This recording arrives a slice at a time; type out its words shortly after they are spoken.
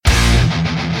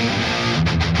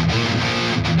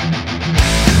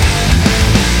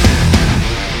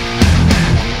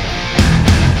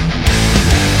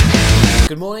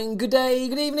good day,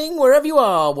 good evening, wherever you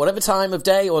are, whatever time of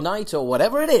day or night or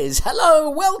whatever it is. Hello,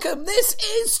 welcome, this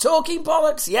is Talking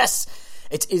Bollocks. Yes,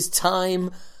 it is time,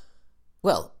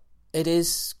 well, it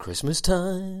is Christmas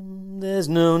time, there's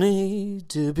no need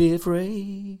to be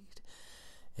afraid.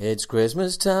 It's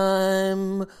Christmas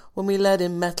time when we let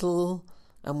in metal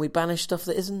and we banish stuff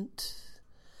that isn't.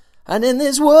 And in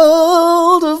this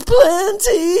world of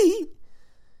plenty,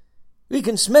 we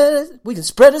can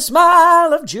spread a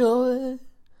smile of joy.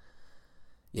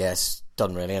 Yes,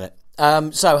 done really,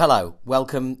 innit? So, hello,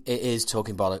 welcome. It is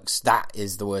Talking Bollocks. That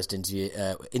is the worst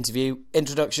interview,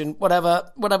 introduction,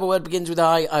 whatever word begins with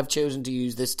I, I've chosen to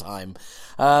use this time.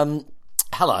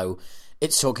 Hello,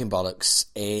 it's Talking Bollocks.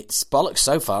 It's bollocks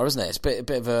so far, isn't it? It's a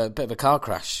bit of a car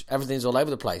crash. Everything's all over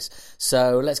the place.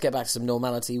 So let's get back to some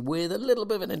normality with a little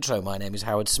bit of an intro. My name is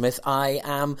Howard Smith. I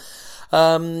am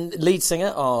lead singer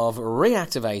of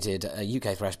reactivated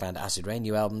UK thrash band Acid Rain.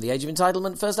 New album, The Age of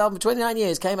Entitlement. First album for 29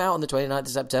 years. Came out on the 29th of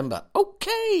September.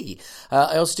 Okay.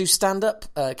 I also do stand-up.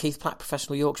 Keith Platt,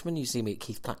 professional Yorkshireman. You see me at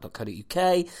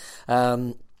keithplatt.co.uk.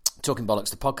 Talking Bollocks,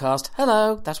 the podcast.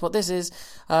 Hello, that's what this is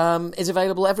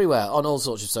available everywhere on all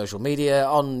sorts of social media,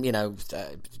 on,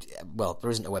 well,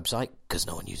 there isn't a website because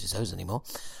no one uses those anymore.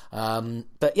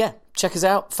 But yeah, check us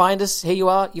out, find us, here you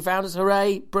are, you found us,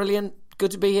 hooray, brilliant, good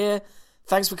to be here,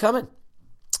 thanks for coming.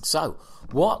 So,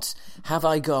 what have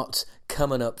I got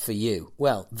coming up for you?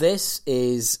 Well, this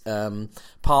is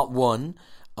part one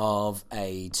of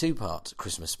a two-part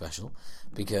Christmas special,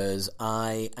 because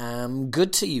I am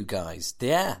good to you guys.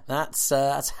 Yeah,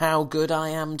 that's how good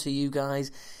I am to you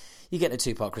guys. You get a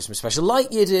two-part Christmas special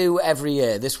like you do every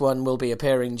year. This one will be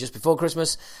appearing just before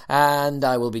Christmas, and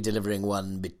I will be delivering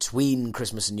one between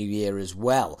Christmas and New Year as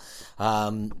well.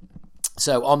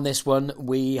 So on this one,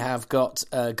 we have got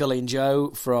Gully and Joe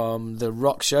from The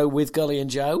Rock Show with Gully and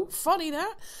Joe. Funny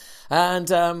that. And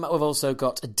we've also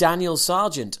got Daniel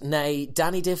Sargent, nay,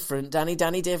 Danny Different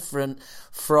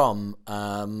from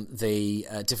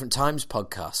the Different Times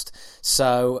podcast.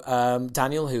 So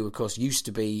Daniel, who of course used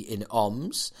to be in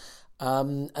OMS,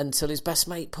 until his best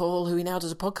mate Paul, who he now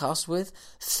does a podcast with,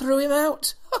 threw him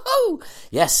out.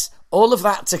 Yes, all of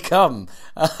that to come.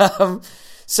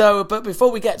 But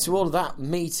before we get to all of that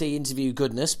meaty interview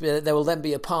goodness, there will then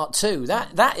be a part two.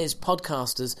 That is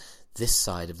podcasters this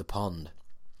side of the pond.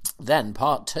 Then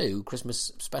part two,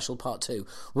 Christmas special part two,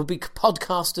 will be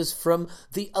podcasters from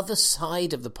the other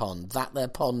side of the pond. That their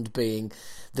pond being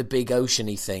the big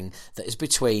oceany thing that is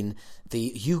between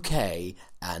the UK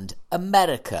and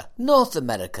America, North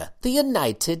America, the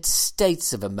United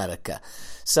States of America.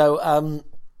 So,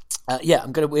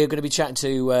 we're going to be chatting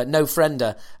to No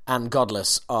Friender and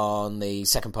Godless on the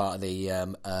second part of the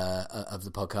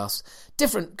podcast.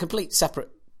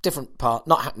 Different part,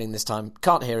 not happening this time.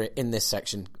 Can't hear it in this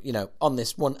section, on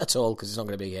this one at all, because it's not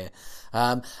going to be here.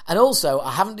 And also,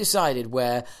 I haven't decided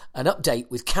where an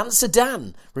update with Cancer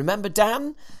Dan. Remember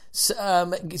Dan?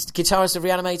 Guitarist of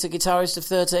Reanimator, guitarist of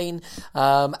 13,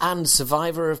 and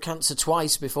survivor of cancer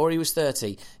twice before he was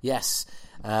 30. Yes,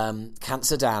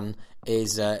 Cancer Dan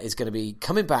is going to be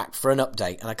coming back for an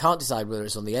update, and I can't decide whether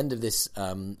it's on the end of this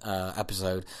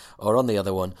episode or on the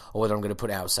other one, or whether I'm going to put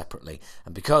it out separately.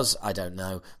 And because I don't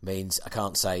know, means I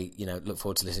can't say, look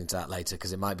forward to listening to that later,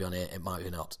 because it might be on it, it might be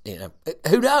not.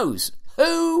 Who knows?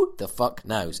 Who the fuck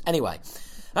knows? Anyway,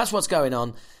 that's what's going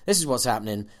on. This is what's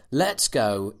happening. Let's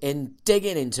go in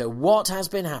digging into what has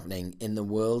been happening in the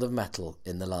world of metal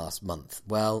in the last month.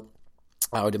 Well,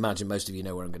 I would imagine most of you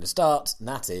know where I'm going to start, and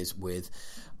that is with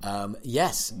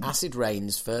Acid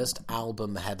Rain's first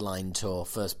album headline tour,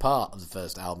 first part of the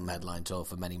first album headline tour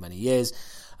for many, many years.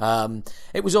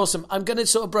 It was awesome. I'm going to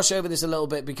sort of brush over this a little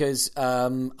bit because I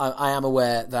am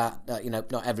aware that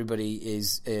not everybody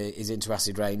is into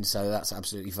Acid Rain, so that's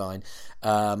absolutely fine.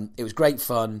 It was great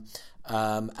fun.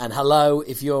 And hello,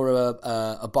 if you're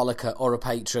a bollocker or a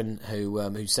patron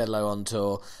who said hello on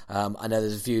tour, I know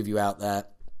there's a few of you out there.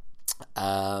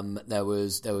 There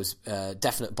was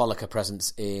definite bollocker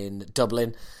presence in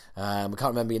Dublin. I can't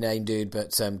remember your name, dude,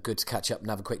 but good to catch up and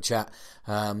have a quick chat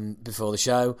before the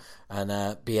show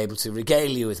and be able to regale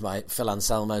you with my Phil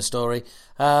Anselmo story,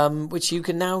 which you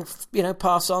can now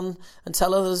pass on and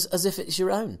tell others as if it's your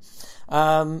own.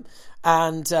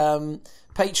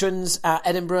 Patrons at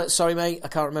Edinburgh, sorry mate, I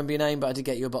can't remember your name, but I did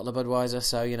get you a bottle of Budweiser,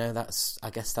 so I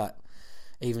guess that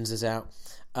evens us out.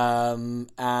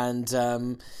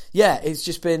 It's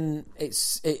just been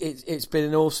it's been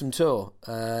an awesome tour,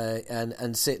 and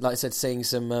like I said, seeing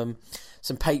some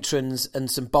patrons and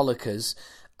some bollockers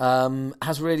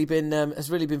has really been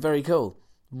very cool.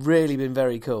 Really been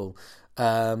very cool.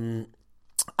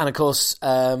 And of course,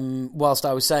 whilst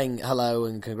I was saying hello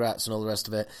and congrats and all the rest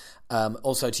of it,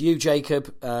 also to you,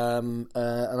 Jacob, and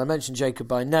I mentioned Jacob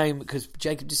by name because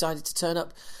Jacob decided to turn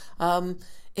up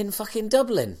in fucking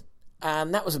Dublin,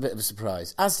 and that was a bit of a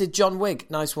surprise, as did John Wigg.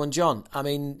 Nice one, John. I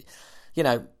mean, you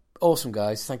know, awesome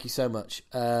guys, thank you so much.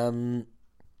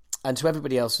 And to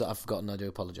everybody else that I've forgotten, I do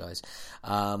apologise.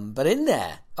 But in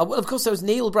there, well, of course, there was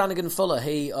Neil Brannigan-Fuller,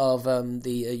 he of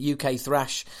the UK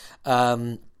Thrash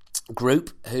group,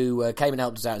 who came and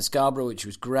helped us out in Scarborough, which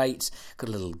was great. Got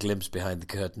a little glimpse behind the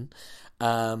curtain.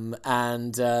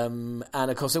 And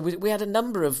of course, we had a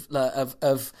number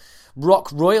of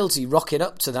rock royalty rocking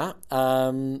up to that.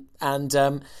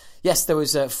 Yes, there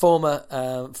was a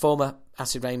former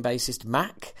Acid Reign bassist,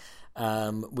 Mac.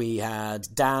 We had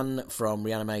Dan from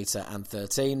Reanimator and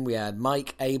 13. We had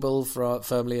Mike Abel,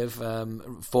 formerly of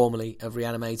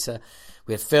Reanimator.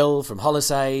 We had Phil from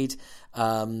Hollisaid.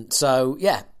 So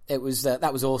yeah, it was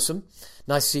that was awesome.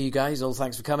 Nice to see you guys. All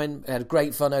thanks for coming. We had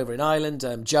great fun over in Ireland.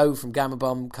 Joe from Gamma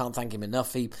Bomb, can't thank him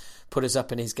enough. He put us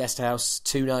up in his guest house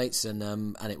 2 nights,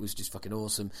 and it was just fucking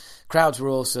awesome. Crowds were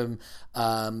awesome.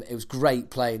 It was great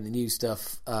playing the new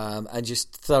stuff, and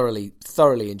just thoroughly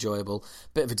enjoyable.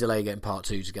 Bit of a delay getting part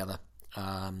 2 together,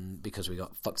 because we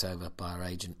got fucked over by our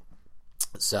agent.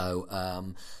 So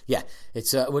yeah,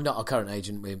 it's we're not our current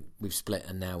agent. We've split,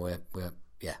 and now we're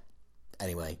yeah.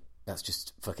 Anyway, that's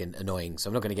just fucking annoying, so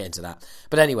I'm not going to get into that.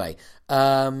 But anyway,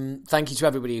 thank you to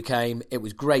everybody who came. It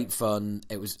was great fun.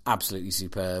 It was absolutely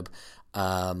superb.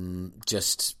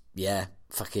 Just, yeah,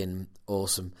 fucking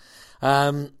awesome.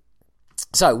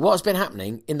 So, what's been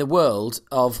happening in the world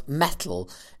of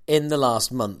metal in the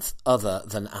last month other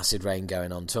than Acid Reign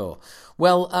going on tour?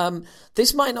 Well,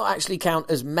 this might not actually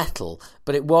count as metal,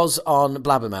 but it was on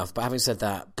Blabbermouth. But having said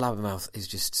that, Blabbermouth is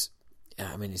just...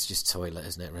 I mean, it's just toilet,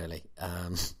 isn't it, really?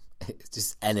 It's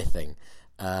just anything.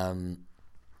 But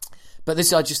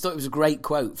this, I just thought it was a great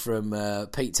quote from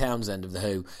Pete Townsend of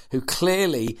The who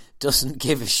clearly doesn't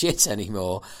give a shit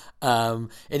anymore. In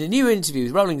a new interview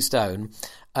with Rolling Stone,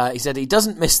 he said he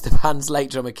doesn't miss the band's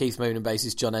late drummer Keith Moon and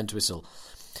bassist John Entwistle.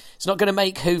 It's not going to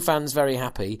make Who fans very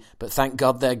happy, but thank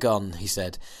God they're gone, he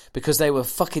said, because they were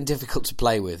fucking difficult to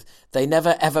play with. They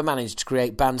never ever managed to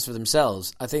create bands for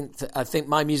themselves. I think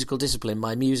my musical discipline,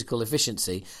 my musical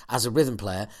efficiency as a rhythm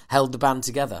player held the band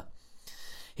together.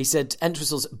 He said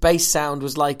Entwistle's bass sound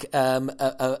was like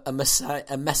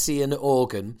a Messian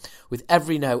organ with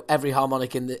every note, every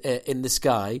harmonic in the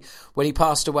sky. When he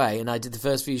passed away, and I did the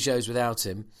first few shows without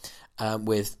him,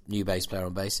 with new bass player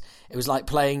on bass, it was like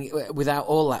playing without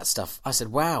all that stuff. I said,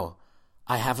 wow,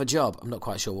 I have a job. I'm not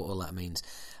quite sure what all that means.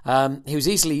 He was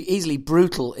easily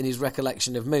brutal in his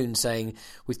recollection of Moon, saying,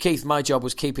 with Keith, my job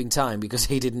was keeping time because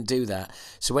he didn't do that.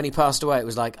 So when he passed away, it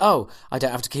was like, oh, I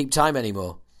don't have to keep time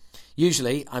anymore.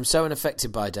 Usually, I'm so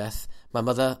unaffected by death. My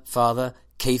mother, father,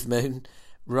 Keith Moon.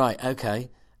 Right, okay.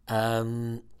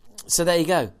 So there you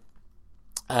go.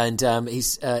 And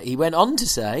he went on to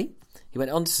say,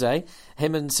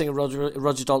 him and singer Roger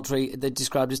Daltrey, they're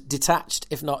described as detached,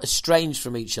 if not estranged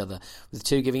from each other, with the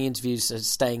two giving interviews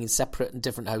staying in separate and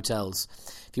different hotels.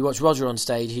 If you watch Roger on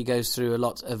stage, he goes through a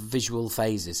lot of visual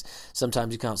phases.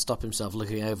 Sometimes he can't stop himself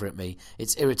looking over at me.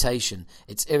 It's irritation.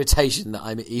 It's irritation that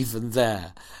I'm even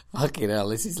there. Fucking hell,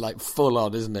 this is like full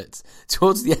on, isn't it?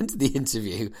 Towards the end of the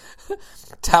interview,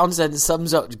 Townsend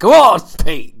sums up, go on,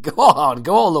 Pete, go on,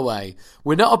 go all the way.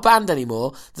 We're not a band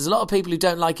anymore. There's a lot of people who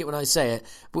don't like it when I say it,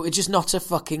 but we're just not a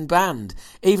fucking band.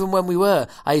 Even when we were,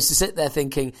 I used to sit there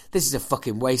thinking, this is a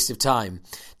fucking waste of time.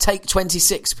 Take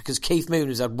 26 because Keith Moon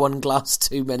has had one glass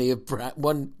too many of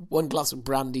one glass of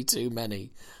brandy too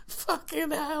many.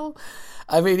 Fucking hell.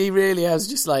 I mean, he really has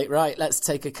just like, right,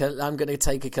 I'm going to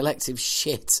take a collective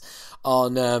shit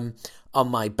on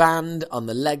my band, on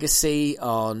the legacy,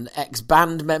 on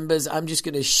ex-band members. I'm just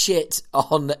going to shit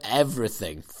on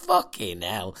everything. Fucking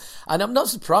hell. And I'm not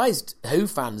surprised Who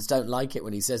fans don't like it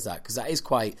when he says that, because that is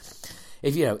quite...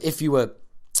 If you were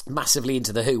massively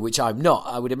into The Who, which I'm not,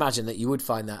 I would imagine that you would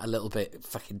find that a little bit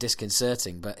fucking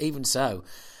disconcerting. But even so,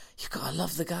 you've got to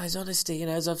love the guy's honesty.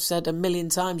 As I've said a million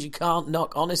times, you can't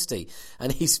knock honesty.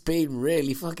 And he's been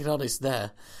really fucking honest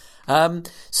there.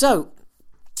 So...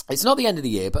 It's not the end of the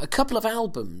year, but a couple of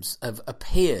albums have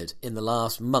appeared in the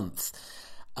last month.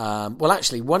 Well,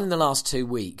 actually, one in the last 2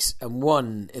 weeks and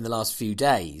one in the last few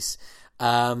days.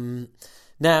 Now,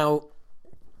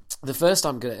 the first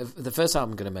album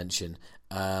I'm going to mention,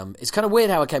 it's kind of weird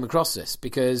how I came across this,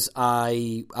 because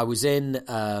I was in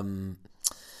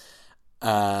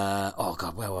oh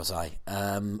god, where was I?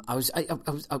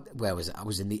 Where was it? I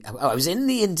was in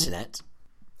the internet.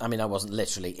 I mean, I wasn't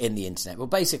literally in the internet. Well,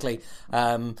 basically,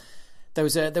 there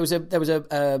was a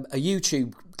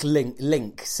YouTube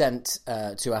link sent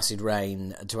to Acid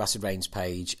Rain's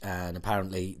page, and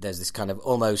apparently there's this kind of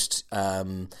almost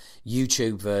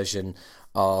YouTube version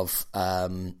of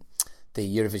the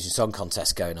Eurovision Song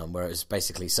Contest going on, where it was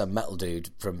basically some metal dude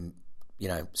from, you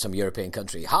know, some European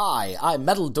country. Hi, I'm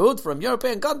metal dude from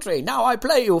European country. Now I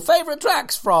play you favourite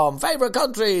tracks from favourite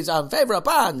countries and favourite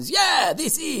bands. Yeah,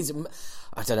 this is...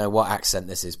 I don't know what accent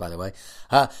this is, by the way.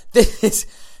 This is...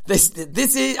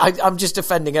 I'm just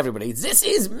offending everybody. This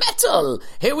is metal.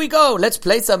 Here we go. Let's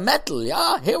play some metal.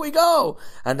 Yeah, here we go.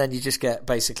 And then you just get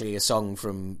basically a song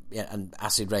from... Yeah, and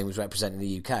Acid Rain was representing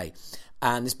the UK.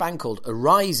 And this band called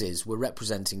Arises were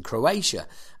representing Croatia.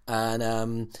 And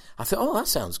I thought, oh, that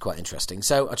sounds quite interesting.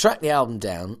 So I tracked the album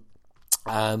down,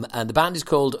 and the band is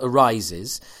called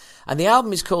Arises, and the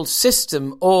album is called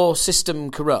System or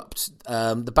System Corrupt.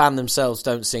 The band themselves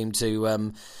don't seem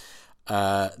to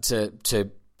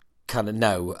kind of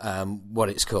know what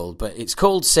it's called, but it's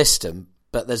called System.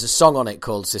 But there's a song on it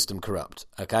called System Corrupt.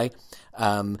 Okay.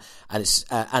 And it's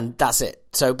and that's it.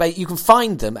 So you can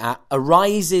find them at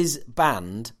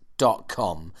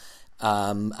arisesband.com,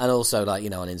 and also, like, you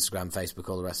know, on Instagram, Facebook,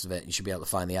 all the rest of it. You should be able to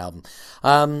find the album.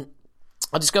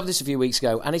 I discovered this a few weeks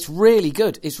ago, and it's really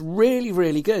good. It's really,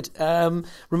 really good.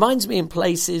 Reminds me in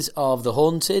places of The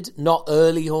Haunted, not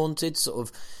early Haunted, sort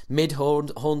of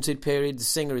mid-Haunted period. The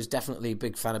singer is definitely a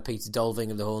big fan of Peter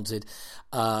Dolving of The Haunted.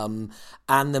 And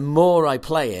the more I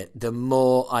play it, the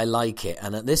more I like it.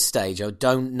 And at this stage, I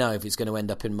don't know if it's going to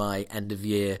end up in my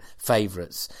end-of-year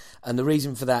favourites. And the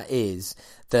reason for that is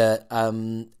that...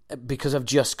 because I've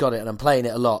just got it and I'm playing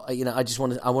it a lot, you know, I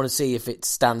want to see if it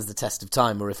stands the test of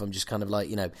time, or if I'm just kind of like,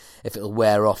 you know, if it'll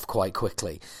wear off quite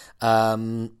quickly.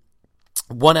 One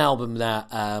album that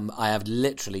I have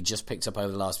literally just picked up over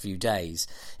the last few days,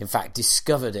 in fact,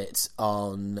 discovered it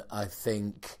on, I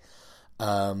think,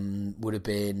 would have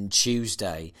been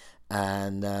Tuesday,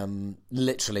 and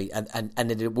literally, and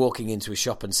ended up walking into a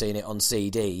shop and seeing it on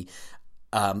CD,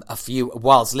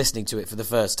 whilst listening to it for the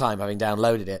first time, having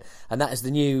downloaded it, and that is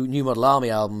the new Model Army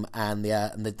album, and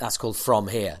that's called From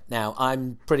Here. Now,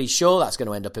 I'm pretty sure that's going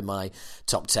to end up in my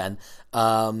top 10,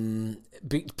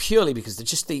 purely because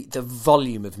the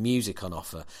volume of music on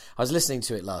offer. I was listening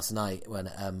to it last night when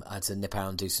I had to nip out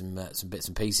and do some bits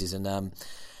and pieces, and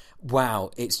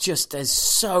wow, it's just, there's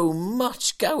so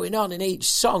much going on in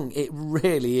each song. It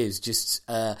really is just...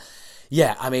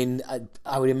 yeah, I mean,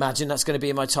 I would imagine that's going to be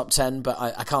in my top 10, but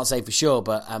I can't say for sure.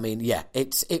 But I mean, yeah,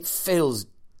 it feels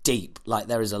deep. Like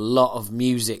there is a lot of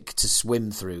music to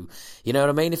swim through. You know what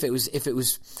I mean? If it was a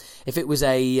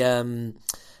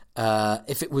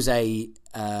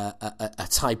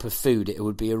type of food, it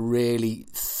would be a really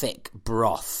thick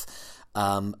broth.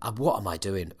 What am I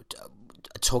doing?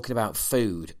 Talking about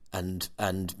food and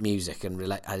music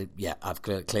and I've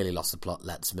clearly lost the plot.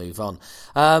 Let's move on.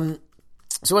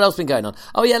 So what else been going on?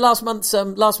 Oh yeah, last month's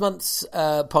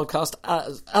podcast,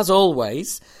 as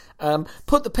always,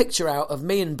 put the picture out of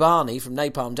me and Barney from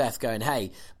Napalm Death going,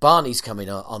 hey, Barney's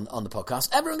coming on the podcast.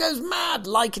 Everyone goes mad,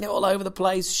 liking it all over the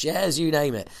place, shares, you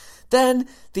name it. Then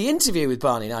the interview with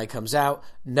Barney and I comes out,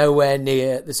 nowhere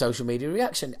near the social media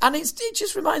reaction. And it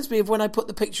just reminds me of when I put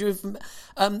the picture of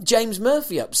James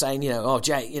Murphy up saying, you know, oh,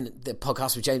 Jay, you know, the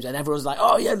podcast with James, and everyone's like,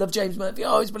 oh, yeah, love James Murphy.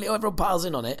 Oh, he's brilliant. Everyone piles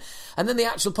in on it. And then the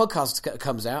actual podcast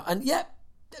comes out, and yeah,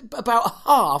 about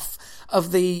half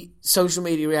of the social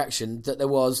media reaction that there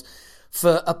was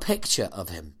for a picture of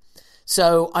him.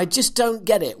 So I just don't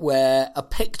get it, where a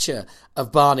picture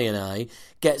of Barney and I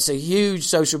gets a huge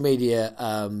social media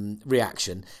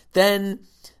reaction, then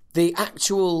the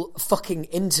actual fucking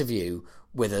interview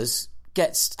with us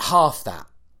gets half that,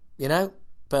 you know?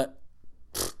 But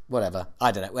whatever,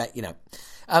 I don't know. Well, you know,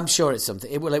 I'm sure it's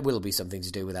something. It will be something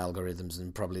to do with algorithms,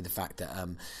 and probably the fact that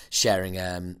sharing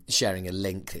a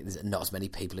link, not as many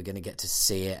people are going to get to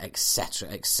see it, etc.,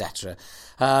 etc.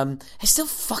 It's still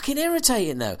fucking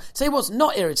irritating, though. Tell you what's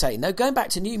not irritating, though. Going back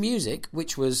to new music,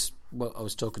 which was what I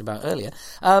was talking about earlier.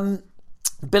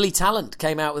 Billy Talent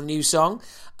came out with a new song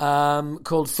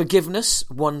called Forgiveness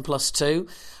 1+2.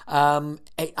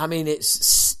 I mean,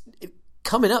 it's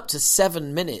coming up to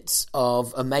 7 minutes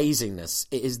of amazingness.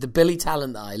 It is the Billy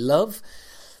Talent that I love,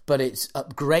 but it's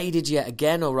upgraded yet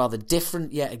again, or rather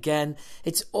different yet again.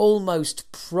 It's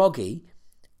almost proggy,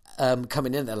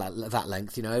 coming in at that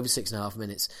length, you know, over 6.5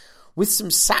 minutes, with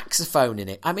some saxophone in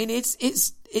it. I mean,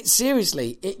 it's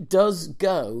seriously, it does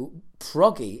go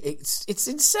proggy. It's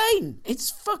insane. It's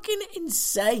fucking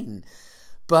insane.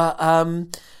 But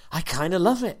I kind of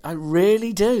love it. I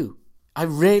really do. I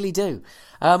really do.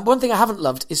 One thing I haven't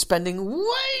loved is spending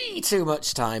way too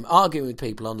much time arguing with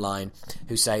people online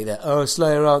who say that, oh,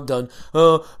 Slayer aren't done.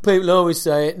 Oh, people always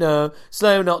say it. No,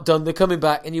 Slayer not done. They're coming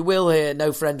back. And you will hear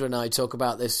No Friend and I talk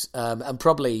about this, and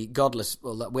probably Godless.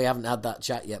 Well, we haven't had that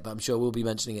chat yet, but I'm sure we'll be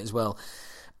mentioning it as well.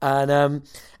 And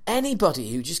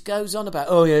anybody who just goes on about,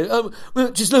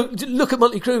 well, just look at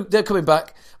Motley Crue, they're coming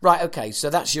back. Right, okay,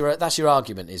 so that's your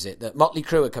argument, is it? That Motley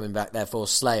Crue are coming back, therefore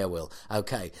Slayer will.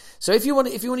 Okay. So if you want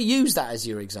to use that as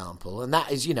your example, and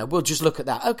that is, we'll just look at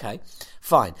that. Okay,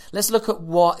 fine. Let's look at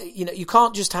what, you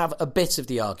can't just have a bit of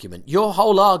the argument. Your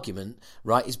whole argument,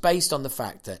 right, is based on the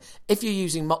fact that if you're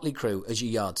using Motley Crue as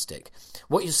your yardstick,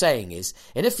 what you're saying is,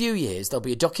 in a few years, there'll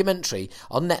be a documentary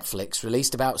on Netflix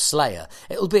released about Slayer.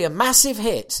 It'll be a massive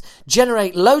hit,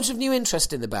 generate loads of new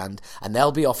interest in the band, and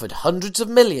they'll be offered hundreds of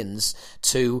millions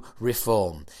to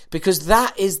reform. Because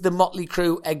that is the Motley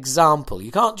Crue example.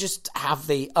 You can't just have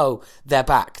they're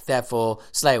back, therefore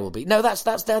Slayer will be. No,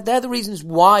 they're the reasons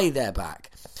why they're back.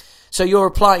 So you're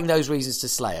applying those reasons to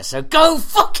Slayer. So go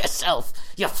fuck yourself,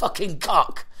 you fucking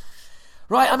cock.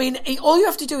 Right, I mean, all you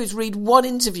have to do is read one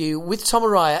interview with Tom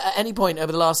Araya at any point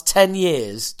over the last 10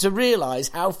 years to realise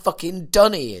how fucking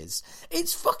done he is.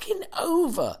 It's fucking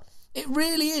over. It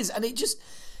really is. And it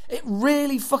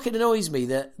really fucking annoys me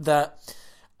that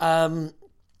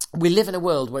we live in a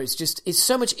world where it's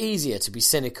so much easier to be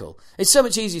cynical. It's so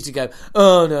much easier to go,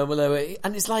 oh no, well, no.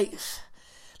 And it's like,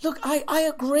 look, I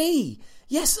agree.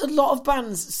 Yes, a lot of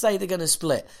bands say they're going to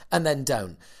split and then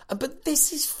don't. But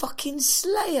this is fucking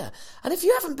Slayer. And if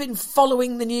you haven't been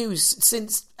following the news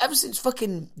ever since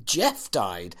fucking Jeff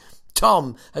died,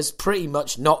 Tom has pretty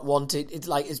much not wanted,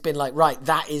 it's been like, right,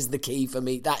 that is the key for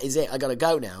me. That is it. I got to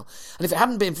go now. And if it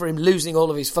hadn't been for him losing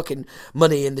all of his fucking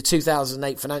money in the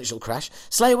 2008 financial crash,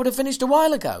 Slayer would have finished a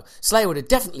while ago. Slayer would have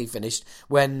definitely finished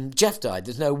when Jeff died.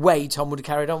 There's no way Tom would have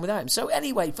carried on without him. So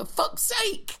anyway, for fuck's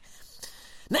sake.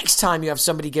 Next time you have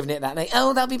somebody giving it that name,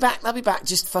 they'll be back,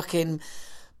 just fucking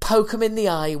poke them in the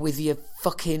eye with your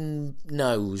fucking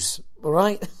nose, all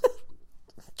right?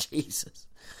 Jesus.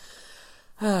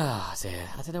 Ah, dear.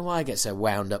 I don't know why I get so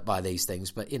wound up by these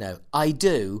things, but, I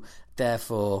do,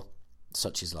 therefore,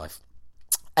 such is life.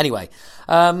 Anyway,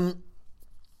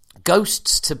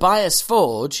 Ghost's Tobias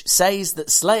Forge says that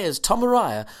Slayer's Tom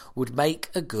Araya would make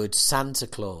a good Santa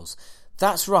Claus.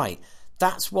 That's right.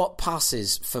 That's what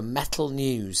passes for metal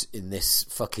news in this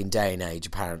fucking day and age,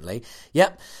 apparently.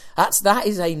 Yep, that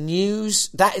is a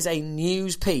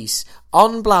news piece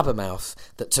on Blabbermouth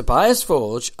that Tobias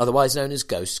Forge, otherwise known as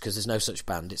Ghost, because there's no such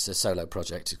band, it's a solo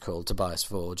project, it's called Tobias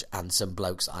Forge and Some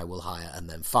Blokes I Will Hire and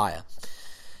Then Fire.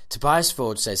 Tobias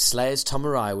Forge says Slayer's Tom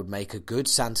Araya would make a good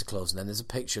Santa Claus, and then there's a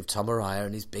picture of Tom Araya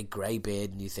and his big grey beard,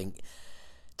 and you think,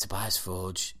 Tobias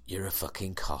Forge, you're a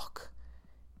fucking cock.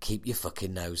 Keep your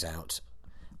fucking nose out.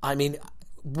 I mean,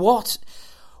 what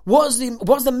does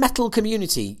the metal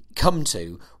community come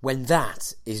to when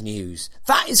that is news?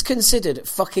 That is considered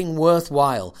fucking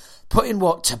worthwhile. Putting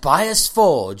what Tobias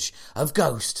Forge of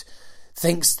Ghost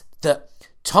thinks that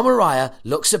Tom Araya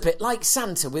looks a bit like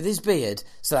Santa with his beard,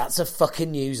 so that's a fucking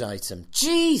news item.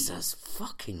 Jesus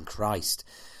fucking Christ.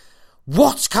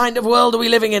 What kind of world are we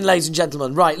living in, ladies and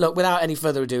gentlemen? Right, look, without any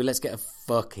further ado, let's get a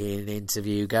fucking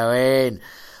interview going.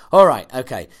 All right,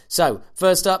 okay. So,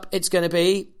 first up, it's going to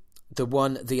be the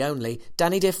one, the only,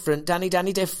 Danny Different.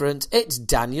 It's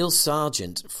Daniel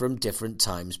Sargent from Different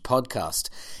Times Podcast.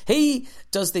 He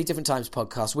does the Different Times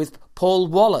Podcast with Paul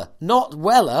Waller. Not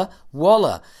Weller,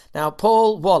 Waller. Now,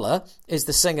 Paul Waller is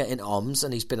the singer in OMS,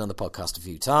 and he's been on the podcast a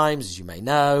few times, as you may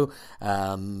know.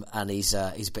 And he's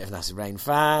a bit of an Acid Rain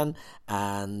fan.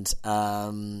 And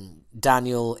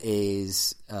Daniel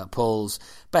is Paul's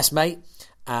best mate.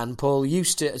 And Daniel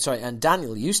used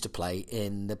to play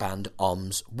in the band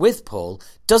OMS with Paul,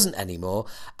 doesn't anymore,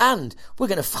 and we're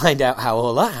going to find out how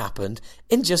all that happened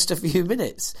in just a few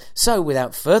minutes. So,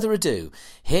 without further ado,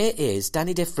 here is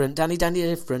Danny Different. Danny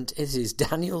Different. It is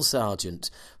Daniel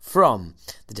Sargent from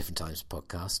the Different Times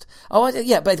Podcast.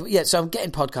 So I'm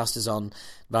getting podcasters on,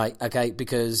 right? Okay,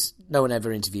 because no one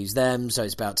ever interviews them, so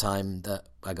it's about time that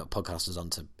I got podcasters on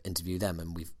to interview them,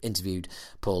 and we've interviewed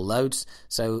Paul loads.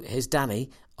 So here's Danny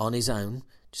on his own,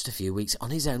 just a few weeks on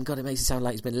his own. God, it makes it sound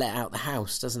like he's been let out the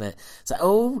house, doesn't it? It's like,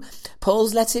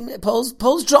 Paul's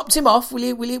dropped him off. Will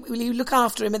you look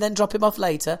after him and then drop him off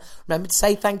later? Remember to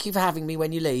say thank you for having me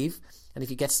when you leave. And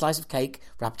if you get a slice of cake,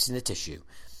 wrap it in a tissue.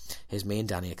 Here's me and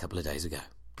Danny a couple of days ago.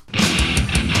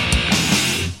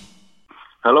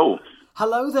 Hello.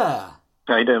 Hello there.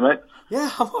 How you doing, mate?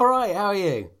 Yeah, I'm all right. How are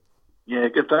you? Yeah,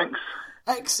 good, thanks.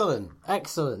 Excellent.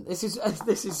 This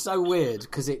is so weird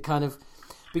because it kind of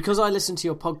Because I listen to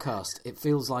your podcast, it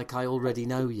feels like I already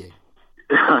know you.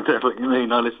 I don't know what you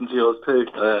mean. I listen to yours too.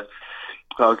 I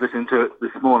was listening to it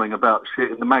this morning about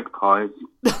shooting the magpies.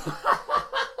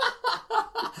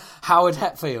 Howard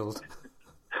Hetfield.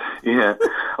 Yeah.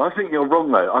 I think you're wrong,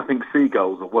 though. I think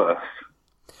seagulls are worse.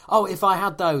 Oh, if I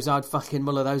had those, I'd fucking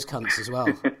muller those cunts as well.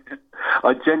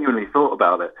 I genuinely thought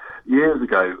about it. Years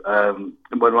ago, when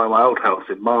I was at my old house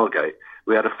in Margate,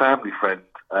 we had a family friend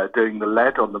doing the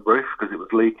lead on the roof because it was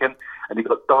leaking, and he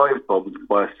got dive bombed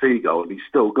by a seagull, and he's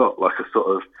still got like a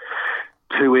sort of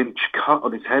 2-inch cut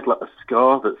on his head, like a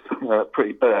scar that's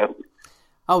pretty bad.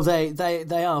 Oh,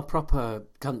 they are proper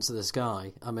cunts of the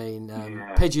sky. I mean,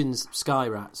 pigeons, sky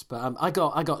rats. But I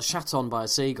got shat on by a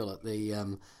seagull at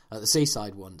the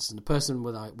seaside once, and the person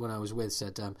when I was with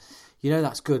said, "You know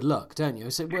that's good luck, don't you?" I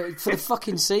said, "Well, for the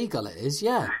fucking seagull, it is,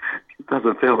 yeah." It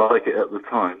doesn't feel like it at the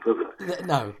time, does it?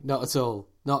 No, not at all,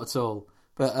 not at all.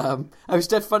 But it was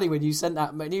dead funny when you sent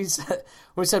that. When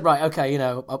we said, right, okay,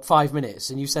 up 5 minutes,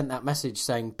 and you sent that message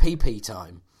saying pee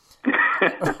time.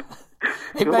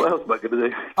 What else am I going to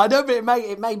do? I know, but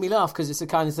it made me laugh because it's the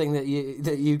kind of thing that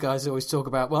you guys always talk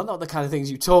about. Well, not the kind of things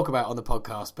you talk about on the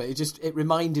podcast, but it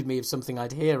reminded me of something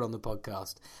I'd hear on the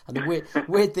podcast. And the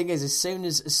weird thing is, as soon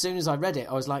as I read it,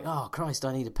 I was like, oh Christ,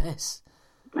 I need a piss.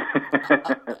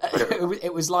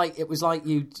 It was like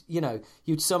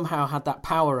you'd somehow had that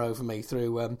power over me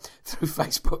through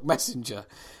Facebook Messenger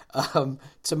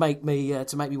to make me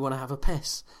want to have a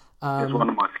piss. It's one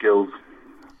of my skills.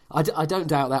 I don't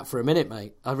doubt that for a minute,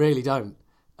 mate. I really don't.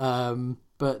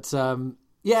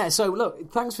 Yeah. So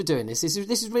look, thanks for doing this. This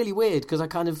is really weird because I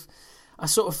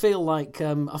sort of feel like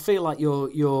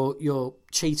you're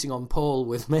cheating on Paul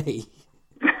with me.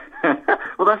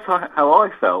 Well, that's how I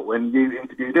felt when you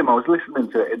interviewed him. I was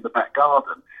listening to it in the back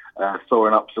garden,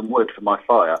 sawing up some wood for my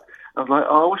fire. I was like,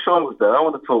 oh, I wish I was there. I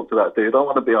want to talk to that dude. I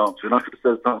want to be answering. I could have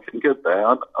said something good there.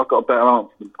 I've got a better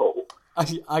answer than Paul.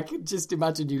 I can just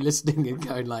imagine you listening and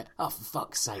going like, oh, for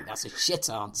fuck's sake, that's a shit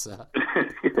answer.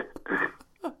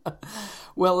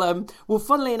 Well,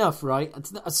 funnily enough, right,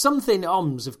 something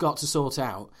OMS have got to sort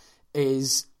out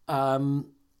is...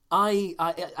 I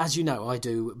as you know, I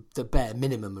do the bare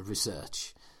minimum of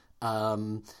research.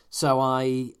 So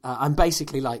I'm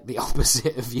basically like the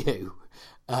opposite of you.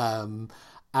 I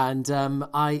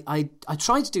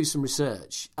tried to do some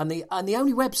research, and the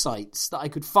only websites that I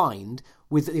could find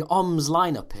with the OMS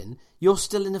lineup in, you're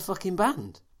still in a fucking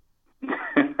band.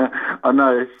 I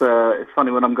know, it's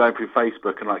funny when I'm going through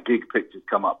Facebook and like gig pictures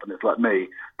come up, and it's like me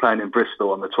playing in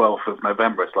Bristol on the 12th of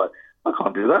November. It's like, I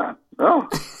can't do that. Oh.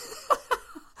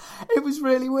 It was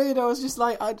really weird. I was just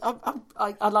like, I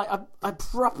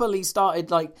properly started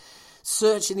like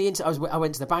searching the internet. I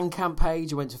went to the Bandcamp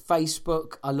page. I went to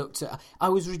Facebook. I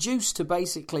was reduced to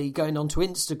basically going onto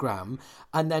Instagram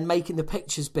and then making the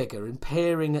pictures bigger and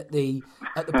peering at the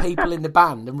people in the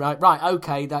band and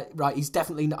he's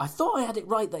definitely not. I thought I had it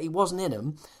right that he wasn't in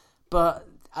them, but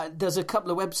there's a couple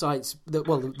of websites the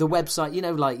website,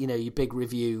 your big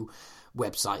review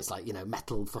websites like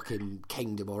Metal fucking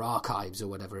Kingdom or Archives or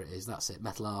whatever it is. That's it,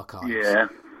 Metal Archives. Yeah.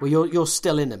 Well, you're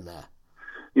still in them there.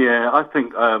 Yeah, I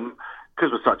think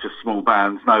because we're such a small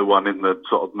band, no one in the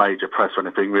sort of major press or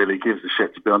anything really gives a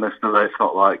shit. To be honest, it's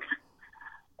not like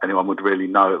anyone would really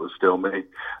know it was still me.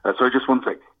 So just one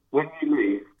thing: when you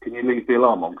leave, can you leave the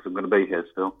alarm on? Because I'm going to be here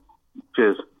still.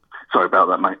 Cheers. Sorry about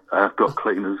that, mate. I've got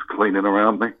cleaners cleaning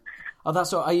around me. Oh,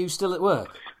 that's all. Are you still at work?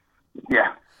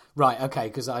 Yeah. Right, okay,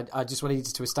 because I just wanted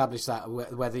to establish that,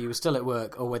 whether you were still at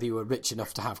work or whether you were rich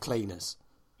enough to have cleaners.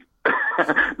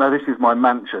 No, this is my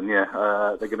mansion, yeah.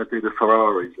 They're going to do the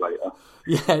Ferraris later.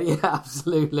 Yeah,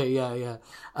 absolutely, yeah.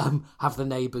 Have the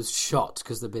neighbours shot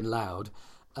because they've been loud.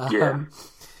 Yeah.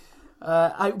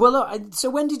 So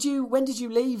when did you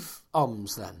leave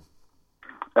OMS then?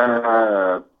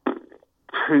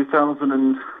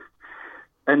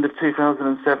 End of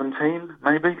 2017,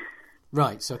 maybe.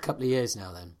 Right, so a couple of years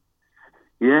now then.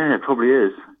 Yeah, it probably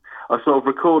is. I sort of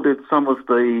recorded some of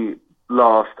the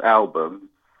last album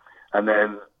and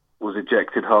then was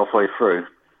ejected halfway through.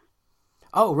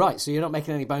 Oh, right, so you're not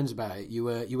making any bones about it. You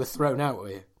were thrown out,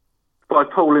 were you? By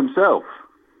Paul himself.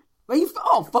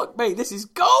 Oh, fuck me, this is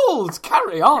gold!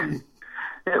 Carry on!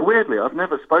 Yeah, weirdly, I've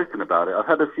never spoken about it. I've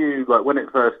had a few, like when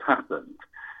it first happened,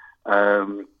 I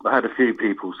had a few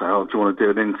people say, oh, do you want to do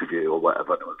an interview or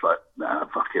whatever? And it was like, nah,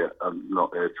 fuck it. I'm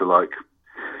not here to like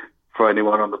throw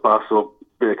anyone on the bus or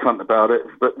be a cunt about it.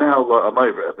 But now, like, I'm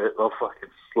over it a bit. I'll fucking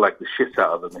slag the shit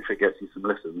out of them if it gets you some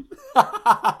listens.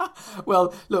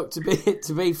 Well, look, to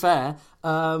be fair,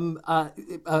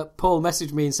 Paul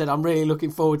messaged me and said, I'm really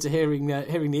looking forward to hearing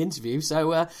the interview,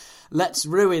 so let's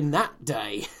ruin that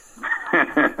day.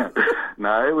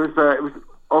 No, it was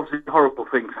obviously a horrible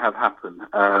thing to have happen,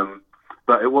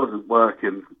 but it wasn't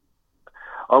working.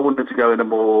 I wanted to go in a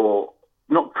more,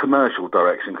 not commercial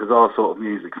direction, because our sort of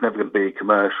music's never going to be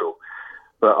commercial,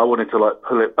 but I wanted to like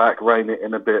pull it back, rein it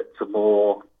in a bit to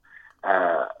more,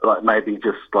 like maybe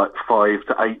just like 5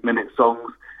 to 8 minute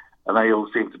songs, and they all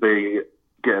seem to be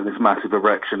getting this massive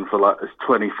erection for like this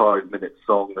 25-minute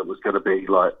song that was going to be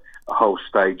like a whole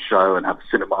stage show and have a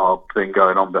cinema thing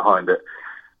going on behind it.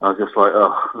 I was just like,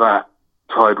 oh, that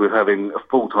tied with having a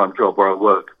full-time job where I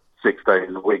work 6 days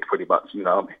a week pretty much, you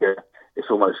know, I'm here. It's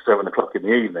almost 7 o'clock in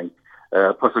the evening.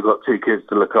 Plus I've got 2 kids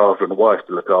to look after and a wife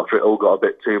to look after. It all got a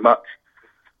bit too much,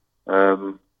 as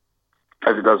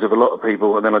it does with a lot of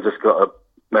people. And then I just got a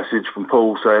message from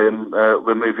Paul saying,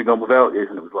 we're moving on without you.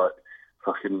 And it was like,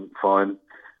 fucking fine.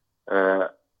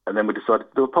 And then we decided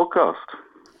to do a podcast.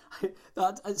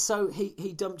 So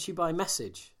he dumped you by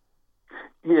message?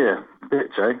 Yeah,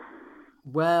 bitch, eh?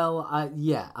 Well,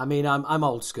 yeah. I mean, I'm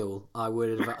old school. I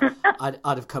would have, I'd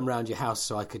have come round your house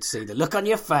so I could see the look on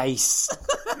your face.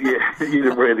 Yeah, you'd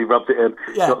have really rubbed it in.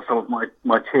 Yeah. Got some of my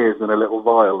tears in a little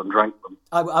vial and drank them.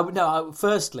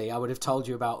 Firstly, I would have told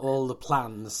you about all the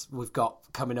plans we've got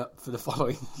coming up for the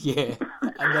following year,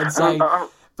 and then say,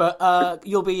 but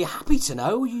you'll be happy to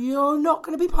know you're not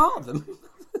going to be part of them.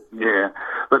 Yeah,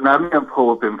 but now me and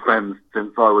Paul have been friends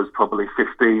since I was probably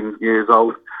 15 years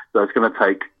old, so it's going to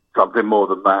take something more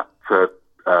than that to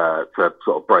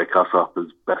sort of break us up as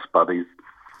best buddies.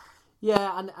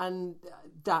 Yeah, and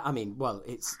that, I mean, well,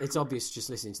 it's obvious just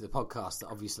listening to the podcast that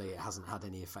obviously it hasn't had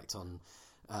any effect on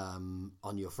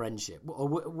your friendship. Or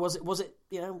was it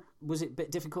a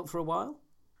bit difficult for a while?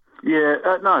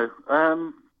 Yeah, no.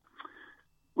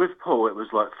 With Paul, it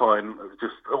was like fine. It was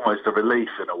just almost a relief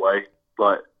in a way.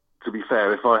 Like, to be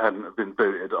fair, if I hadn't have been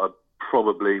booted, I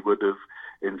probably would have,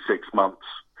 in 6 months,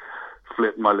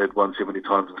 flipped my lid one too many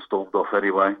times and stormed off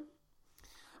anyway.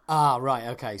 Ah, right,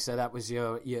 okay. So that was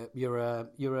you're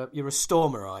a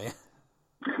stormer, are you?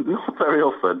 Not very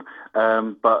often,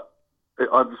 but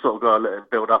I'd sort of go and let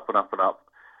it build up and up and up,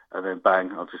 and then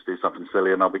bang, I'll just do something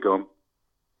silly and I'll be gone.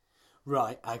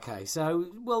 Right, okay.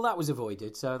 So, well, that was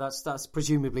avoided. So that's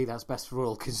presumably that's best for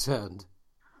all concerned.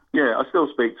 Yeah, I still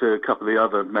speak to a couple of the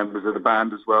other members of the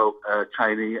band as well.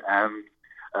 Cheney and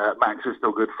Max are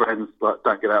still good friends, but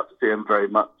don't get out to see them very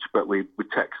much. But we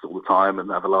text all the time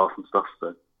and have a laugh and stuff.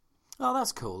 So. Oh,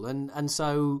 that's cool. And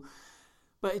so,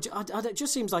 but it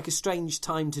just seems like a strange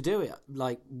time to do it,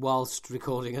 like whilst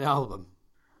recording an album.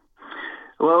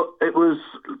 Well, it was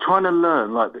trying to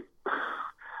learn. Like,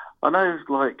 I know,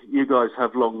 like you guys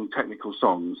have long technical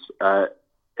songs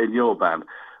in your band.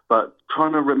 But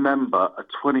trying to remember a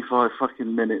 25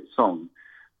 fucking minute song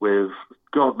with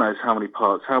God knows how many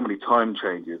parts, how many time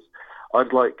changes,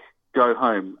 I'd like go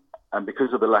home and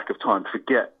because of the lack of time,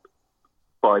 forget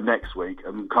by next week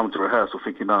and come to rehearsal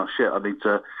thinking, oh shit, I need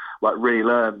to like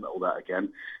relearn all that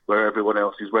again, where everyone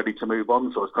else is ready to move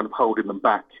on. So I was kind of holding them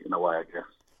back in a way, I guess.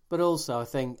 But also, I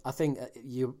think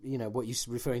you know what you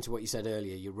referring to what you said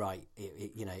earlier. You're right.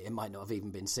 It might not have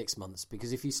even been 6 months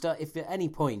because if at any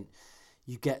point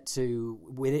you get to,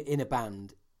 in a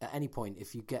band, at any point,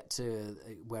 if you get to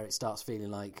where it starts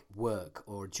feeling like work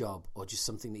or a job or just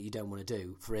something that you don't want to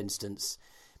do, for instance,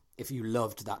 if you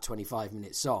loved that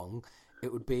 25-minute song,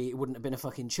 it wouldn't have been a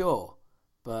fucking chore.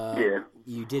 But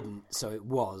you didn't, so it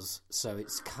was. So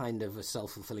it's kind of a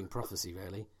self-fulfilling prophecy,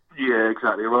 really. Yeah,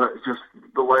 exactly right. It's just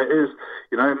the way it is.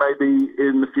 You know, maybe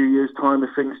in a few years' time,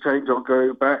 if things change, I'll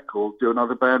go back or do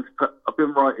another band. I've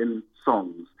been writing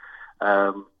songs.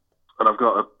 And I've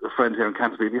got a friend here in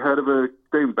Canterbury. Have you heard of a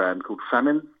doom band called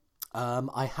Famine?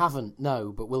 I haven't,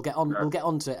 no. But we'll get on. We'll get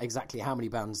on to exactly how many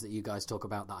bands that you guys talk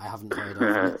about that I haven't heard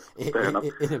of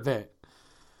in a bit.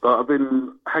 But I've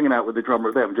been hanging out with the drummer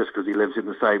of them just because he lives in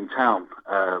the same town,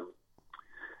 and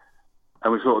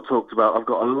we sort of talked about. I've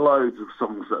got loads of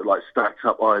songs that are like stacked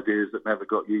up ideas that never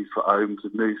got used for Ohms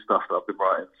and new stuff that I've been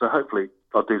writing. So hopefully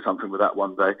I'll do something with that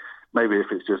one day. Maybe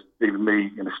if it's just even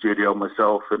me in the studio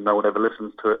myself and no one ever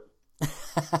listens to it.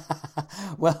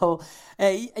 Well,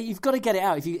 you've got to get it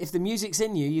out. If the music's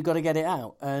in you, you've got to get it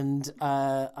out. And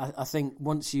I think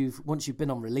once you've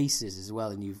been on releases as well,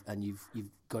 and you've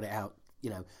got it out,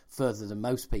 further than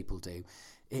most people do,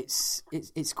 it's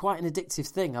quite an addictive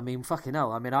thing. I mean, fucking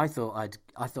hell. I mean, I thought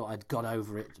I'd got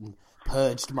over it and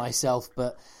purged myself,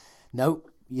 but no,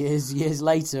 years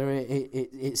later,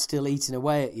 it's still eating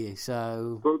away at you.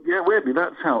 So, well, yeah, weirdly,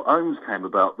 that's how Ohms came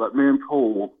about. Like me and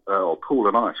Paul, or Paul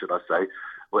and I, should I say,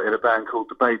 were in a band called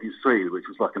The Babies 3, which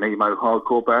was like an emo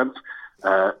hardcore band.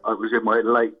 I was in my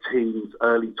late teens,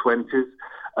 early 20s,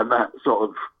 and that sort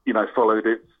of, followed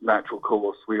its natural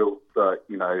course. We all,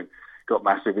 got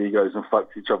massive egos and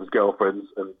fucked each other's girlfriends,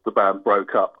 and the band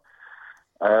broke up.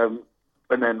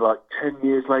 And then, like 10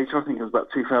 years later, I think it was about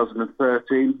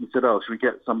 2013, he said, should we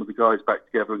get some of the guys back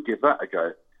together and give that a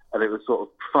go? And it was sort of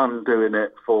fun doing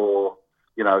it for,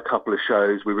 a couple of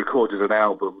shows. We recorded an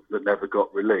album that never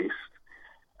got released.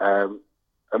 And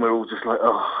we were all just like,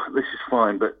 this is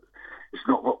fine, but it's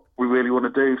not what we really want to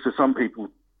do. So some people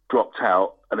dropped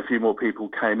out and a few more people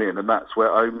came in, and that's where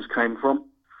Ohms came from.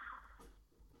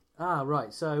 Ah,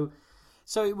 right. So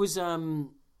it was,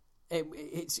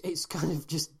 it's kind of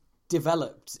just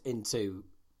developed into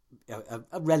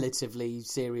a relatively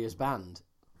serious band.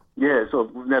 Yeah, sort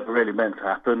of never really meant to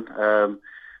happen.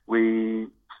 We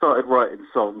started writing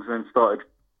songs and then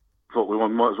thought we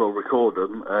might as well record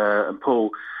them. And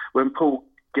when Paul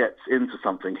gets into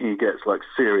something, he gets like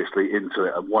seriously into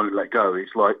it and won't let go.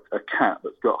 He's like a cat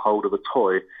that's got hold of a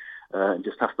toy and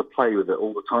just has to play with it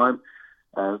all the time.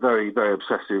 Very, very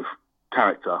obsessive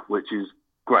character, which is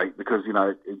great because,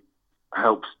 it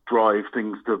helps drive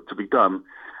things to be done.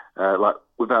 Like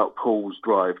without Paul's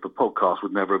drive, the podcast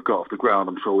would never have got off the ground.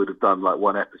 I'm sure we'd have done like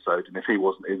one episode, and if he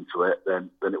wasn't into it,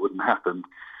 then it wouldn't happen.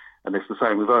 And it's the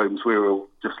same with Ohms. We were all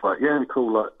just like, yeah,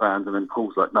 cool, like band. And then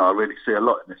Paul's like, no, I really see a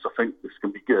lot in this. I think this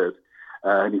can be good.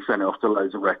 And he sent it off to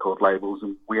loads of record labels,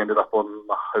 and we ended up on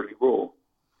Holy Roar.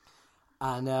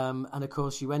 And of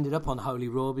course, you ended up on Holy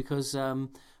Roar because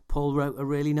Paul wrote a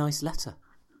really nice letter.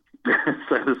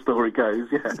 So the story goes,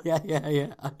 yeah.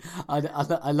 Yeah.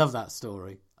 I love that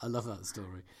story.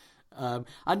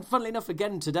 And funnily enough,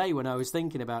 again today, when I was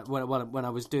thinking about when I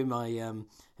was doing my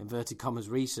inverted commas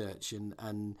research,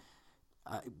 and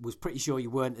I was pretty sure you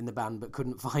weren't in the band, but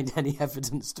couldn't find any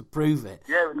evidence to prove it.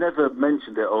 Yeah, we never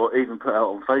mentioned it or even put out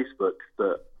on Facebook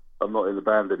that I'm not in the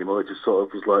band anymore. It just sort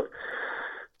of was like,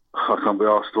 I can't be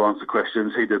asked to answer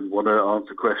questions. He didn't want to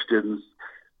answer questions,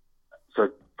 so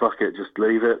fuck it, just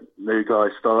leave it. New guy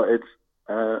started,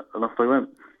 and off they went.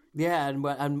 Yeah, and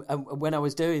when I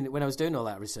was doing all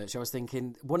that research, I was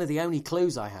thinking one of the only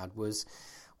clues I had was,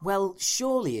 well,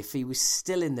 surely if he was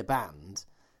still in the band,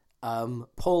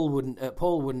 Paul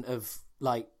wouldn't have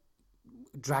like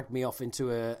dragged me off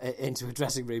into a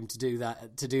dressing room to do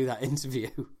that interview,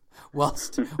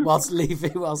 whilst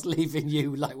leaving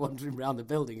you like wandering around the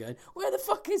building going, where the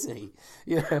fuck is he?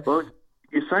 Yeah. Well,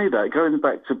 you say that, going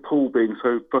back to Paul being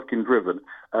so fucking driven,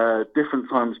 different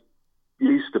times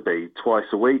used to be twice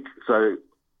a week. So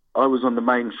I was on the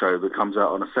main show that comes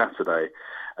out on a Saturday,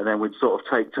 and then we'd sort of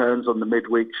take turns on the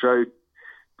midweek show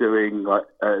doing like,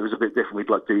 it was a bit different. We'd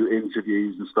like do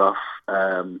interviews and stuff.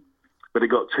 But it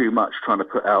got too much trying to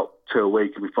put out 2 a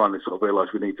week, and we finally sort of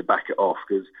realised we need to back it off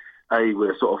because A,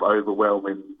 we're sort of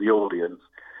overwhelming the audience,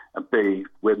 and B,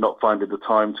 we're not finding the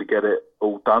time to get it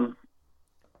all done.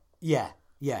 Yeah.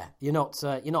 You're not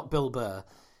Bill Burr.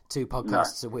 2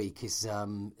 podcasts a week is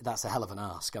that's a hell of an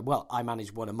ask. Well, I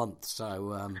manage one a month,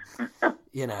 so I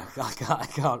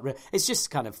can't. It's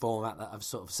just kind of format that I've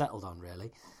sort of settled on,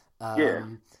 really.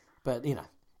 But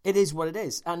it is what it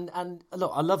is. And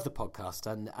look, I love the podcast,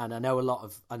 and I know a lot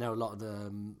of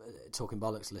the Talking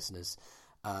Bollocks listeners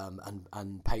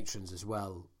and patrons as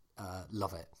well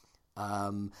love it.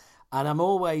 And I'm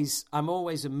always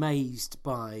amazed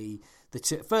by the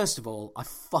two. First of all, I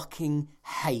fucking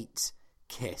hate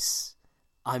Kiss.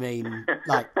 I mean,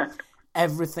 like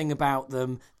everything about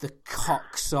them, the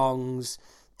cock songs,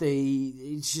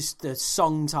 it's just the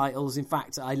song titles. In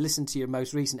fact, I listened to your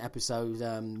most recent episode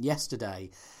yesterday,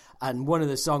 and one of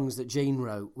the songs that Gene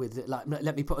wrote with like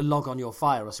 "Let me put a log on your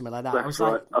fire" or something like that. I was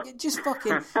like, just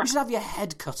fucking, you should have your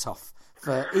head cut off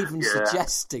for even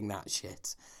suggesting that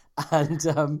shit. And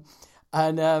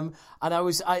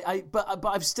but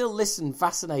I've still listened,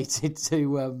 fascinated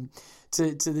to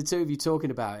the two of you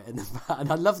talking about it,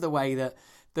 and I love the way that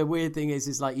the weird thing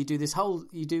is like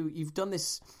you've done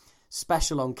this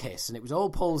special on Kiss, and it was all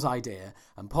Paul's idea,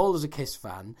 and Paul is a Kiss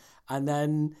fan, and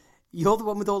then you're the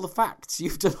one with all the facts.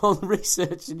 You've done all the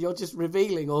research, and you're just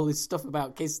revealing all this stuff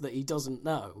about Kiss that he doesn't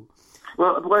know.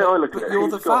 Well, the way I look at it, you're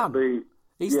the fan.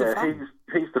 He's the fan.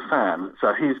 He's the fan,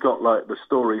 so he's got like the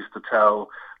stories to tell,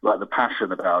 like the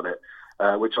passion about it,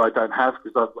 which I don't have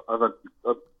because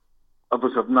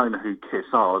I've known who Kiss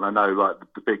are, and I know like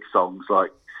the big songs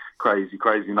like Crazy,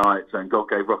 Crazy Nights and God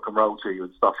Gave Rock and Roll to You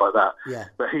and stuff like that. Yeah.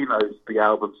 But he knows the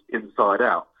albums inside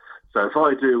out. So if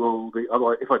I do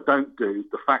if I don't do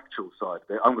the factual side of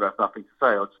it, I'm going to have nothing to say.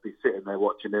 I'll just be sitting there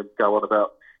watching him go on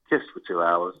about Kiss for 2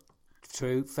 hours.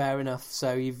 True, fair enough.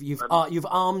 So you've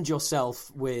armed yourself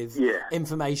with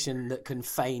information that can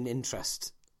feign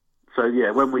interest. So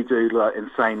yeah, when we do like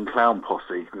Insane Clown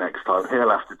Posse next time, he'll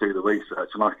have to do the research,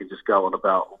 and I can just go on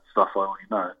about stuff I already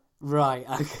know. Right.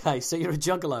 Okay. So you're a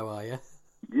juggalo, are you?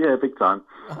 Yeah, big time.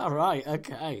 All right.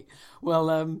 Okay. Well,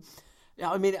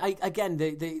 I mean, again,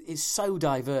 it's so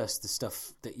diverse, the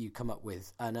stuff that you come up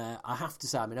with, and I have to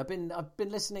say, I mean, I've been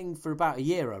listening for about a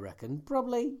year, I reckon,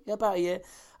 probably about a year,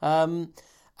 and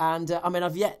I mean,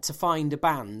 I've yet to find a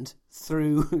band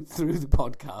through the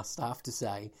podcast, I have to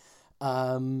say,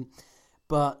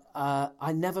 but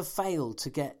I never fail to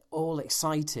get all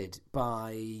excited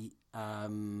by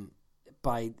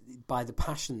the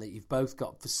passion that you've both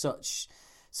got for such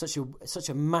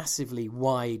a massively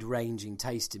wide-ranging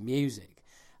taste in music.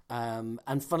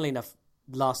 And funnily enough,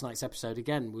 last night's episode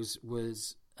again was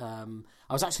I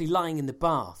was actually lying in the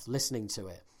bath listening to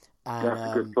it. And,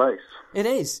 that's a good place. It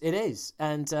is.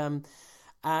 And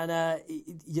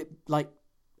like,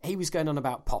 he was going on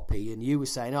about Poppy, and you were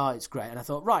saying, "Oh, it's great." And I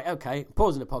thought, right, okay,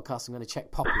 pausing the podcast, I'm going to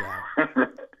check Poppy out.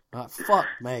 Like, fuck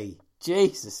me,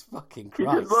 Jesus fucking Christ!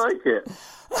 You didn't like it?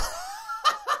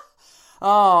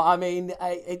 Oh, I mean,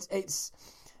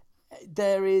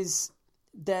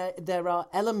 there are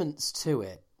elements to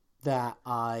it that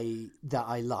I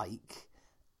like,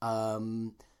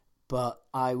 but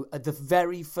the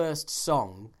very first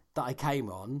song that I came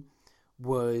on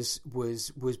was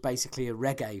basically a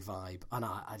reggae vibe, and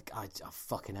I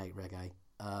fucking hate reggae.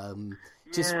 I'm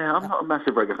not a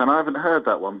massive reggae fan. I haven't heard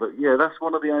that one, but yeah, that's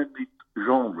one of the only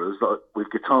genres with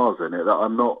guitars in it that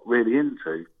I'm not really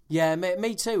into. Yeah,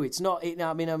 me too. It's not.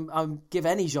 I mean, I'm give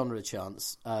any genre a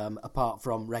chance, apart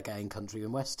from reggae and country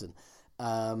and western,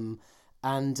 and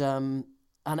then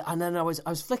I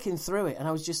was flicking through it, and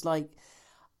I was just like,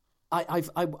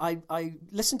 I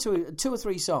listened to 2 or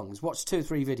 3 songs, watched 2 or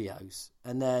 3 videos,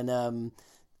 and then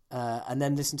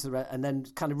listened to and then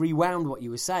kind of rewound what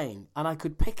you were saying, and I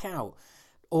could pick out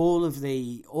all of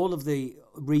the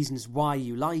reasons why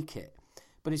you like it,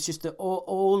 but it's just that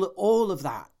all of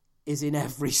that is in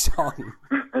every song.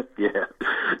 Yeah,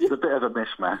 it's a bit of a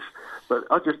mishmash, but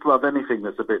I just love anything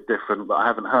that's a bit different that I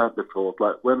haven't heard before.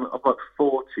 Like when I got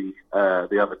 40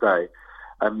 the other day,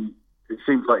 and it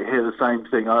seems like you hear the same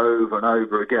thing over and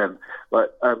over again. Like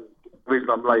the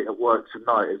reason I'm late at work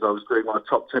tonight is I was doing my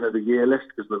top 10 of the year list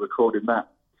because we're recording that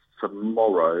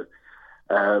tomorrow,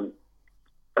 and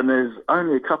there's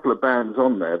only a couple of bands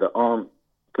on there that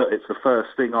it's the first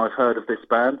thing I've heard of this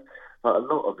band. Like a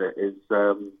lot of it is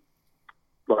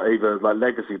like either like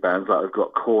legacy bands, like I've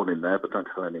got Korn in there, but don't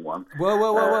tell anyone.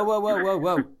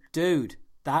 Whoa, dude,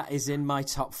 that is in my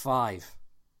top 5.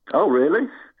 Oh, really?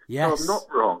 Yes. Oh, I'm not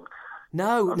wrong.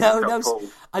 No.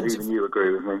 Even you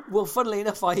agree with me. Well, funnily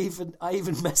enough, I even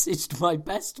messaged my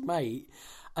best mate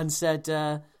and said,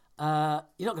 "You're not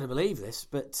going to believe this,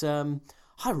 but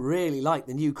I really like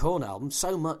the new Korn album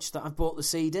so much that I've bought the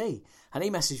CD." And he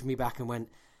messaged me back and went,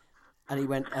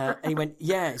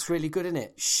 "Yeah, it's really good, isn't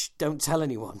it? Shh, don't tell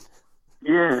anyone."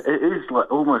 Yeah, it is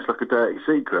like almost like a dirty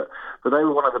secret. But they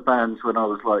were one of the bands when I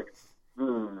was like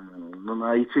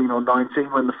 18 or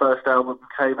 19 when the first album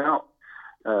came out.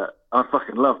 I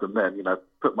fucking loved them then. You know,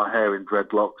 put my hair in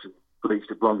dreadlocks and bleached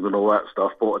it blonde and all that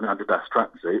stuff. Bought an Adidas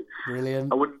tracksuit.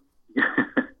 Brilliant. I wouldn't.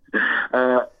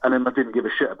 And then I didn't give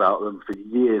a shit about them for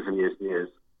years and years and years.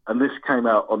 And this came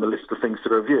out on the list of things to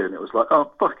review, and it was like,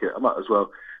 oh, fuck it, I might as well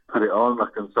put it on. I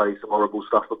can say some horrible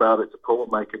stuff about it to Paul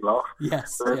and make him laugh.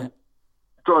 Yes, yeah.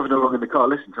 Driving along in the car,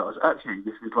 listening to it, I was actually,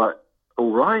 this is like,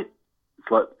 all right.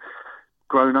 It's like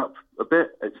grown up a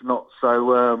bit. It's not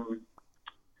so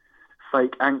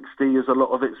fake angsty as a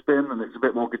lot of it's been, and it's a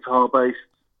bit more guitar-based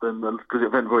because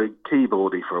it went very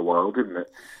keyboardy for a while, didn't it?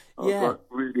 I was like,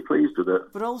 really pleased with it.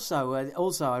 But also,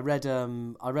 I read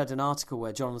an article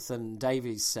where Jonathan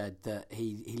Davies said that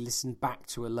he listened back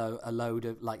to a load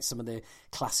of like some of the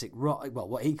classic rock, well,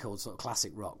 what he called sort of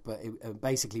classic rock, but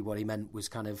basically what he meant was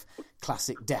kind of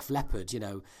classic Def Leppard, you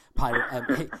know,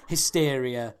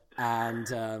 Hysteria and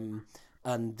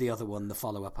the other one, the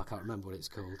follow-up, I can't remember what it's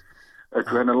called.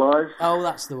 Adrenalize? Oh,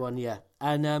 that's the one, yeah.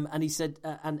 And he said,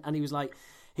 and he was like,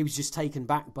 he was just taken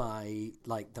back by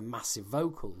like the massive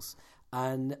vocals,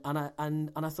 and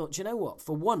I thought, you know what?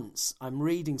 For once, I'm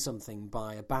reading something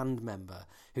by a band member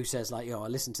who says like, I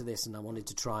listened to this and I wanted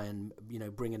to try and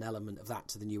bring an element of that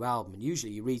to the new album. And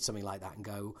usually you read something like that and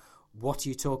go, "What are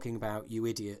you talking about, you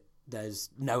idiot? There's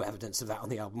no evidence of that on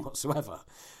the album whatsoever."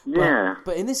 Yeah.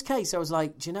 But in this case, I was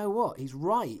like, do you know what? He's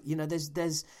right.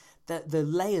 There's the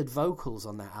layered vocals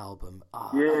on that album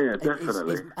are... Yeah,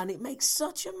 definitely. And it makes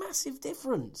such a massive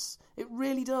difference. It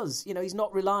really does. You know, he's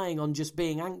not relying on just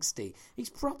being angsty. He's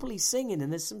properly singing,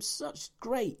 and there's some such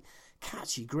great,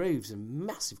 catchy grooves and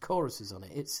massive choruses on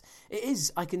it. It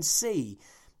is, I can see,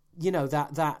 you know,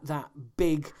 that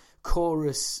big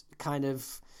chorus kind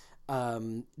of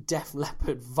Def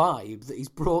Leppard vibe that he's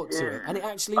brought to it, and it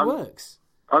actually works.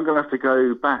 I'm going to have to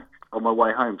go back on my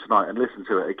way home tonight and listen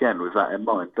to it again with that in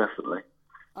mind, definitely.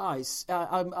 I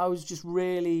was just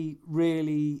really,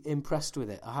 really impressed with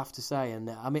it, I have to say, and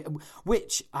I mean,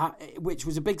 which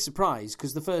was a big surprise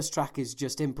because the first track is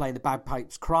just him playing the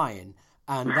bagpipes crying,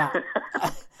 and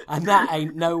that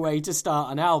ain't no way to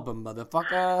start an album,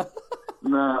 motherfucker.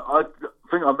 No, I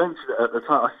think I mentioned it at the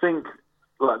time. I think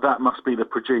like that must be the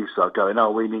producer going,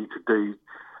 "Oh, we need to do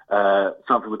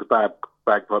something with the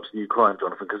bagpipes and you crying,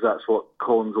 Jonathan, because that's what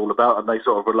Korn's all about." And they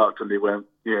sort of reluctantly went,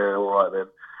 "Yeah, all right then,"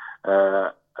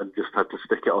 and just had to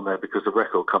stick it on there because the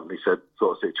record company said,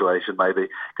 sort of situation maybe,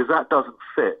 because that doesn't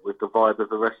fit with the vibe of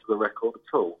the rest of the record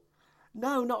at all.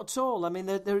 No, not at all. I mean,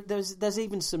 there's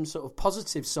even some sort of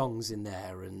positive songs in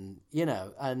there, and you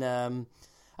know,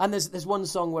 and there's one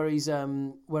song where he's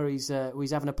having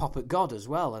a pop at God as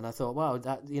well, and I thought, wow,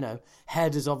 that, you know,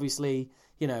 Head has obviously,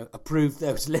 you know, approved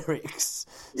those lyrics.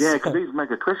 Yeah, because he's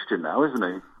mega Christian now, isn't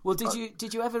he? Well,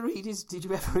 did you ever read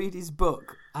his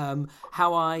book?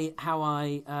 How I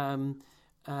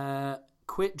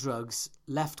quit drugs,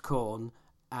 left Korn,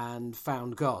 and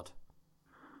found God.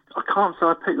 I can't say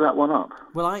I picked that one up.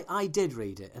 Well, I did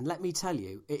read it, and let me tell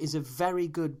you, it is a very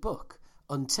good book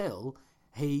until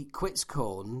he quits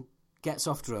Korn, gets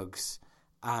off drugs,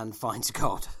 and finds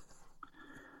God.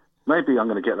 Maybe I'm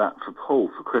going to get that for Paul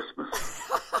for Christmas.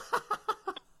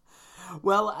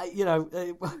 Well, you know,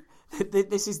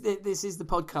 this is the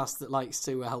podcast that likes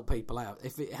to help people out.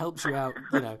 If it helps you out,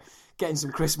 you know, getting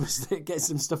some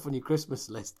stuff on your Christmas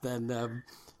list, then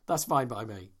that's fine by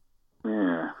me.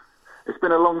 Yeah. It's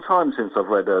been a long time since I've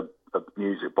read a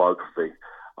music biography.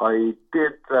 I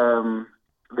did the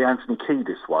Anthony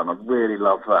Kiedis one. I really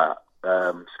love that.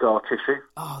 Scar Tissue.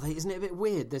 Oh, isn't it a bit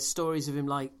weird? There's stories of him,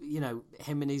 like, you know,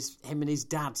 him and his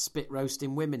dad spit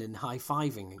roasting women and high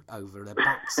fiving over their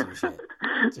backs and shit.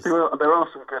 Well, there are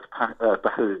some good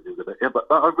behaviours in it, yeah, but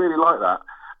I really like that.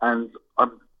 And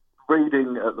I'm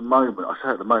reading at the moment. I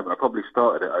say at the moment. I probably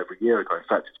started it over a year ago. In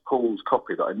fact, it's Paul's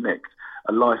copy that I nicked.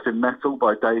 A Life in Metal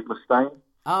by Dave Mustaine.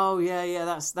 Oh yeah,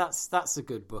 that's a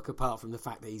good book. Apart from the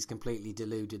fact that he's completely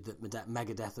deluded that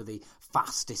Megadeth are the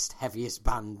fastest, heaviest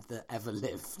band that ever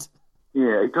lived.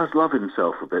 Yeah, he does love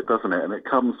himself a bit, doesn't it? And it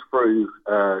comes through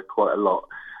quite a lot,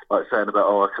 like saying about,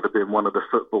 I could have been one of the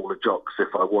footballer jocks if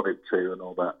I wanted to, and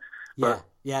all that.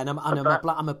 Yeah, and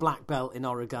I'm a black belt in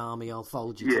origami. I'll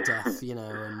fold you to death, you know,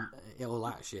 and all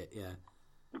that shit. Yeah.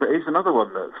 But he's another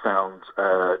one that found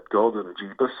God and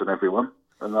Jeebus and everyone.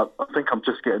 And I think I'm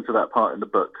just getting to that part in the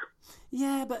book.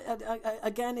 Yeah, but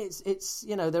again, it's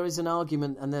you know, there is an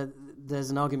argument, and there's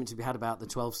an argument to be had about the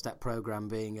 12-step program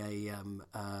being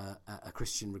a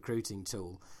Christian recruiting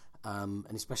tool, and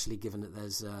especially given that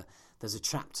there's a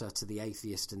chapter to the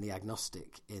atheist and the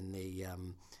agnostic in the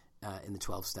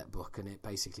 12-step book, and it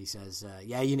basically says,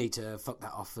 you need to fuck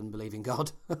that off and believe in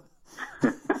God,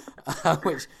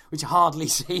 which hardly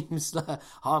seems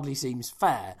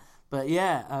fair. But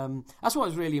yeah, that's what I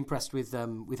was really impressed with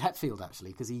Hetfield,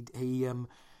 actually, because he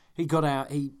got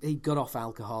off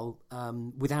alcohol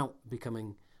without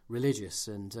becoming religious,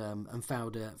 and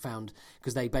found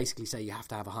because they basically say you have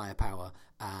to have a higher power,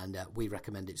 and we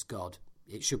recommend it's God.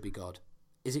 It should be God.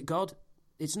 Is it God?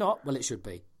 It's not. Well, it should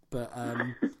be. But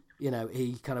you know,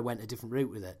 he kind of went a different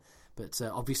route with it. But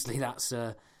obviously, that's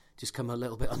just come a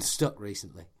little bit unstuck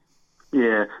recently.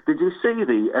 Yeah. Did you see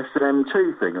the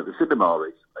S&M2 thing at the cinema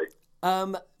recently?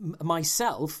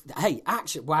 Myself, hey,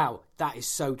 actually, wow, that is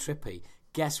so trippy.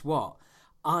 Guess what?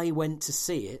 I went to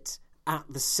see it at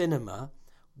the cinema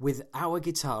with our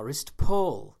guitarist,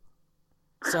 Paul.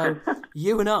 So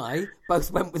you and I both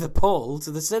went with a Paul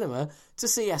to the cinema to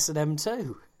see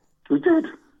S&M2. We did.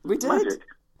 Magic.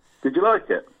 Did you like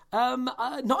it?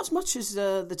 Not as much as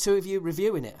the two of you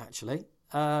reviewing it, actually.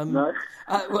 No.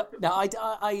 No,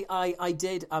 I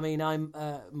did. I mean, I'm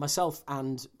myself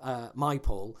and my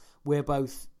Paul. We're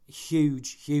both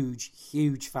huge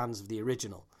fans of the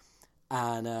original,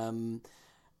 and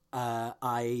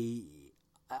I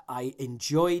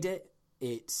enjoyed it.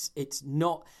 It's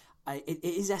not. It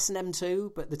is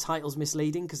S&M2, but the title's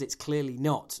misleading because it's clearly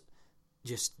not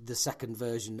just the second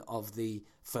version of the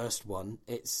first one.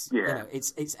 It's you know,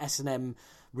 it's S&M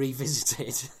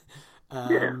revisited.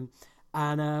 I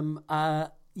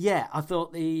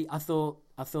thought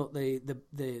I thought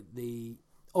the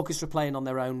orchestra playing on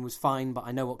their own was fine, but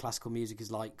I know what classical music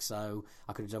is like, so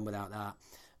I could have done without that.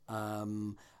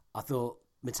 I thought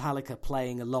Metallica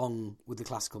playing along with the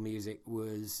classical music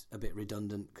was a bit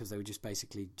redundant because they were just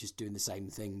basically just doing the same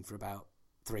thing for about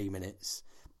 3 minutes.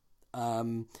 But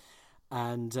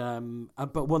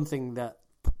one thing that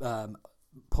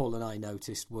Paul and I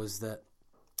noticed was that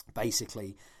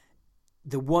basically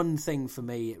the one thing for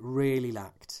me it really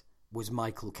lacked was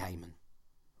Michael Kamen.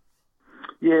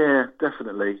 Yeah,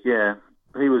 definitely. Yeah,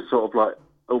 he was sort of like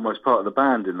almost part of the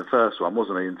band in the first one,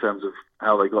 wasn't he? In terms of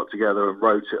how they got together and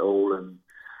wrote it all and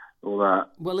all that.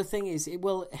 Well, the thing is, it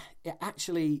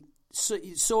actually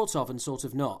sort of and sort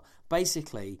of not.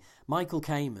 Basically, Michael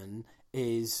Kamen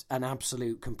is an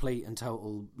absolute, complete and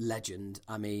total legend.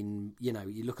 I mean, you know,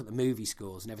 you look at the movie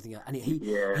scores and everything, and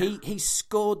he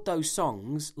scored those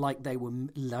songs like they were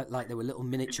little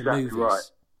miniature movies. Right.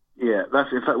 Yeah,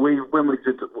 that's in fact when we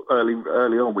did early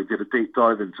on, we did a deep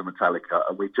dive into Metallica,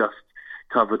 and we just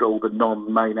covered all the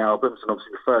non-main albums, and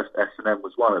obviously the first S&M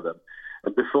was one of them.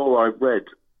 And before I read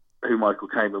who Michael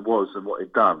Kamen was and what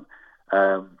he'd done,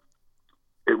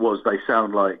 they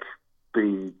sound like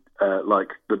the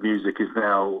music is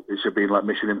now, it should be like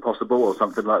Mission Impossible or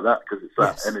something like that, because it's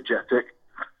that energetic.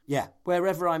 Yeah,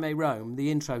 Wherever I May Roam,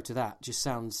 the intro to that just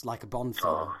sounds like a Bond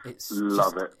film.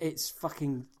 Love it. It's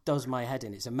fucking does my head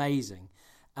in. It's amazing.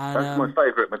 And, that's my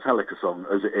favourite Metallica song,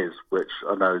 as it is, which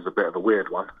I know is a bit of a weird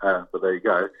one, but there you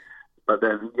go. But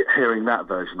then hearing that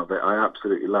version of it, I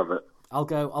absolutely love it. I'll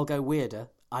go weirder.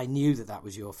 I knew that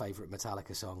was your favourite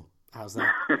Metallica song. How's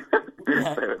that?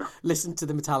 Yeah. Fair enough. Listen to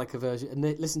the Metallica version and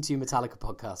listen to your Metallica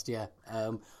podcast. Yeah,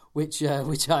 which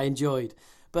I enjoyed.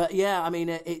 But yeah, I mean,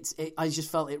 I just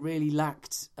felt it really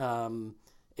lacked.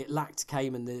 It lacked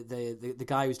Kamen, the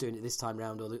guy who was doing it this time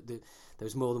round, or there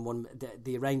was more than one.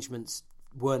 The arrangements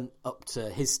weren't up to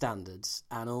his standards,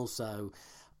 and also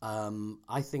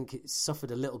I think it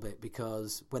suffered a little bit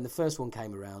because when the first one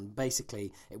came around,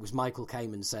 basically it was Michael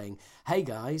Kamen saying, "Hey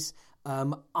guys,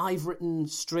 I've written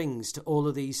strings to all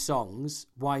of these songs.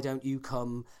 Why don't you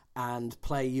come and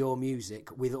play your music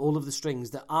with all of the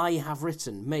strings that I have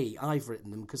written? I've written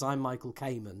them because I'm Michael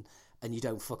Kamen, and you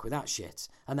don't fuck with that shit."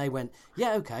 And they went,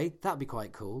 "Yeah, okay, that'd be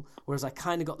quite cool." Whereas I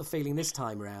kind of got the feeling this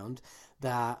time around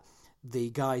that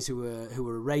the guys who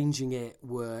were arranging it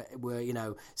were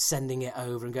sending it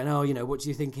over and going, "Oh, what do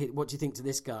you think to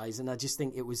this, guys?" And I just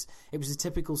think it was a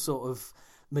typical sort of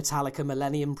Metallica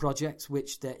Millennium project,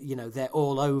 which they're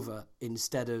all over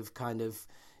instead of kind of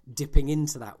dipping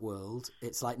into that world.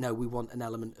 It's like, no, we want an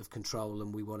element of control,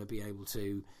 and we want to be able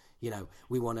to,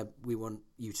 we want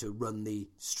you to run the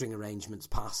string arrangements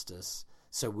past us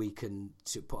so we can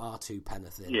put our 2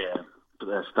 penneth in. Yeah, put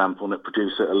their stamp on it,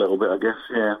 produce it a little bit, I guess.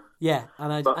 Yeah. Yeah,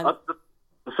 the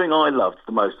thing I loved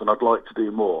the most, and I'd like to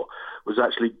do more, was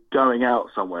actually going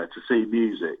out somewhere to see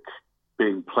music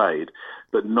being played,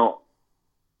 but not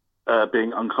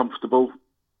being uncomfortable.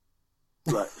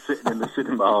 Like sitting in the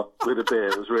cinema with a beer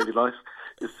was really nice.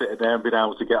 Just sitting there and being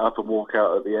able to get up and walk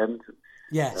out at the end.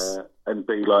 Yes. And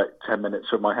be like 10 minutes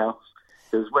from my house.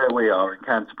 Because where we are in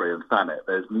Canterbury and Thanet,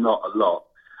 there's not a lot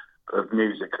of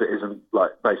music that isn't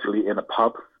like basically in a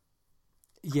pub.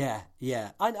 Yeah.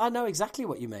 I know exactly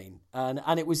what you mean.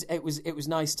 And it was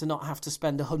nice to not have to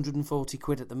spend 140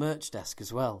 quid at the merch desk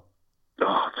as well.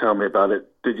 Oh, tell me about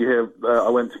it. Did you hear? I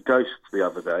went to Ghost the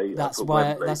other day. That's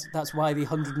why the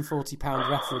 £140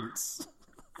 reference.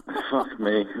 Fuck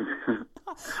me.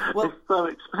 Well, it's so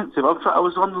expensive. I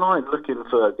was online looking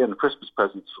for Christmas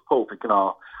presents for Paul, thinking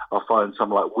I'll find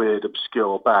some like weird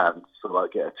obscure band to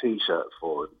like get a T-shirt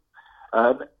for him.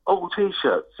 And all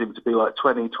T-shirts seem to be like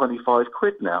 20, 25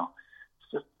 quid now.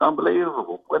 It's just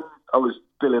unbelievable. When I was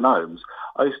still in Holmes,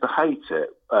 I used to hate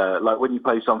it. Like when you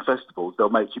play some festivals, they'll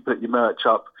make you put your merch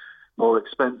up more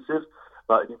expensive.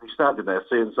 Like you'd be standing there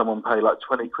seeing someone pay like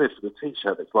 20 quid for the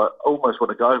T-shirt. It's like I almost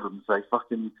want to go over and say,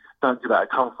 "Fucking don't do that.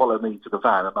 Come follow me to the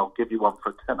van, and I'll give you one for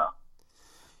a tenner."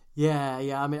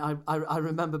 Yeah. I mean, I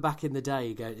remember back in the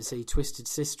day going to see Twisted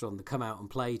Sister on the Come Out and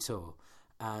Play tour,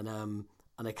 and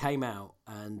I came out,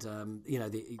 and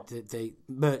the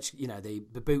merch,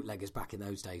 the bootleggers back in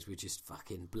those days were just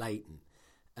fucking blatant,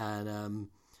 and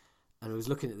I was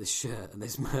looking at this shirt, and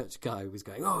this merch guy was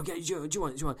going, "Oh, okay, do you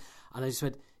want?" And I just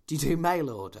went, "Do you do mail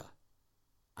order?"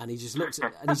 And he just looked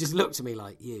at me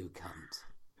like, "You cunt."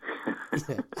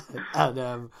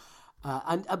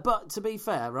 But to be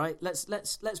fair, right?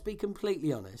 Let's be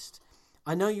completely honest.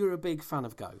 I know you're a big fan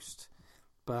of Ghost,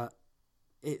 but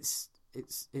it's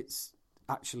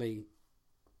actually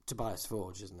Tobias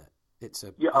Forge, isn't it? It's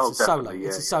a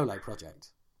solo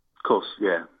project. Of course,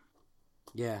 yeah.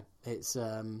 Yeah, it's.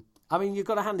 I mean, you've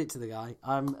got to hand it to the guy.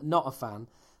 I'm not a fan,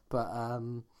 but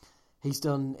he's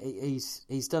done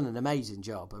an amazing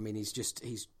job. I mean,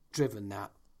 he's driven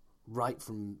that right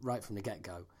from the get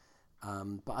go.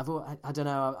 But I don't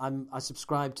know. I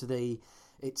subscribe to the.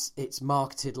 It's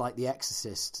marketed like The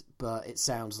Exorcist, but it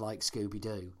sounds like Scooby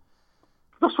Doo.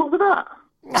 What's wrong with that?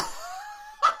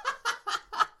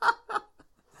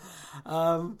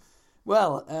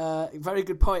 Well, very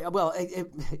good point. Well,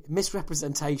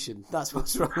 misrepresentation. That's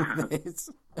what's wrong with it.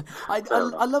 I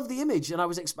love the image, and I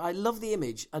love the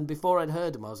image. And before I'd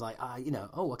heard him, I was like, I kind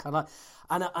of like,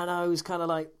 and I was kind of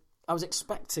like, I was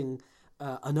expecting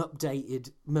an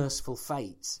updated Merciful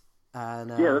Fate. And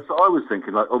yeah, that's what I was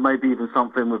thinking. Like, or maybe even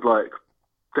something with like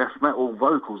death metal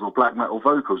vocals or black metal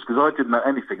vocals, because I didn't know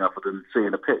anything other than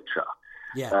seeing a picture.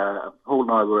 Yeah. Paul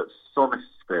and I were at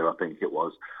Sonisphere, I think it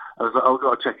was. I was like, oh, I've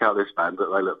got to check out this band,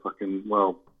 but they look fucking,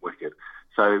 well, wicked.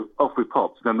 So off we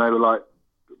popped, and then they were like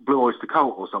Blue Oyster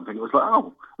Cult or something. It was like,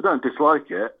 oh, I don't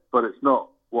dislike it, but it's not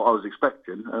what I was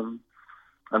expecting.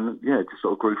 And yeah, it just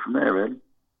sort of grew from there, really.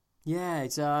 Yeah,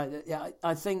 it's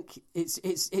I think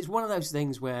it's one of those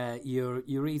things where you're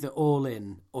either all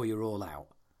in or you're all out.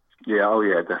 Yeah, oh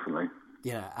yeah, definitely.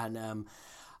 Yeah, and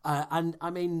I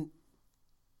mean,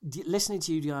 listening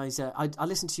to you guys, I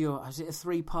listened to your, was it a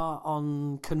 3-part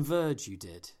on Converge you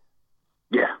did?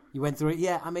 Yeah. You went through it?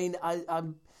 Yeah, I mean, I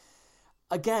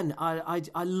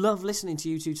love listening to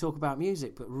you two talk about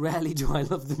music, but rarely do I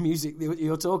love the music that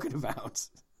you're talking about.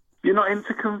 You're not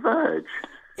into Converge?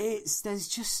 I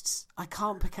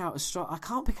can't pick out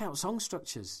song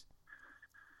structures.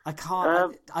 I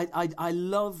can't. I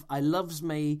loves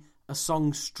me a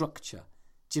song structure.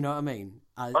 Do you know what I mean?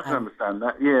 I can understand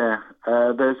that. Yeah,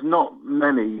 there's not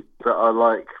many that are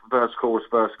like verse, chorus,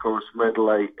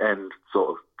 middle, eight, end sort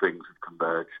of things that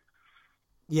Converge.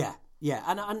 Yeah,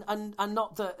 and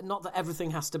not that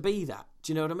everything has to be that.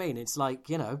 Do you know what I mean? It's like,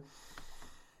 you know.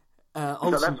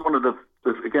 So that's one of the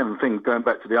things, going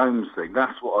back to the Ohms thing,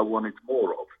 that's what I wanted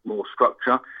more of, more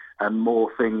structure and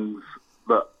more things,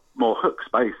 more hooks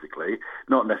basically,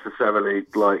 not necessarily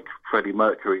like Freddie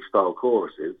Mercury style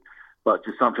choruses, but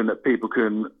just something that people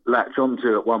can latch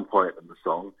onto at one point in the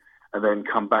song and then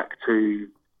come back to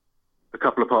a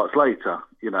couple of parts later,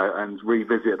 you know, and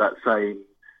revisit that same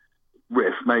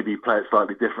riff, maybe play it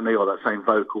slightly differently, or that same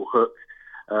vocal hook.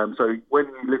 So when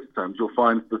you listen to them, you'll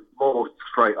find the more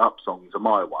straight up songs are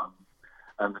my ones,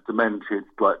 and the demented,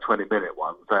 like 20-minute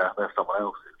ones, they're someone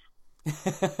else's.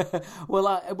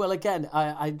 Well, again,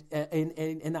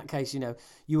 in that case, you know,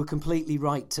 you were completely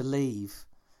right to leave.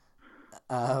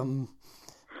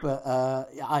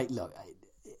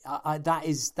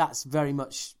 That's very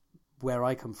much where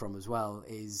I come from as well.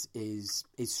 Is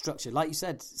structure, like you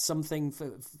said, something,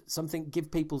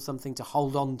 give people something to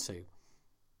hold on to.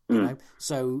 You know,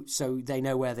 so they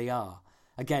know where they are.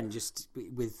 Again, just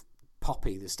with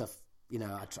Poppy, the stuff, you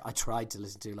know, I tried to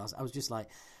listen to last. I was just like,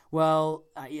 well,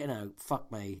 you know,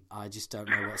 fuck me. I just don't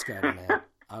know what's going on here.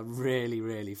 I really,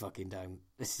 really fucking don't.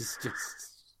 This is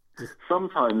just...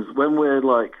 Sometimes when we're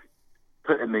like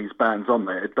putting these bands on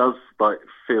there, it does like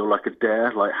feel like a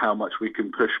dare, like how much we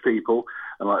can push people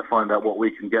and like find out what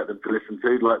we can get them to listen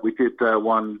to. Like we did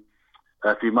one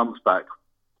a few months back,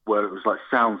 where it was like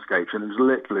soundscapes, and it was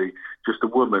literally just a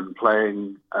woman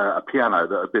playing a piano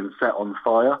that had been set on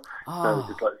fire. Oh, so it was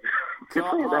just like,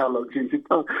 how long she's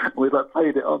done. And we like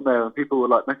played it on there, and people were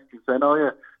like messaging saying, "Oh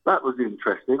yeah, that was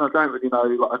interesting. I don't really know.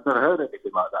 Like I've never heard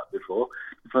anything like that before."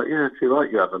 It's like, yeah, too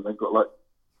right you haven't. They've got like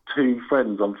 2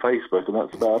 friends on Facebook, and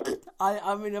that's about it.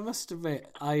 I mean, I must admit,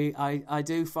 I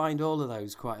do find all of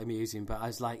those quite amusing, but I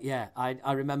was like, yeah,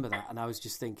 I remember that, and I was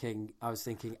thinking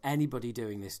anybody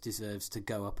doing this deserves to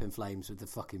go up in flames with the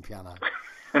fucking piano.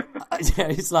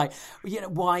 It's like, you know,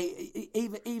 why,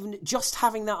 even just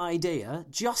having that idea,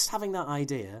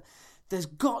 there's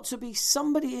got to be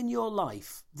somebody in your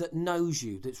life that knows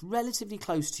you, that's relatively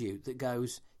close to you, that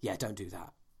goes, yeah, don't do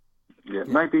that. Yeah,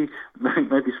 maybe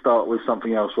start with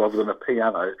something else rather than a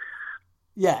piano.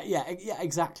 Yeah,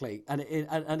 exactly. And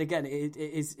again, it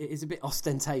is a bit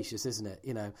ostentatious, isn't it?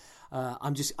 You know,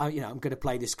 I'm going to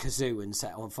play this kazoo and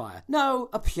set it on fire. No,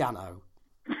 a piano.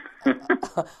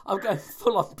 I'm going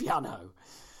full on piano.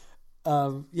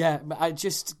 I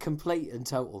just complete and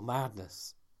total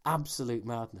madness, absolute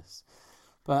madness.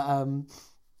 But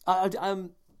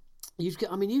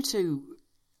you two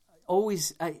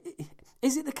always.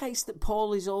 Is it the case that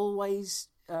Paul is always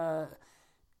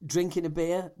drinking a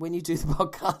beer when you do the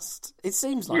podcast? It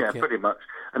seems like it. Yeah, pretty much.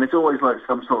 And it's always like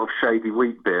some sort of shady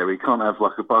wheat beer. He can't have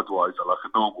like a Budweiser like a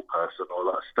normal person, or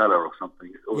like a Stella or something.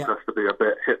 It always has to be a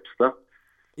bit hipster.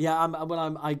 Yeah,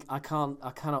 I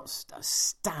cannot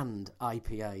stand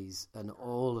IPAs and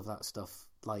all of that stuff.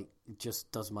 Like, it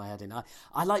just does my head in.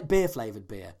 I like beer-flavoured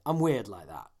beer. I'm weird like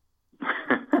that.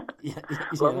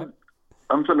 Well,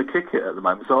 I'm trying to kick it at the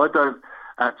moment, so I don't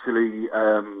actually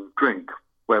drink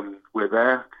when we're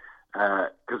there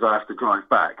because I have to drive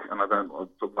back, and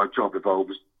my job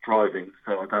involves driving,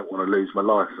 so I don't want to lose my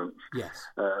licence. Yes.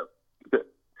 But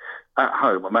at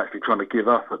home, I'm actually trying to give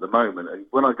up at the moment, and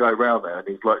when I go around there and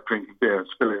he's like drinking beer and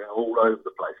spilling it all over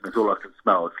the place, and it's all I can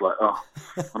smell, it's like, oh,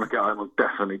 when I get home, I'm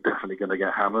definitely going to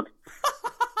get hammered.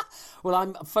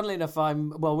 Well, funnily enough,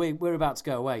 we're about to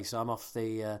go away, so I'm off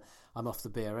the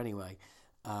beer anyway.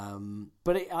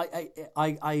 But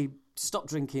I stopped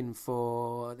drinking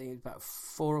for, I think, about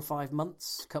 4 or 5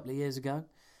 months, a couple of years ago,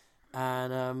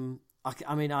 and I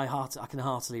can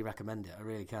heartily recommend it. I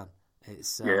really can.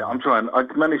 It's yeah, I'm trying. I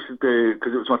managed to do,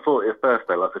 because it was my 40th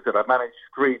birthday. Like I said, I managed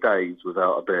 3 days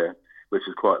without a beer, which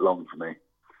is quite long for me.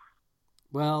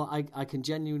 Well, I can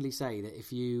genuinely say that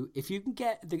if you can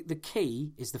get the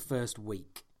key is the first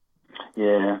week.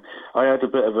 Yeah, I had a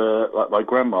bit of my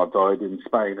grandma died in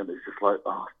Spain, and it's just like,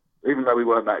 oh, even though we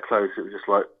weren't that close, it was just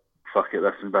like, fuck it,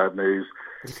 that's some bad news.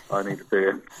 I need a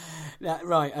beer.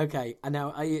 Right, okay. And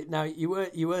now you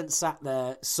weren't sat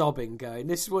there sobbing, going,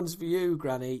 "This one's for you,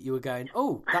 Granny." You were going,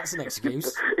 "Oh, that's an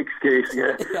excuse." Excuse,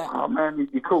 yeah. Oh man,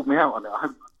 you called me out on it. I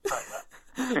haven't said that.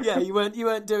 Yeah, you weren't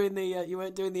doing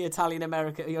the Italian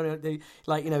American,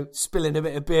 spilling a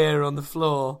bit of beer on the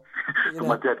floor. For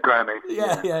my dead granny.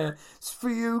 Yeah. It's for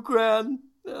you, Gran.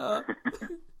 No,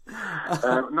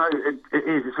 it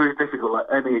is. It's really difficult. Like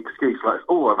any excuse, like,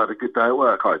 oh, I've had a good day at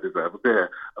work, I deserve a beer.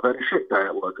 I've had a shit day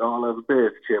at work, I'll have a beer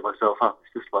to cheer myself up.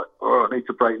 It's just like, oh, I need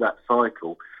to break that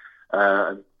cycle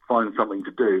and find something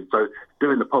to do. So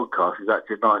doing the podcast is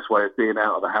actually a nice way of being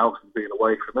out of the house and being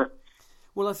away from it.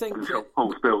 Well, I think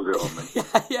Paul spills it on me.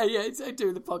 yeah.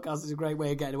 Doing the podcast is a great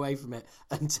way of getting away from it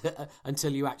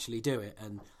until you actually do it.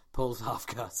 And Paul's half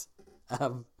cut.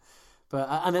 But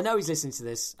and I know he's listening to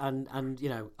this, and I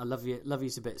love you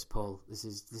to bits, Paul. This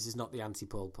is not the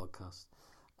anti-Paul podcast.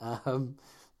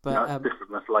 But that's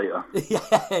different. That's later.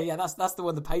 Yeah. That's the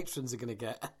one the patrons are going to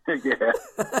get. Yeah.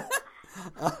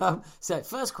 So,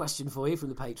 first question for you from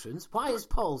the patrons: why is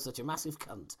Paul such a massive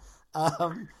cunt?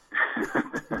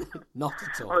 Not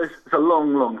at all. Well, it's a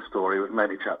long story with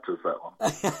many chapters. That one.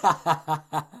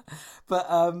 But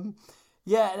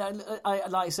yeah,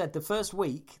 like I said, the first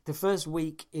week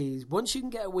is, once you can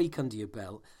get a week under your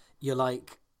belt, you're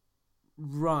like,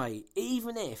 right.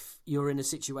 Even if you're in a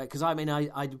situation, because I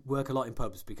work a lot in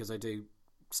pubs because I do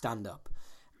stand up,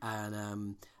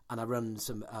 and I run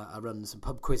some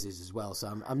pub quizzes as well. So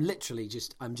I'm literally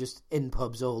just in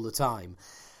pubs all the time,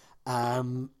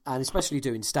 and especially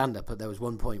doing stand up. But there was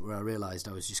one point where I realised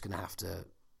I was just going to have to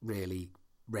really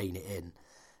rein it in,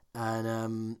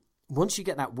 and once you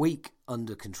get that week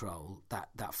under control,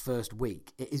 that first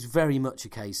week, it is very much a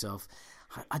case of,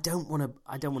 I don't want to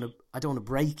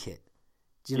break it.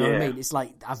 Do you know what I mean? It's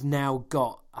like, I've now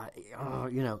got,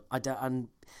 and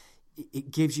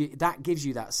it gives you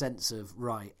that sense of,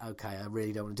 right, okay, I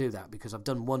really don't want to do that because I've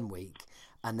done 1 week,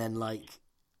 and then I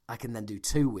can then do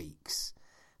 2 weeks,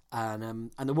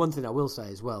 and the one thing I will say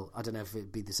as well, I don't know if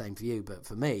it'd be the same for you, but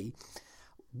for me,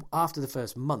 after the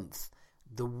first month,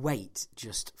 the weight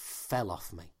just fell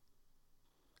off me.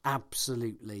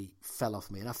 Absolutely fell off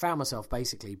me. And I found myself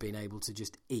basically being able to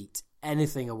just eat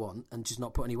anything I want and just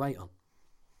not put any weight on.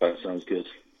 That sounds good.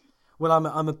 Well,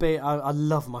 I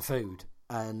love my food,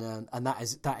 and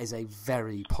that is a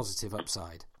very positive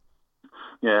upside.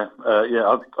 Yeah.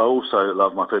 I also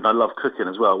love my food, and I love cooking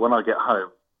as well. When I get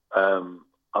home,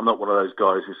 I'm not one of those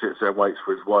guys who sits there and waits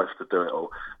for his wife to do it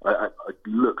all. I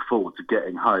look forward to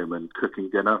getting home and cooking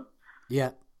dinner.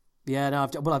 Yeah. No,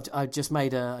 I just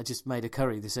made a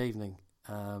curry this evening.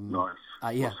 Nice.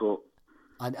 Yeah. What sort?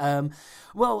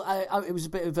 It was a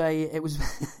bit of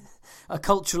a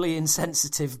culturally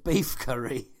insensitive beef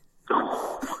curry.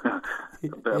 A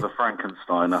bit of a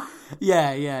Frankensteiner.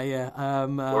 Yeah.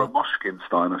 Or a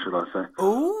Moshkinsteiner, should I say?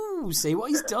 Oh, see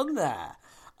what he's done there.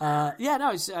 I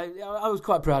was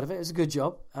quite proud of it. It was a good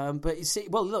job. But you see,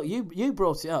 well, look, you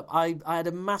brought it up. I had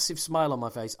a massive smile on my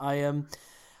face.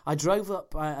 I drove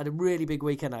up. I had a really big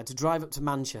weekend. I had to drive up to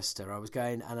Manchester. I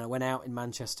went out in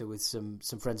Manchester with some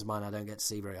friends of mine I don't get to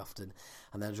see very often.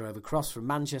 And then I drove across from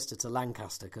Manchester to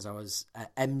Lancaster because I was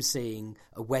emceeing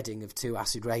a wedding of 2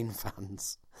 Acid Rain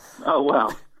fans. Oh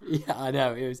wow! Yeah, I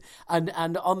know it was. And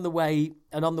on the way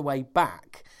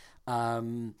back, I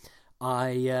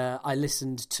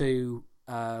listened to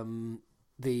the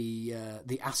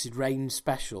Acid Rain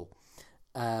special.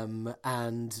 and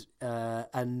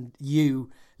you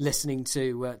listening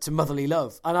to Motherly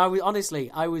Love, and I was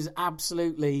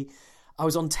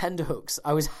on tenterhooks.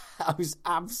 I was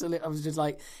just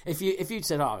like, if you'd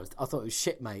said, "Oh, I thought it was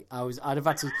shit, mate," I'd have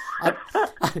had to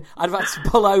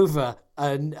pull over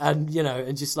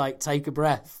and just like take a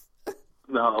breath.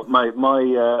 No, mate,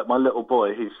 my little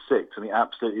boy, he's 6 and he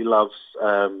absolutely loves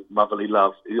Motherly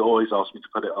Love. He always asks me to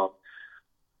put it on.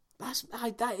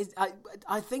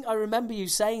 I think I remember you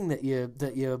saying that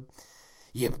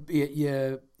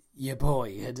your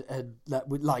boy had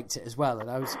liked it as well, and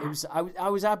I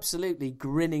was absolutely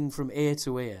grinning from ear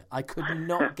to ear. I could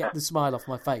not get the smile off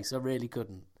my face. I really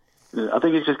couldn't. I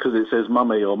think it's just because it says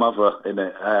 "mummy" or "mother" in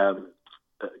it.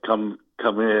 Come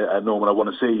here, Norman. I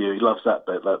want to see you. He loves that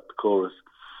bit, like the chorus.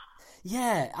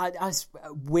 Yeah,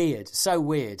 weird, so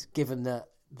weird, given that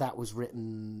was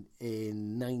written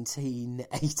in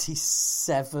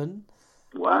 1987.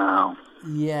 Wow.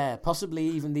 Yeah, possibly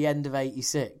even the end of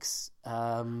 86.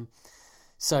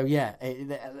 So yeah,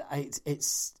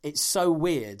 it's so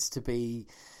weird to be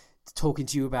talking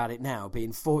to you about it now,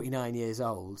 being 49 years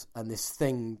old, and this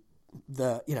thing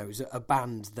that, it was a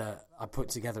band that I put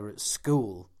together at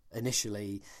school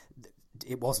initially.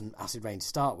 It wasn't Acid Reign to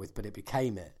start with, but it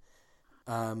became it.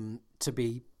 To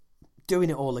be doing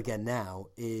it all again now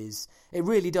it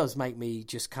really does make me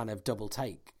just kind of double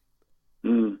take.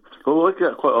 Well, I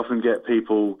quite often get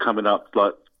people coming up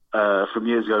like from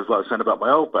years ago, like saying about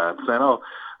my old band, saying, "Oh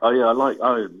yeah, I like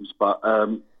Ohms, but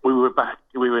we were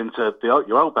into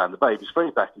your old band, the Babies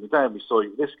Free, back in the day, and we saw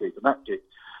you with this gig and that gig."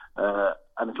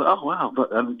 And it's like, oh wow,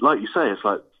 and like you say, it's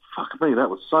like, fuck me, that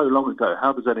was so long ago.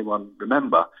 How does anyone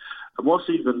remember? And what's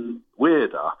even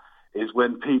weirder is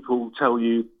when people tell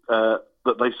you that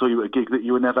they saw you at a gig that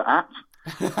you were never at.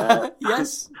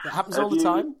 Yes, that happens all the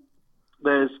time.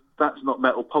 There's That's Not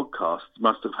Metal podcast. You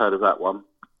must have heard of that one.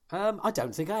 I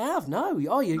don't think I have, no.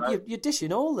 Oh, you're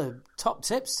dishing all the top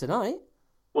tips tonight.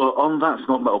 Well, on That's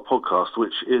Not Metal podcast,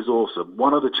 which is awesome,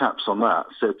 one of the chaps on that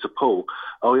said to Paul,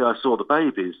 "Oh yeah, I saw the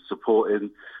Babies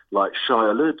supporting like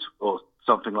Shia Lud or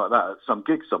something like that at some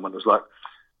gig." Someone was like,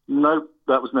 "No,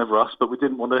 that was never us, but we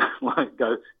didn't want to like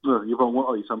go, no, you're wrong, what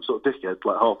are you, some sort of dickhead,"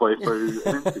 like halfway through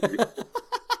an interview.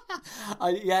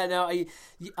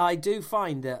 I do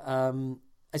find that,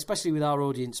 especially with our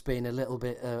audience being a little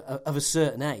bit of a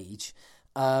certain age,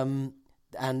 and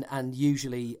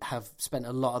usually have spent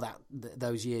a lot of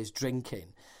those years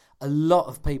drinking, a lot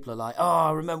of people are like, "Oh,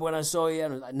 I remember when I saw you,"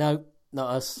 and I'm like, "No, not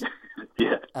us."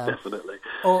 Yeah, definitely.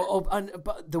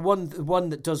 But the one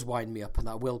that does wind me up, and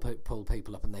that will pull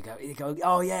people up, and they go,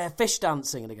 "Oh yeah, Fish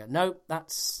Dancing," and I go, "No,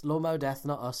 that's Law Mo Death,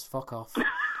 not us. Fuck off."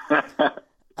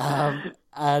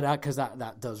 And because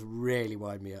that does really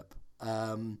wind me up.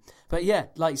 But yeah,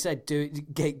 like you said, do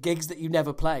gigs that you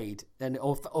never played,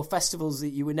 or festivals that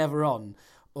you were never on,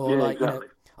 or yeah, like exactly.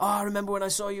 "Oh, I remember when I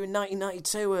saw you in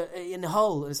 1992 in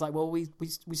Hull." And it's like, well, we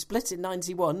split in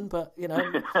 91, but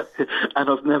And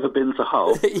I've never been to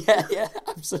Hull. yeah,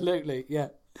 absolutely, yeah.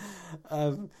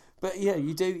 But yeah,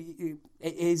 you do.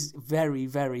 It is very,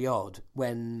 very odd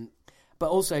but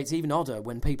also it's even odder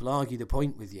when people argue the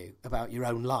point with you about your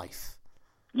own life.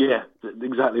 Yeah,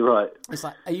 exactly right. It's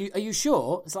like, are you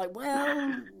sure? It's like,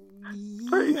 well,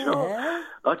 pretty sure.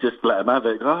 I just let them have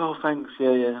it. Oh, thanks,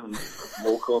 yeah, and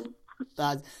walk on.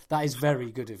 That is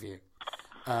very good of you.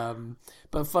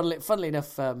 But funnily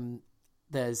enough,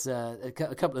 there's a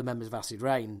couple of members of Acid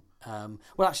Reign.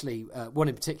 Well, actually, one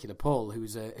in particular, Paul,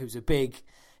 who's an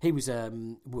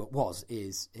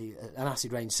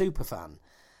Acid Reign super fan,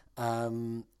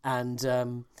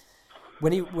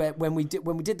 When we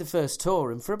did the first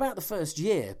tour, and for about the first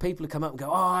year, people would come up and go,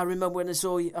 "Oh, I remember when I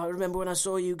saw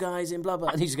you guys in blah blah,"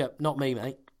 and he'd just go, "Not me,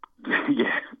 mate."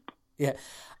 Yeah.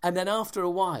 And then after a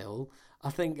while, I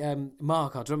think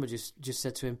Mark, our drummer, just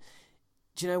said to him,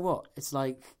 "Do you know what? It's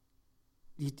like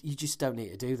you just don't need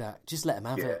to do that. Just let him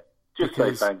have it. Just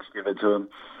say thanks, give it to him."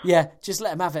 Yeah, just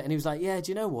let him have it. And he was like, "Yeah,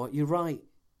 do you know what? You're right.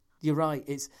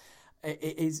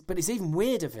 It is, but it's even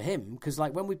weirder for him because,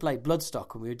 like, when we played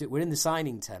Bloodstock and we're in the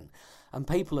signing tent, and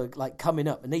people are like coming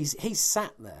up, and he's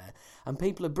sat there, and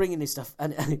people are bringing his stuff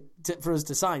and for us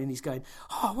to sign, and he's going,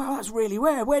 "Oh, wow, that's really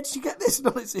rare. Where did you get this?" And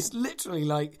it's literally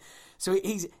like, so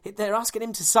they're asking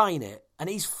him to sign it, and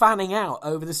he's fanning out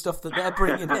over the stuff that they're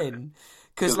bringing in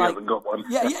because he hasn't got one.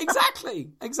 yeah,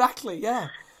 exactly, yeah.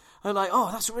 And like,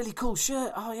 "Oh, that's a really cool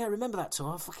shirt. Oh yeah, remember that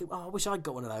tour? I wish I'd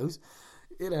got one of those."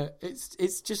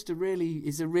 It's just a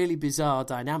really bizarre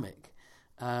dynamic,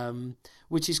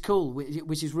 which is cool.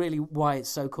 Which is really why it's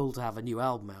so cool to have a new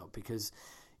album out, because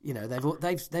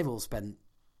they've all spent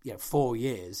 4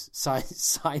 years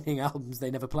signing albums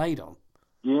they never played on.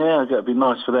 Yeah, it'd be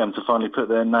nice for them to finally put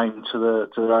their name to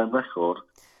their own record.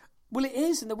 Well, it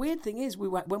is, and the weird thing is,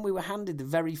 when we were handed the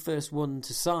very first one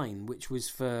to sign, which was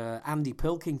for Andy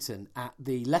Pilkington at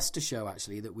the Leicester show,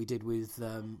 actually, that we did with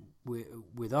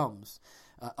Ohms,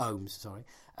 sorry,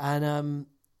 and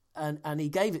he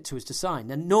gave it to us to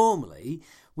sign. And normally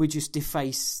we just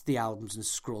deface the albums and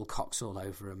scroll cocks all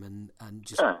over them, and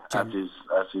just as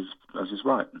is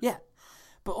right. Yeah,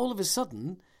 but all of a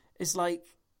sudden, it's like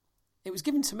it was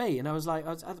given to me, and I was like, I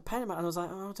had the pen in my hand, and I was like,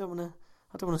 oh, I don't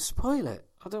want to spoil it.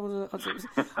 I don't want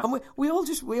to. And we all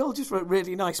just wrote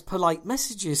really nice, polite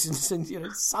messages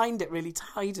and signed it really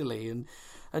tidily and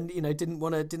didn't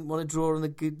want to draw on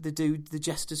the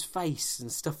jester's face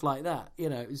and stuff like that.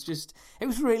 It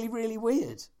was really, really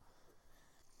weird.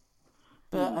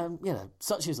 But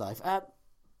such is life.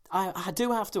 I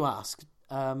do have to ask.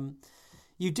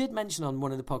 You did mention on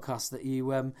one of the podcasts that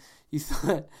you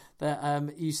thought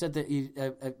that you said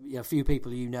that a few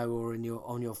people or on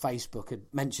your Facebook had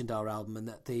mentioned our album, and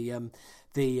that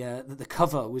the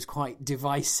cover was quite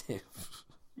divisive.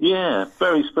 Yeah,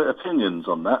 very split opinions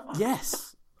on that.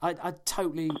 Yes, I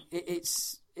totally.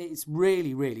 It's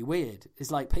really, really weird.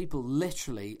 It's like people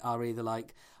literally are either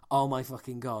like, oh my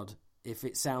fucking God, if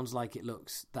it sounds like it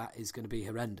looks, that is going to be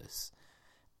horrendous,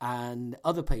 and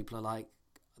other people are like,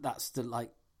 that's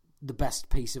the best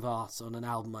piece of art on an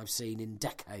album I've seen in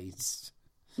decades.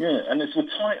 Yeah, and it's the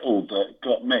title that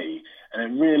got me, and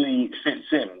it really fits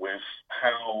in with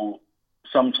how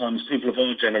sometimes people of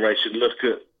our generation look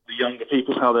at the younger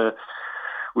people, how they're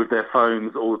with their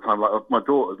phones all the time. Like my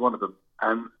daughter's one of them,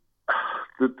 and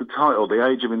the title, The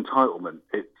Age of Entitlement,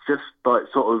 it just like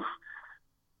sort of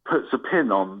puts a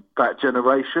pin on that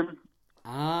generation.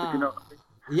 Ah, you know what I mean?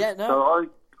 Yeah, no. So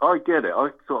I get it.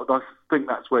 I think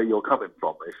that's where you're coming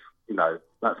from.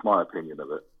 That's my opinion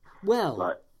of it.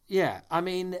 Well, yeah. I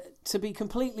mean, to be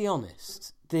completely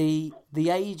honest, the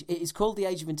age, it is called The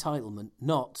Age of Entitlement,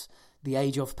 not the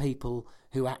age of people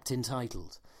who act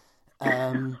entitled.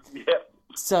 Yeah.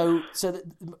 So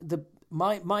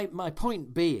my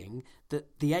point being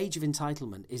that the age of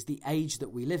entitlement is the age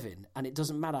that we live in, and it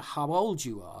doesn't matter how old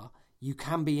you are, you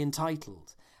can be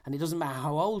entitled. And it doesn't matter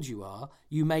how old you are,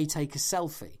 you may take a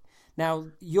selfie. Now,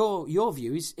 your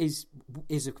view is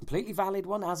a completely valid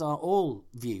one, as are all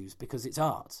views, because it's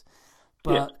art.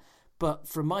 But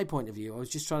from my point of view, I was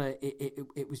just trying to.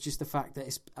 It was just the fact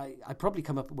that I probably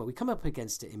we come up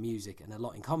against it in music and a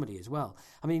lot in comedy as well.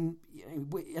 I mean,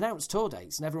 we announce tour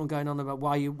dates and everyone going on about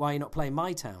why you're not playing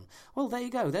My Town. Well, there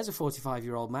you go. There's a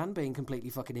 45-year-old man being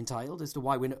completely fucking entitled as to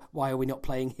why are we not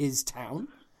playing his town.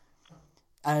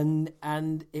 And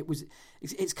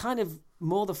it's kind of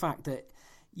more the fact that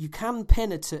you can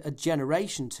pin a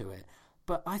generation to it,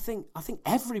 but I think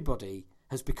everybody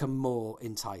has become more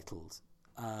entitled.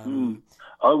 The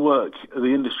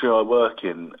industry I work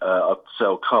in, I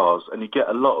sell cars, and you get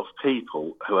a lot of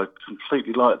people who are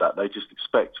completely like that. They just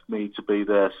expect me to be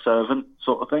their servant,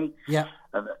 sort of thing. Yeah.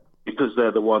 And because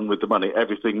they're the one with the money,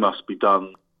 everything must be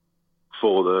done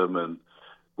for them, and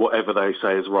whatever they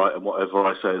say is right and whatever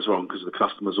I say is wrong because the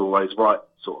customer's always right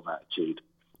sort of attitude.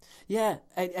 Yeah,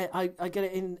 I get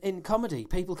it in comedy.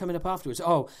 People coming up afterwards.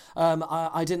 Oh,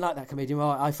 I didn't like that comedian.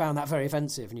 Well, I found that very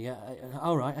offensive. And you go,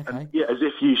 all right, okay. And, yeah, as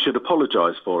if you should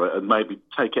apologise for it and maybe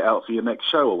take it out for your next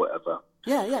show or whatever.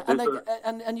 Yeah,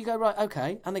 and you go, right,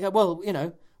 okay. And they go, well,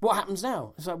 what happens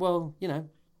now? It's like, well,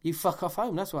 you fuck off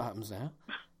home. That's what happens now.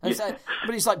 And yeah.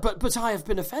 But it's like, but I have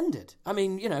been offended. I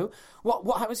mean,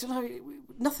 what happens? Like,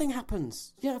 nothing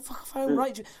happens. Fuck off home.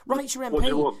 Write your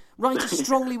MP. Write a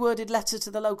strongly worded letter to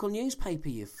the local newspaper.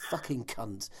 You fucking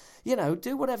cunt.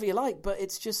 Do whatever you like. But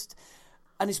it's just,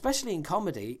 and especially in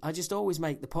comedy, I just always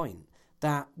make the point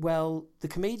that, well, the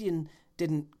comedian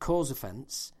didn't cause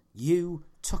offence. You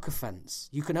took offence.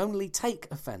 You can only take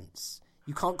offence.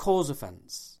 You can't cause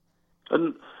offence.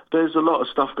 And there's a lot of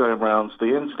stuff going around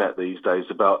the internet these days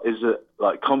about, is it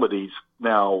like comedy's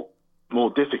now more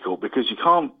difficult because you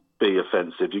can't be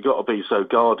offensive. You've got to be so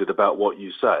guarded about what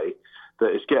you say that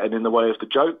it's getting in the way of the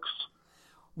jokes.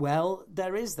 Well,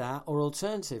 there is that, or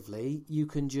alternatively, you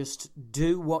can just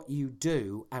do what you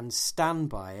do and stand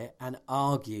by it and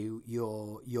argue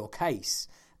your case.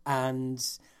 And,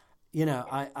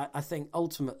 I think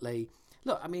ultimately,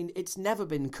 look, I mean, it's never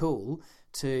been cool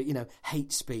to,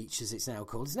 hate speech, as it's now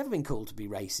called. It's never been cool to be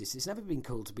racist. It's never been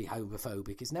cool to be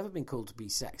homophobic. It's never been cool to be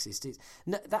sexist.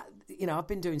 I've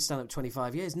been doing stand-up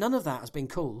 25 years. None of that has been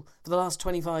cool for the last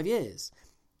 25 years.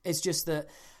 It's just that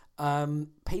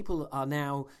people are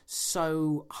now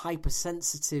so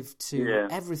hypersensitive to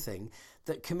everything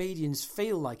that comedians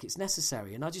feel like it's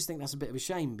necessary. And I just think that's a bit of a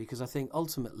shame because I think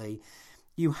ultimately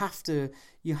you have to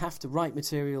write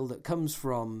material that comes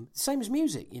from, same as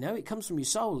music, it comes from your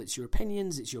soul. It's your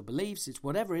opinions, it's your beliefs, it's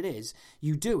whatever it is.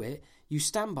 You do it, you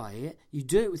stand by it, you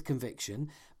do it with conviction,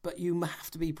 but you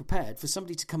have to be prepared for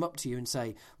somebody to come up to you and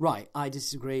say, right, I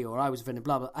disagree, or I was offended,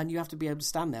 blah, blah, and you have to be able to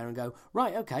stand there and go,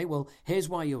 right, okay, well, here's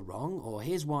why you're wrong, or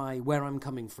here's where I'm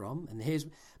coming from,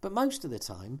 but most of the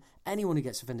time, anyone who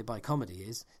gets offended by comedy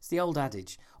it's the old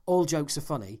adage, all jokes are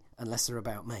funny unless they're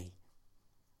about me.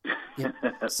 Yeah.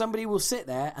 Somebody will sit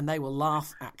there and they will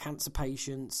laugh at cancer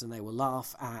patients, and they will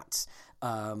laugh at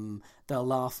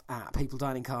people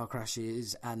dying in car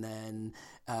crashes, and then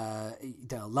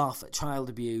they'll laugh at child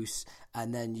abuse,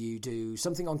 and then you do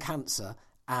something on cancer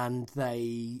and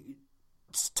they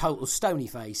total stony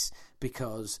face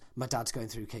because my dad's going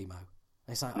through chemo. And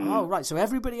it's like, oh right, so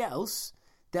everybody else,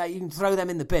 you can throw them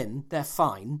in the bin, they're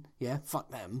fine, yeah, fuck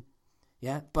them,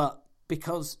 yeah, but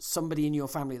because somebody in your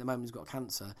family at the moment has got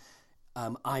cancer,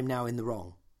 I'm now in the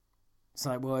wrong. It's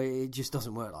like, well, it just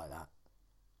doesn't work like that,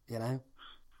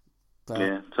 But,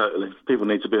 yeah, totally. People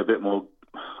need to be a bit more,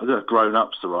 I don't know, grown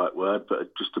up's the right word,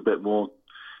 but just a bit more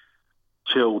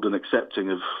chilled and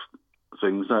accepting of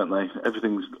things, don't they?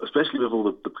 Everything's, especially with all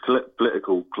the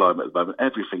political climate at the moment,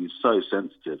 everything is so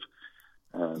sensitive.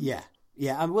 Yeah,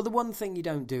 and well, the one thing you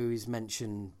don't do is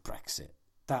mention Brexit.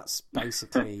 That's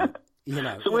basically...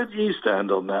 So where do you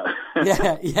stand on that?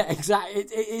 yeah, exactly.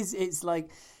 It is. It's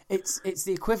like it's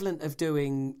the equivalent of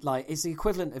doing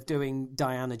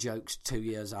Diana jokes 2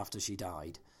 years after she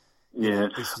died. Yeah,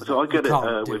 so I get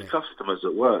it with customers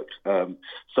at work. Some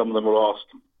of them will ask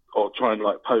or try and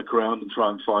poke around and try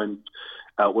and find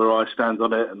out where I stand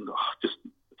on it, and just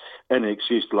any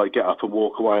excuse to get up and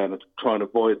walk away and try and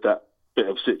avoid that bit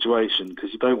of situation,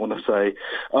 because you don't want to say,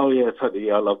 oh yeah, totally,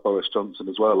 yeah, I love Boris Johnson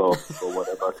as well, or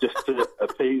whatever, just to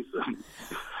appease them.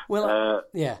 Well,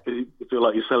 yeah. You feel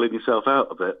like you're selling yourself out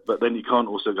a bit, but then you can't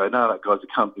also go, no, that guy's a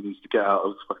cunt, he needs to get out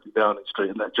of fucking Downing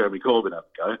Street and let Jeremy Corbyn have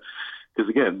a go, because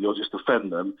again, you'll just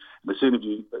offend them, and as soon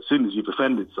as you've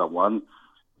offended someone,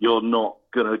 you're not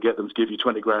going to get them to give you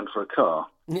 20 grand for a car.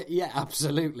 Yeah,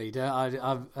 absolutely.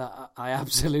 I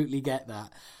absolutely get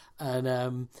that.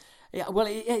 And yeah, well,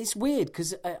 it's weird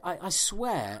because I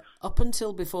swear, up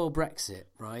until before Brexit,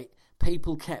 right,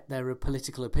 people kept their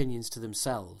political opinions to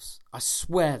themselves. I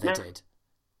swear they did,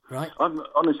 right?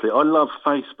 Honestly, I love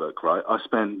Facebook, right? I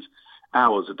spend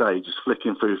hours a day just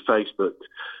flicking through Facebook,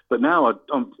 but now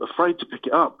I'm afraid to pick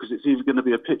it up because it's either going to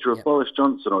be a picture of Boris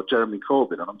Johnson or Jeremy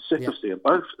Corbyn, and I'm sick of seeing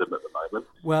both of them at the moment.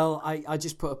 Well, I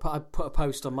just put a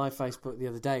post on my Facebook the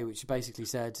other day which basically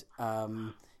said...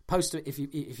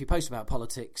 if you post about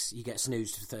politics, you get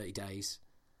snoozed for 30 days,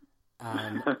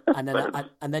 and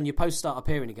then your posts start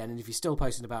appearing again. And if you're still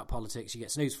posting about politics, you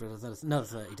get snoozed for another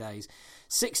 30 days.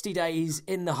 60 days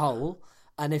in the hole,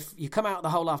 and if you come out of the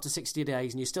hole after 60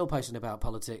 days and you're still posting about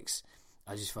politics,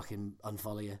 I just fucking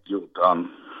unfollow you. You're done.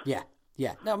 Yeah.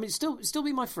 No, I mean still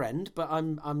be my friend, but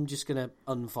I'm just gonna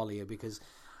unfollow you because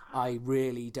I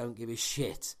really don't give a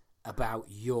shit about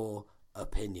your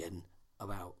opinion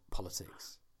about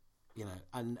politics.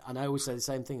 And I always say the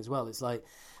same thing as well. It's like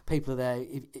people are there,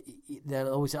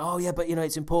 they'll always say, oh yeah, but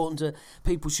it's important to,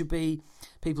 people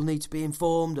need to be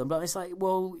informed. But it's like,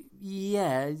 well,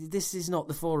 yeah, this is not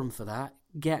the forum for that.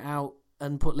 Get out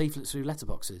and put leaflets through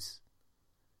letterboxes.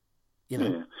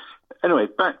 Yeah. Anyway,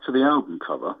 back to the album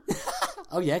cover.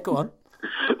 Oh yeah, go on.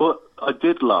 What I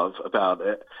did love about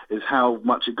it is how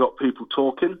much it got people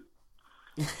talking.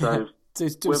 So...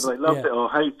 whether they loved it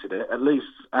or hated it, at least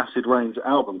Acid Rain's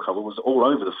album cover was all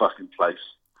over the fucking place.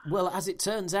 Well, as it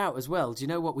turns out as well, do you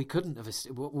know what we couldn't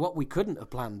have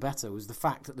planned better was the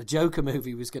fact that the Joker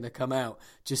movie was going to come out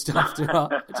just after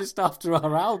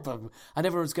our album, and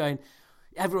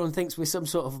everyone thinks we're some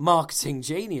sort of marketing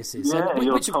geniuses. Yeah,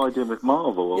 you're tied in with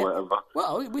Marvel or whatever.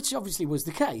 Well, which obviously was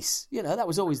the case. That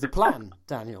was always the plan,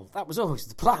 Daniel. That was always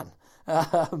the plan.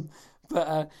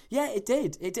 But yeah, it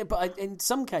did. But in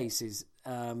some cases,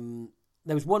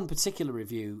 there was one particular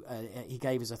review he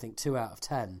gave us, I think, 2 out of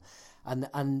 10,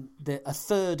 and a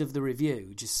third of the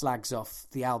review just slags off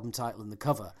the album title and the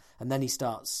cover, and then he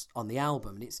starts on the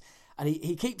album, and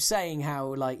he keeps saying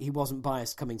how he wasn't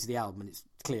biased coming to the album, and it's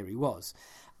clear he was.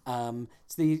 To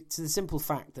the simple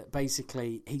fact that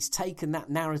basically he's taken that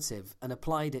narrative and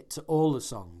applied it to all the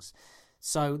songs.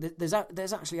 So there's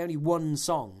actually only one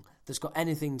song that's got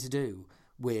anything to do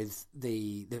with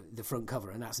the front cover,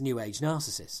 and that's New Age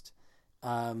Narcissist,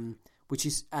 which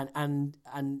is and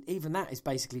even that is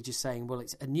basically just saying, well,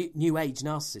 it's a new age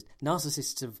narcissist.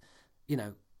 Narcissists have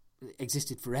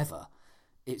existed forever.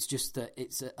 It's just that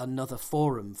it's another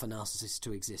forum for narcissists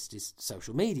to exist is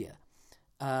social media,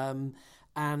 and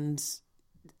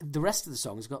the rest of the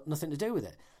song's got nothing to do with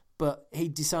it. But he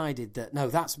decided that no,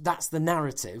 that's the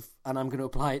narrative, and I'm going to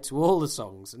apply it to all the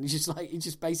songs. And he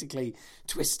just basically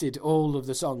twisted all of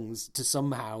the songs to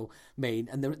somehow mean.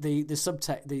 And the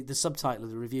subtitle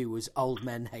of the review was "Old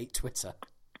Men Hate Twitter."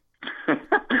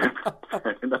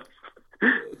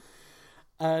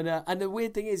 And the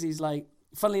weird thing is, he's like,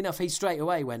 funnily enough, he straight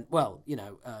away went, well,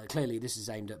 clearly this is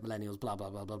aimed at millennials, blah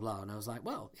blah blah blah blah. And I was like,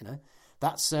 well,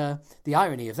 that's the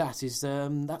irony of that is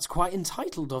that's quite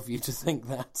entitled of you to think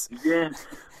that. Yeah,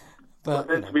 but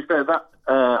to be fair, that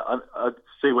I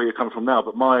see where you're coming from now.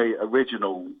 But my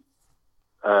original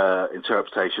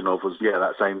interpretation of was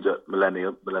that's aimed at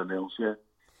millennials. Yeah,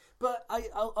 but I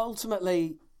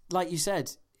ultimately, like you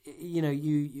said,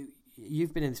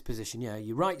 you've been in this position. Yeah,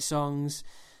 you write songs,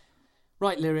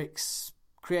 write lyrics,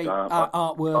 create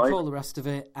artwork, all the rest of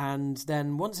it, and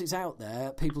then once it's out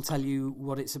there, people tell you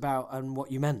what it's about and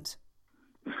what you meant.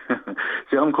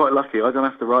 See, I'm quite lucky. I don't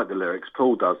have to write the lyrics.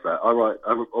 Paul does that.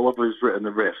 I've always written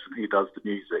the riffs, and he does the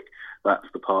music. That's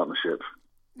the partnership.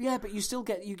 Yeah, but you still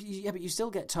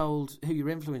get told who your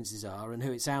influences are and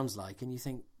who it sounds like, and you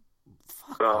think,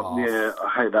 fuck off. Yeah,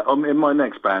 I hate that. In my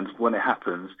next band, when it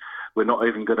happens, we're not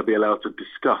even going to be allowed to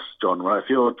discuss genre. If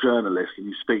you're a journalist and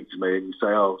you speak to me and you say,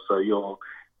 oh, so you're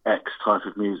X type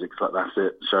of music, it's like, that's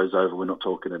it, show's over, we're not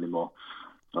talking anymore.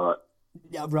 All right.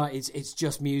 Yeah, right. It's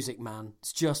just music, man.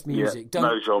 It's just music. Yeah,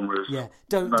 no genres. Yeah,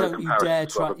 don't you dare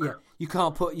try. Yeah, you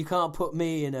can't put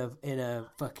me in a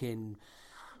fucking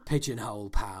pigeonhole,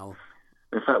 pal.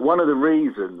 In fact, one of the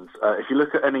reasons, if you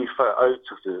look at any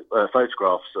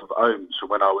photographs of Ohms from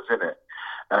when I was in it,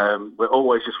 we're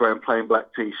always just wearing plain black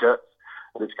T-shirts.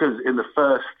 And it's because in the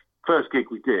first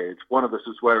gig we did, one of us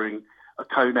was wearing a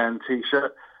Conan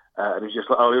T-shirt, and he's just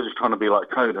like, oh, you're just trying to be like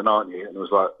Conan, aren't you? And it was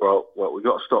like, well, we've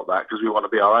got to stop that because we want to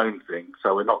be our own thing.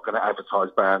 So we're not going to advertise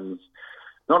bands,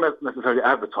 not necessarily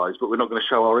advertise, but we're not going to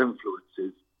show our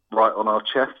influences right on our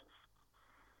chest.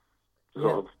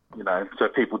 Sort of, so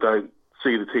people don't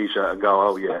see the T-shirt and go,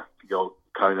 oh yeah, you're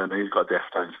Conan, and he's got a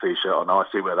Deftones T-shirt on. I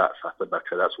see where that's happened.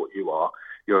 Okay, that's what you are.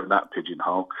 You're in that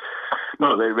pigeonhole.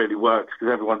 Not that it really works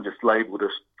because everyone just labelled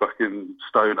us fucking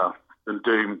stoner and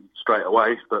doom straight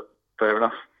away. But fair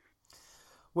enough.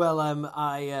 Well,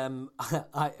 I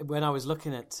when I was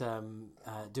looking at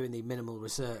doing the minimal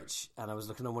research, and I was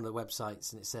looking on one of the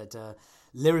websites, and it said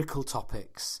lyrical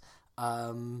topics,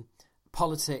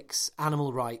 politics,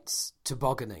 animal rights,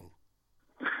 tobogganing.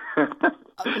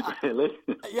 Really?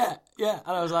 Yeah. And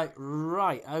I was like,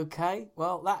 right, okay.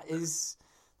 Well,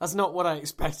 that's not what I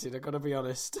expected, I've got to be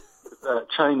honest.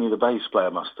 Cheney, the bass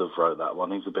player, must have wrote that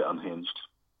one. He's a bit unhinged.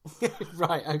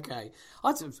 Right, okay.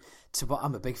 I'm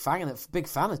a big fan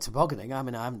of tobogganing. I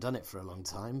mean, I haven't done it for a long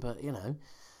time, but,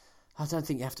 I don't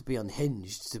think you have to be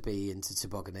unhinged to be into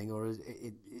tobogganing, or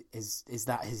is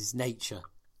that his nature?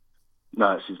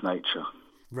 No, it's his nature.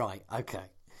 Right, okay.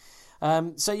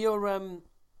 So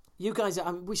you guys,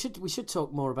 we should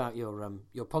talk more about your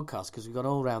podcast, because we've gone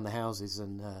all around the houses,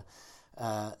 and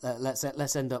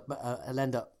let's end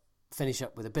up finish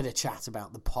up with a bit of chat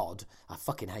about the pod. I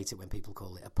fucking hate it when people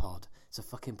call it a pod. It's a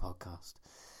fucking podcast.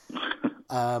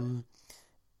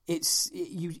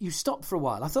 You stopped for a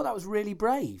while. I thought that was really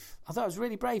brave.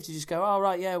 To just go, oh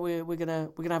right, yeah, we're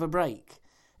gonna have a break.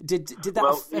 Did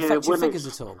that affect your figures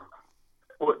at all?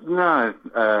 Well, no,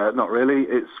 not really.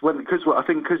 It's because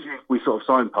we sort of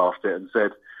signposted it and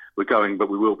said we're going, but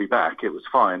we will be back. It was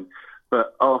fine,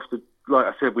 but after, like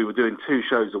I said, we were doing 2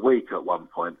 shows a week at one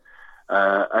point,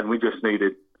 and we just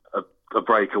needed a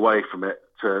break away from it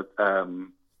to,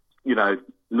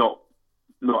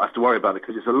 not have to worry about it,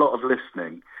 because it's a lot of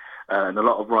listening and a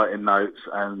lot of writing notes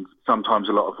and sometimes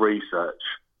a lot of research.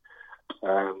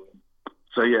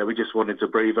 So yeah, we just wanted to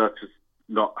breather, to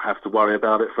not have to worry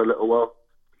about it for a little while.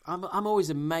 I'm always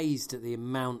amazed at the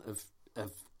amount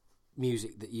of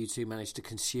music that you two manage to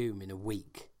consume in a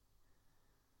week.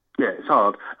 Yeah, it's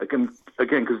hard. Again,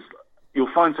 because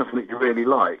you'll find something that you really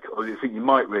like, or you think you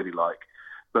might really like,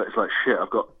 but it's like, shit, I've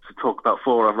got to talk about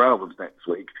 4 other albums next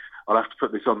week. I'll have to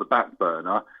put this on the back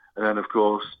burner. And then, of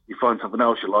course, you find something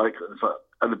else you like, and it's like,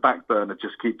 and the back burner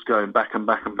just keeps going back and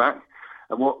back and back.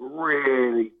 And what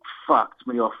really fucked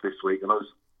me off this week, and I was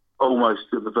almost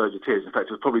to the verge of tears. In fact,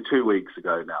 it was probably 2 weeks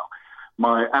ago now.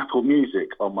 My Apple Music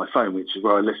on my phone, which is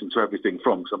where I listen to everything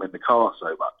from because I'm in the car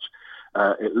so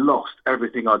much, it lost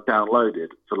everything I'd downloaded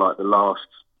for like the last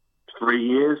 3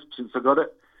 years since I got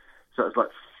it. So it's like,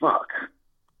 fuck.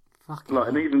 Like,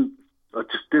 and even I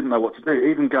just didn't know what to do.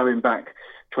 Even going back,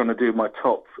 trying to do my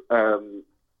top 10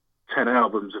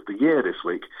 albums of the year this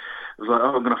week, I was like,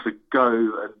 oh, I'm going to have to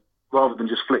go and rather than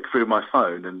just flick through my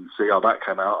phone and see, oh, that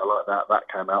came out, I like that, that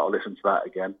came out, I'll listen to that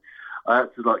again. I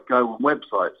had to like go on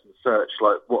websites and search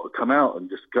like what had come out and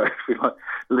just go through like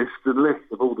lists and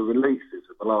lists of all the releases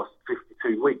in the last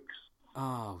 52 weeks.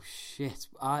 Oh shit!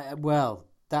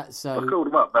 That's so. I called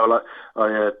them up. They were like,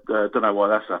 "I don't know why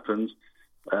that's happened.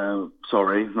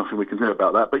 Sorry, nothing we can do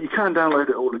about that. But you can download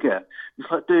it all again." It's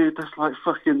like, dude, that's like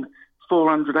fucking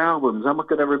 400 albums. How am I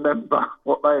going to remember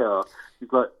what they are?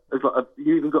 It's like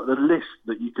you even got the list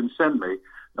that you can send me.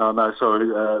 Oh no, sorry,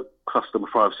 customer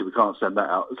privacy. We can't send that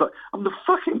out. It's like, I'm the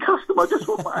fucking customer. I just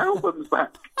want my albums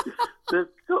back. There's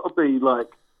got to be like,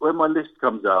 when my list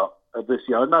comes out this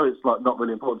year, I know it's like not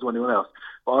really important to anyone else,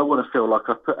 but I want to feel like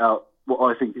I've put out what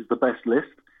I think is the best list.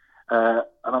 And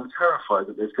I'm terrified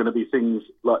that there's going to be things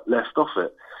like left off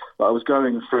it. But I was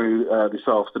going through this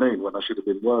afternoon when I should have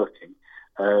been working,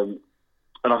 and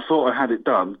I thought I had it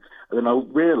done, and then I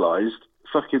realised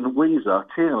fucking Weezer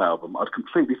Teal album, I'd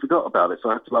completely forgot about it, so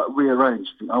I had to like rearrange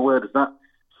and think, oh, where does that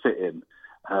fit in?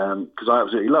 Because I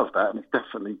absolutely love that, and it's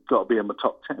definitely got to be in my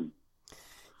top 10.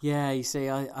 Yeah, you see,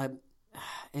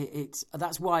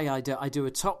 that's why I do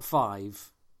a top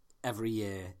 5 every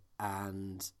year,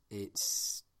 and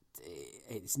it's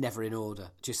never in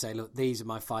order. Just say, look, these are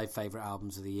my 5 favourite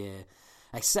albums of the year.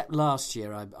 Except last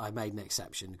year, I made an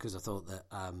exception because I thought that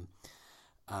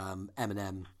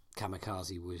Eminem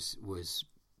Kamikaze was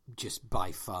just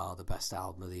by far the best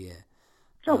album of the year.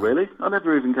 Oh, really? I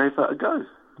never even gave that a go.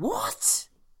 What?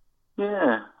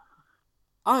 Yeah.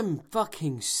 I'm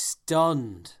fucking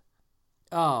stunned.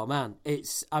 Oh man,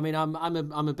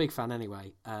 I'm a big fan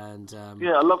anyway, and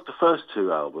yeah, I love the first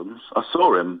 2 albums. I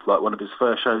saw him like one of his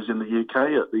first shows in the UK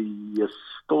at the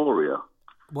Astoria.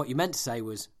 What you meant to say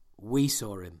was we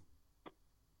saw him.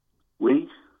 We?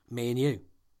 Me and you.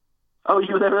 Oh,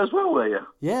 you were there as well, were you?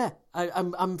 Yeah, I've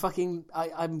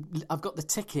got the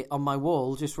ticket on my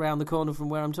wall just round the corner from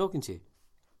where I'm talking to you.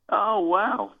 Oh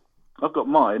wow, I've got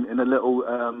mine in a little.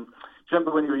 Do you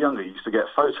remember when you were younger, you used to get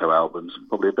photo albums?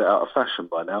 Probably a bit out of fashion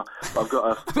by now. But I've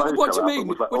got a photo What do you mean?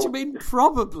 album. Like, what do you mean?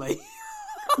 Probably.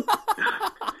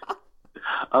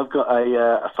 I've got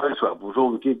a photo album with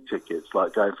all the gig tickets,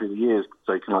 like going through the years,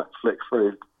 so you can like flick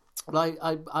through. Well,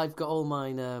 I've got all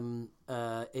mine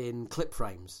in clip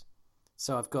frames.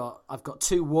 So I've got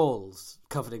 2 walls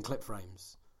covered in clip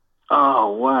frames.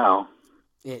 Oh wow!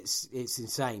 It's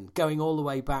insane. Going all the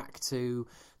way back to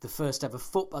the first ever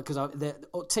football, because the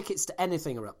tickets to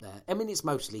anything are up there. I mean, it's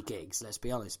mostly gigs, let's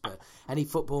be honest. But any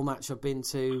football match I've been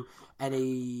to,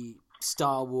 any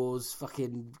Star Wars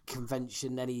fucking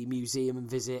convention, any museum and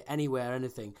visit, anywhere,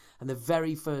 anything, and the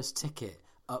very first ticket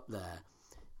up there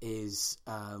is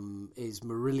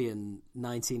Marillion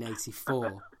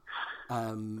 1984.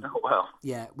 Oh wow!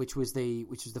 Yeah, which was the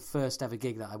first ever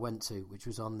gig that I went to, which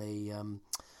was on the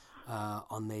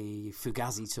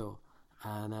Fugazi tour,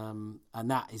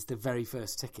 and that is the very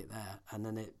first ticket there, and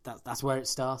then that's where it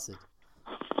started.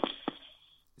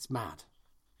 It's mad,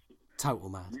 total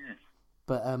mad. Yeah.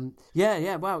 But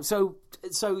yeah, wow. So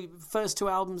first 2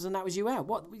 albums, and that was you out.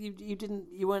 What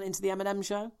you weren't into the Eminem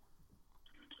show?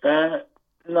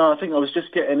 No, I think I was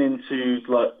just getting into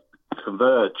like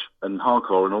Converge and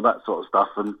hardcore and all that sort of stuff,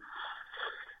 and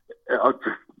I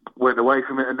just went away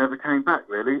from it and never came back,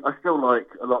 really. I still like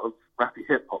a lot of rappy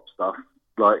hip-hop stuff.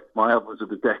 Like, my albums of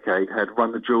the decade had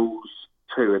Run the Jewels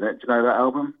 2 in it. Do you know that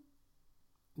album?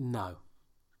 No.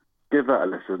 Give that a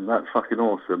listen. That's fucking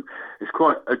awesome. It's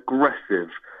quite aggressive.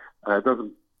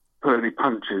 Doesn't put any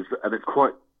punches, and it's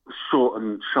quite short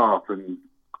and sharp, and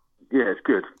yeah, it's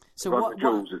good. So Run the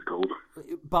Jewels is called.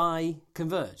 By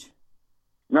Converge?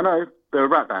 No, they're a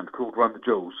rap band called Run the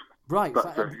Jewels. Right.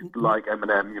 But like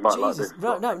Eminem, you might Jesus,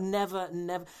 like this. No, never.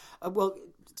 Well,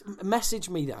 message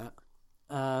me that.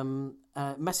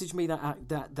 Message me that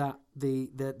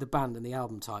the band and the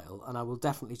album title, and I will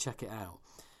definitely check it out.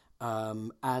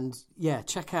 And yeah,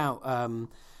 check out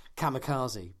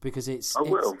Kamikaze, because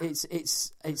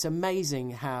it's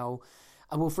amazing how.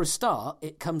 Well, for a start,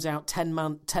 it comes out 10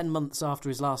 months after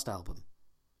his last album.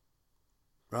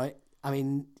 Right? I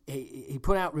mean, he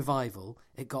put out Revival,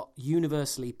 it got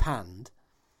universally panned,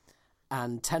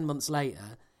 and 10 months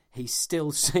later, he's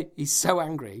so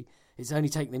angry, it's only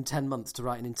taken him 10 months to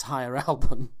write an entire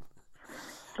album.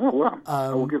 Oh, wow.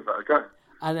 I will give that a go.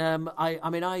 And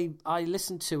I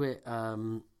listened to it,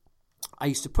 I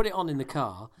used to put it on in the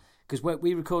car, because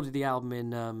we recorded the album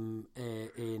in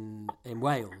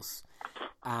Wales,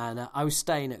 and I was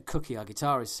staying at Cookie, our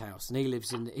guitarist's house, and he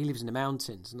lives in the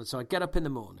mountains, and so I get up in the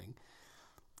morning,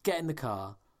 get in the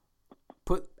car,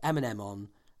 put Eminem on,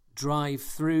 drive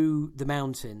through the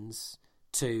mountains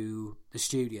to the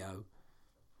studio,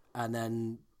 and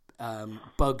then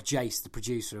bug Jace, the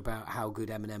producer, about how good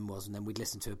Eminem was, and then we'd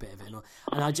listen to a bit of it,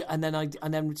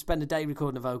 and then we'd spend a day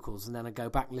recording the vocals, and then I'd go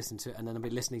back and listen to it, and then I'd be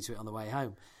listening to it on the way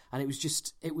home, and it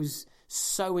was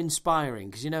so inspiring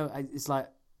because it's like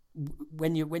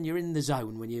when you're in the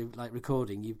zone, when you're like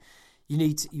recording, you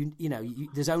need to,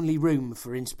 there's only room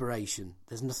for inspiration.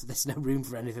 There's no room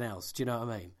for anything else. Do you know what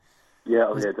I mean?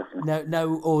 Yeah, yeah, definitely.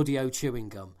 No audio chewing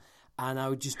gum. And I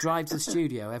would just drive to the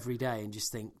studio every day and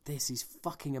just think, this is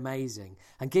fucking amazing.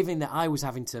 And given that I was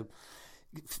having to,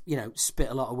 spit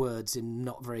a lot of words in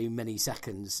not very many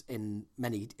seconds in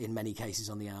many cases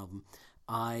on the album,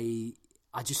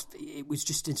 it was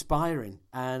just inspiring.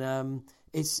 And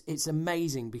it's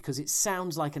amazing because it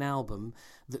sounds like an album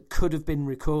that could have been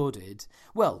recorded.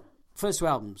 Well, first two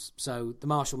albums. So the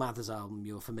Marshall Mathers album,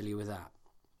 you're familiar with that?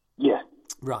 Yeah.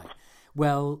 Right.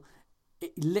 Well,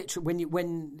 literally,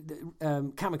 when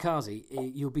Kamikaze,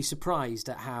 you'll be surprised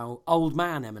at how old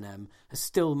man Eminem has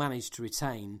still managed to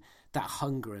retain that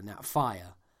hunger and that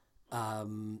fire,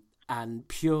 and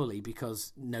purely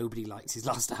because nobody likes his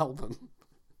last album.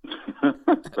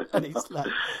 And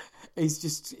he's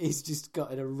just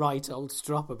got a right old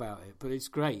strop about it, but it's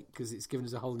great because it's given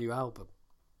us a whole new album.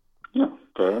 Yeah,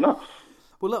 fair enough.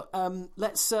 Well, look,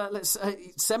 let's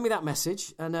send me that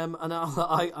message, and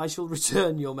I shall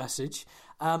return your message.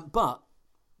 But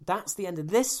that's the end of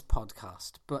this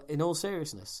podcast. But in all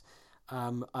seriousness,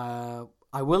 I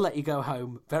will let you go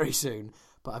home very soon.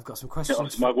 But I've got some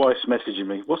questions. My wife's messaging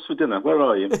me. What's for dinner? Where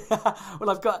are you?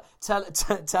 Well, I've got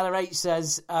Teller H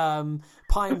says pie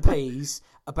and peas,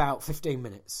 about 15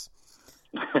 minutes.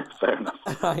 Fair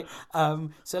enough. Right.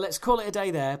 So let's call it a day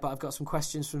there, but I've got some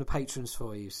questions from the patrons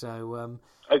for you. So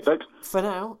thanks. For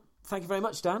now, thank you very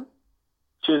much, Dan.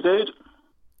 Cheers, dude.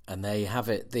 And there you have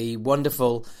it, the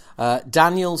wonderful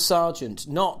Daniel Sargent,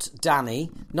 not Danny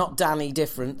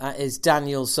Different. That is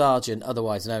Daniel Sargent,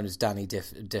 otherwise known as Danny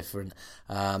Different,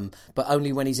 but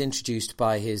only when he's introduced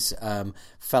by his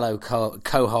fellow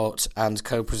cohort and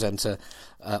co-presenter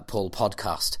Paul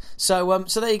Podcast. So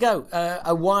there you go,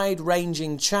 a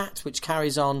wide-ranging chat which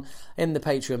carries on in the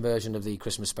Patreon version of the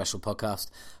Christmas special podcast.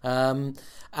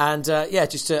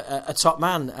 Just a top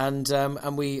man,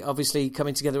 and we obviously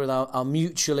coming together with our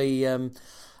mutually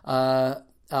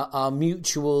our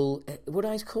mutual. Would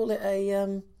I call it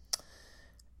a?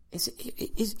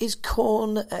 Is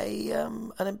corn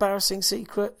an embarrassing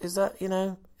secret? Is that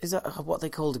Is that what they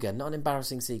called again? Not an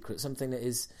embarrassing secret, something that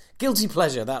is guilty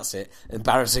pleasure. That's it.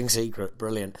 Embarrassing secret.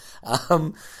 Brilliant.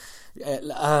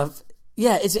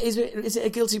 Yeah, is it a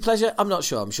guilty pleasure? I'm not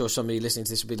sure. I'm sure somebody listening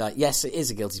to this will be like, yes, it is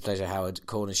a guilty pleasure, Howard.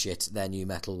 Corner shit, they're new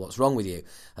metal. What's wrong with you?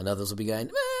 And others will be going,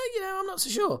 I'm not so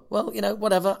sure. Well,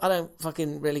 whatever. I don't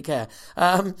fucking really care.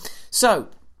 So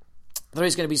there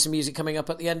is going to be some music coming up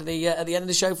at the end of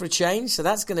the show for a change, so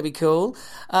that's going to be cool.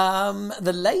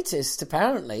 The latest,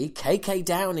 apparently, KK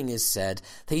Downing has said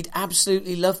that he'd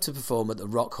absolutely love to perform at the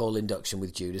Rock Hall induction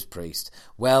with Judas Priest.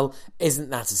 Well,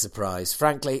 isn't that a surprise?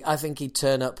 Frankly, I think he'd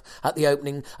turn up at the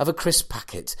opening of a crisp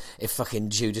packet if fucking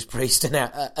Judas Priest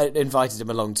invited him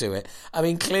along to it. I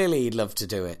mean, clearly he'd love to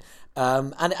do it.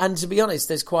 And to be honest,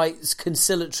 there's quite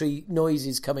conciliatory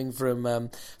noises coming from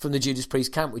the Judas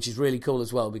Priest camp, which is really cool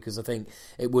as well, because I think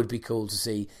it would be cool to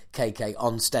see KK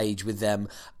on stage with them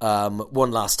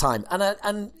one last time.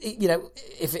 And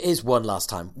if it is one last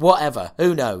time, whatever,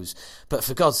 who knows? But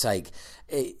for God's sake,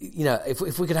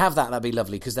 if we could have that, that'd be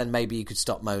lovely, because then maybe you could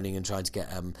stop moaning and try to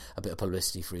get a bit of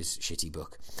publicity for his shitty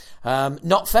book.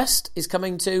 Knotfest is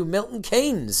coming to Milton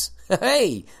Keynes.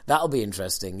 Hey, that'll be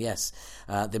interesting, yes.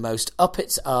 The most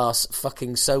up-its-arse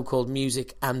fucking so-called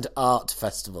music and art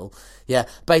festival. Yeah,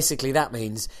 basically that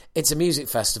means it's a music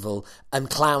festival and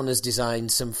Clown has designed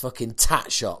some fucking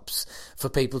tat shops for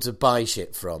people to buy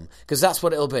shit from. Because that's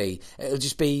what it'll be. It'll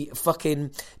just be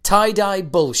fucking tie-dye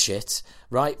bullshit,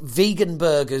 right? Vegan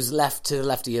burgers left to the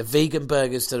left of you, vegan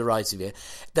burgers to the right of you.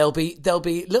 There'll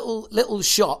be little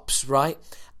shops, right?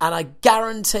 And I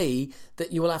guarantee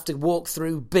that you will have to walk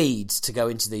through beads to go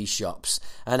into these shops.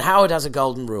 And Howard has a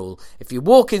golden rule. If you're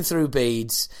walking through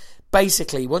beads,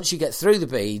 basically, once you get through the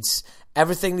beads,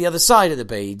 everything the other side of the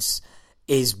beads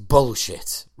is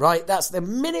bullshit, right? That's the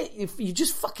minute, if you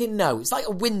just fucking know. It's like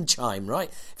a wind chime, right?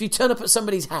 If you turn up at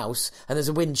somebody's house and there's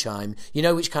a wind chime, you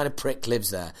know which kind of prick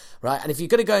lives there, right? And if you're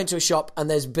going to go into a shop and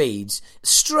there's beads,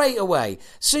 straight away,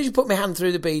 as soon as you put my hand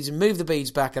through the beads and move the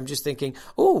beads back, I'm just thinking,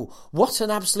 oh, what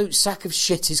an absolute sack of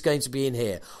shit is going to be in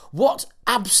here. What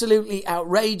absolutely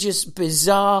outrageous,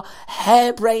 bizarre,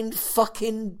 harebrained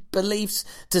fucking beliefs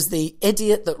does the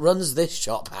idiot that runs this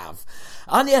shop have?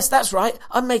 And yes, that's right,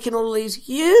 I'm making all these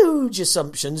huge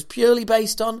assumptions purely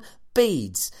based on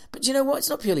beads. But do you know what? It's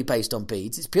not purely based on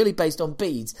beads. It's purely based on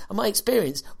beads and my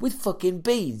experience with fucking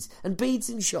beads. And beads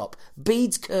in shop.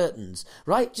 Beads curtains.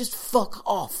 Right? Just fuck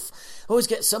off. Always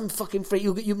get some fucking free...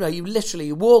 You know, you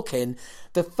literally walk in,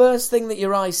 the first thing that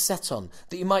your eyes set on,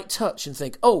 that you might touch and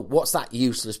think, oh, what's that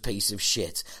useless piece of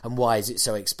shit? And why is it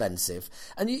so expensive?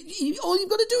 And all you've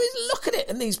got to do is look at it.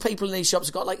 And these people in these shops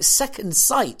have got, like, second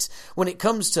sight when it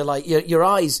comes to, like, your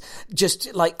eyes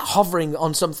just, like, hovering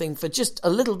on something for just a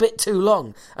little bit too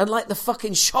long. And like the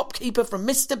fucking shopkeeper from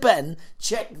Mr. Ben,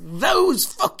 check those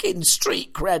fucking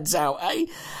street creds out, eh?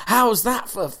 How is that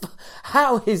for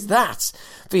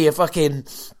your fucking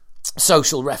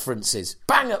social references?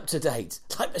 Bang up to date.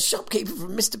 Like the shopkeeper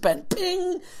from Mr. Ben.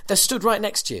 Ping! They're stood right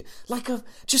next to you.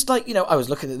 Just like, you know, I was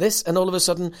looking at this and all of a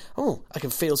sudden, oh, I can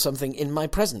feel something in my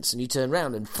presence. And you turn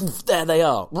around and poof, there they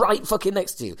are. Right fucking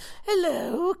next to you.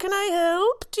 Hello, can I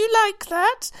help? Do you like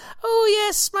that? Oh,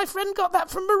 yes, my friend got that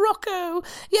from Morocco.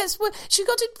 Yes, well, she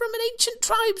got it from an ancient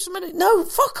tribesman. No,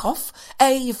 fuck off.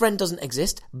 A, your friend doesn't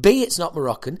exist. B, it's not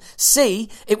Moroccan. C,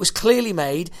 it was clearly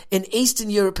made in Eastern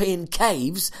European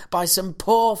caves by some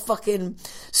poor fucking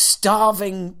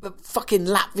starving fucking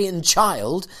Latvian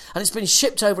child, and it's been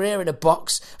shipped over here in a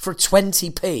box for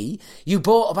 20p. You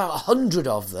bought about 100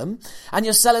 of them, and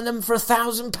you're selling them for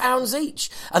 £1,000 each.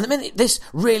 And the minute this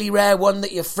really rare one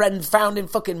that your friend found in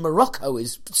fucking Morocco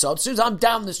is sold, as soon as I'm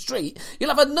down the street,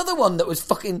 you'll have another one that was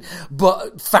fucking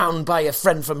found by a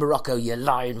friend from Morocco, you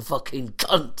lying fucking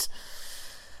cunt.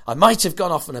 I might have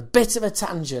gone off on a bit of a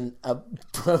tangent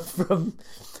from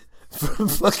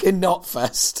fucking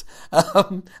Knotfest.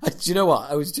 Do you know what?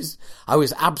 I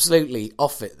was absolutely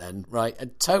off it then, right?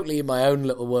 And totally in my own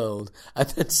little world. And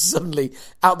then suddenly,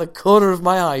 out the corner of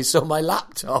my eye, saw my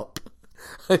laptop.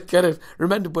 I kind of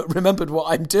remembered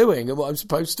what I'm doing and what I'm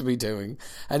supposed to be doing.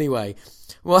 Anyway,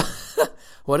 what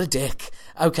a dick.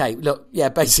 Okay, look, yeah,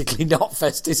 basically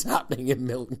Knotfest is happening in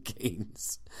Milton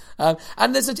Keynes.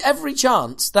 And there's every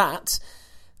chance that...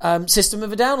 System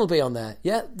of a Down will be on there.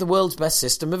 Yeah, the world's best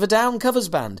System of a Down covers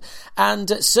band. And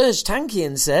Serge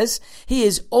Tankian says he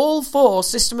is all for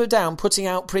System of a Down putting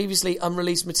out previously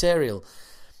unreleased material.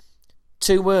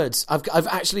 2 words. I've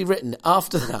actually written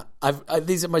after that.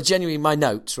 These are my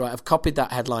notes, right? I've copied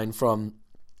that headline from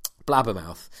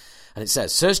Blabbermouth. And it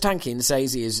says, Serge Tankian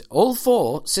says he is all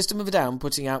for System of a Down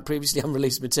putting out previously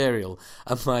unreleased material.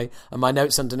 And my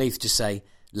notes underneath just say,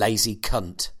 lazy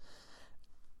cunt.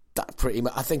 That pretty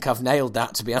much, I think I've nailed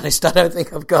that, to be honest. I don't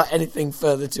think I've got anything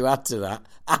further to add to that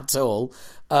at all.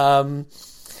 And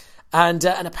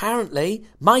apparently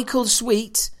Michael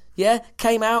Sweet,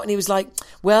 came out and he was like,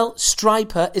 well,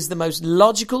 Stryper is the most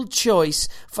logical choice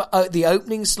for the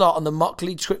opening slot on the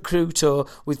Motley Crue tour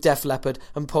with Def Leppard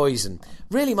and Poison.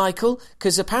 Really, Michael?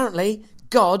 Because apparently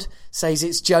God says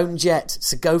it's Joan Jett,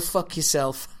 so go fuck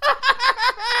yourself.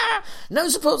 No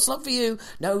support slot for you.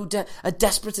 No, a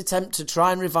desperate attempt to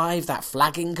try and revive that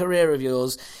flagging career of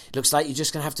yours. It looks like you're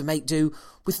just going to have to make do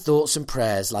with thoughts and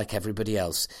prayers like everybody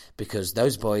else, because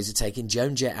those boys are taking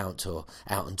Joan Jett out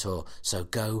on tour. So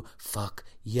go fuck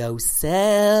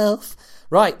yourself.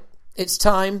 Right. It's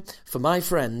time for my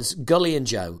friends Gully and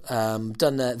Joe.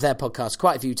 Done their podcast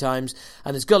quite a few times,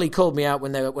 and as Gully called me out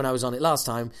when I was on it last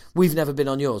time, we've never been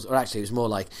on yours. Or actually, it was more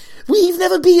like, we've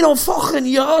never been on fucking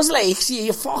yours, like, so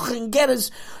you fucking get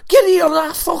it on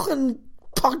that fucking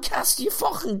podcast, you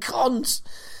fucking cunts.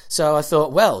 So I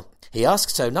thought, well, he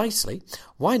asked so nicely,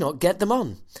 why not get them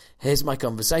on? Here's my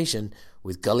conversation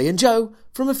with Gully and Joe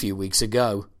from a few weeks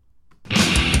ago.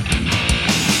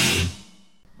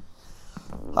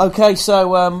 Okay, so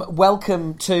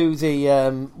welcome to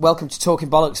Talking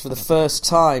Bollocks for the first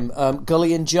time,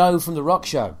 Gully and Joe from the Rock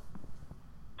Show.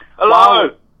 Hello. Wow.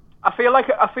 I feel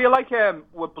like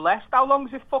we're blessed. How long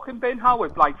has it fucking been,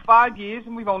 Howard? Like 5 years,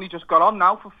 and we've only just got on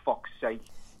now. For fuck's sake.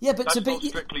 Yeah, but that's not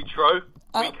strictly true.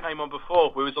 We came on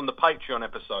before. We was on the Patreon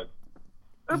episode.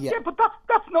 Yeah, but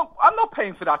that's not. I'm not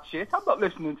paying for that shit. I'm not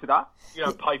listening to that. You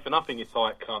don't pay for nothing, you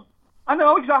tight cunt. I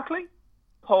know exactly.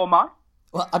 Poor man.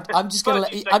 Well, I'm just gonna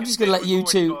let you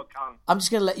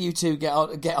two get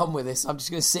on with this. I'm just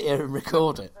gonna sit here and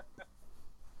record it.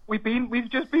 We've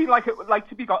just been like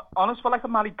to be honest, we're like a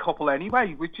married couple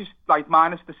anyway. We're just like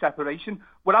minus the separation.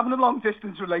 We're having a long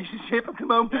distance relationship at the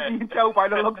moment, me and Joe, by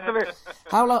the looks of it.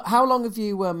 How long have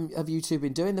you two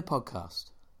been doing the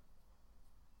podcast?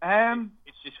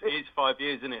 It's 5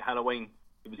 years, isn't it? Halloween.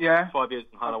 It was 5 years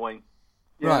on Halloween.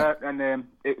 Yeah, right. And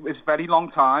it was a very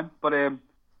long time, but right,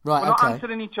 we're not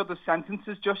answering each other's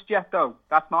sentences just yet, though.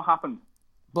 That's not happened.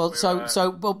 Well,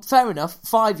 well, fair enough.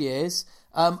 5 years.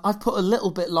 I've put a little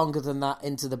bit longer than that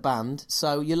into the band,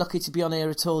 so you're lucky to be on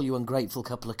here at all, you ungrateful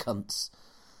couple of cunts.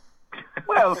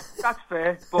 Well, that's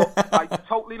fair, but like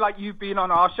totally like you've been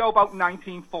on our show about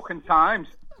 19 fucking times.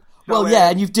 So, well, yeah,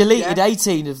 and you've deleted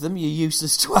 18 of them, you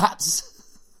useless twats.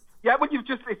 Yeah, well,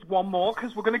 it's one more,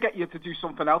 because we're going to get you to do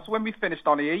something else when we finished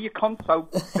on here, you cunt, so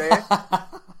there.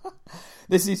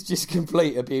 This is just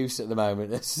complete abuse at the moment.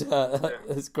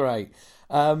 That's great.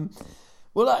 Well,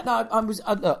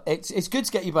 look, it's good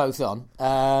to get you both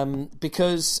on,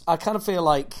 because I kind of feel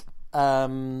like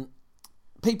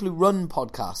people who run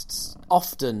podcasts,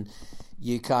 often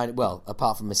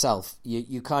apart from myself,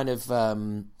 you kind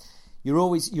of... You're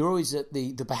always at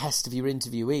the behest of your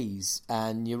interviewees,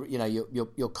 and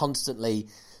you're constantly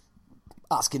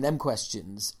asking them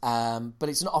questions. But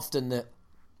it's not often that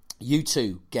you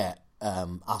two get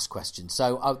asked questions.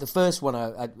 So the first one,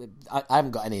 I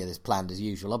haven't got any of this planned as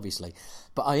usual, obviously,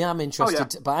 but I am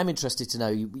interested. But I'm interested to know.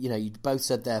 You both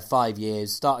said there 5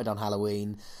 years, started on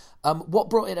Halloween. What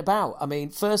brought it about? I mean,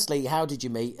 firstly, how did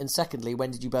you meet, and secondly, when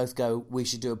did you both go, we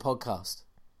should do a podcast?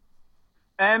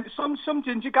 Some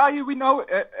ginger guy who we know,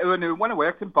 who knew when I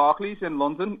worked in Barclays in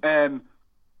London,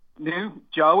 knew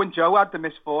Joe, and Joe had the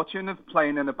misfortune of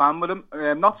playing in a band with him.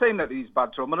 I'm not saying that he's a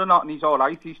bad drummer or not, and he's all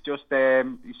right. He's just a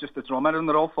drummer, and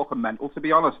they're all fucking mental, to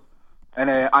be honest. And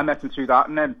I met him through that,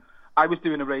 and then I was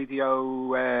doing a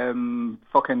radio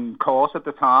fucking course at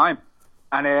the time,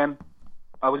 and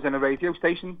I was in a radio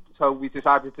station, so we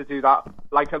decided to do that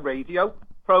like a radio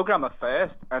program at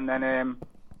first, and then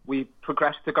we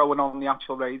progressed to going on the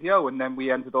actual radio, and then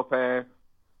we ended up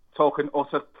talking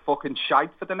utter fucking shite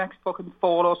for the next fucking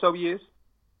 4 or so years.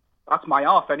 That's my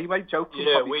half anyway. Joe can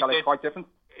probably tell it quite different.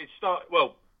 Excuse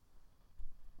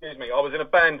me, I was in a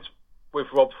band with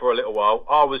Rob for a little while.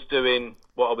 I was doing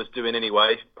what I was doing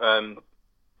anyway. I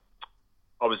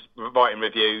was writing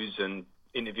reviews and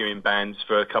interviewing bands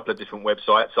for a couple of different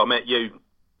websites. I met you,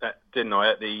 didn't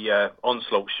I, at the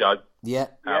Onslaught show? Yeah,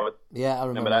 Howard. Yeah, I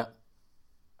remember that.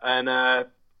 And I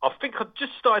think I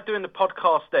just started doing the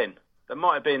podcast then. That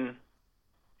might have been,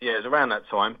 it was around that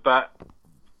time. But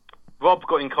Rob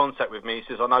got in contact with me. He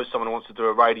says, I know someone who wants to do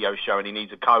a radio show and he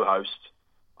needs a co-host.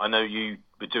 I know you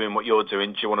were doing what you're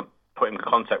doing. Do you want to put him in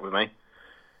contact with me?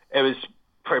 It was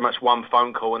pretty much one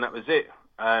phone call, and that was it.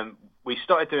 We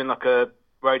started doing like a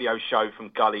radio show from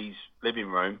Gully's living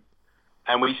room.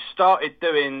 And we started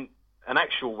doing an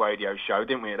actual radio show,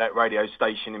 didn't we, at that radio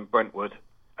station in Brentwood.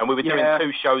 And we were doing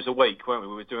 2 shows a week, weren't we?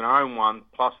 We were doing our own one,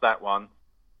 plus that one.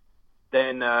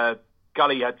 Then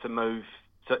Gully had to move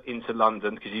into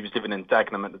London because he was living in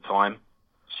Dagenham at the time.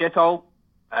 Shithole.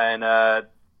 And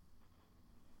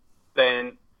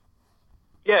then,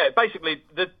 basically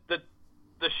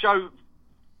the show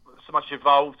so much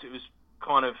evolved. It was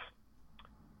kind of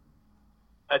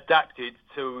adapted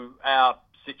to our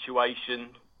situation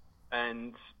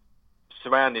and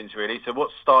surroundings, really. So what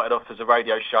started off as a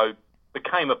radio show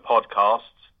became a podcast.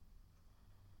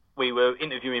 We were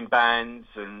interviewing bands,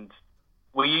 and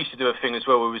we used to do a thing as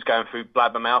well where we was going through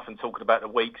Blabbermouth and talking about the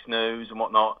week's news and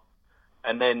whatnot.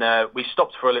 And then we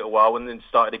stopped for a little while and then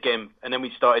started again. And then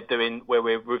we started doing where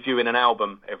we're reviewing an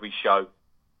album every show.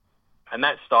 And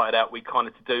that started out, we kind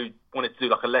of wanted to do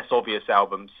like a less obvious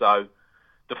album. So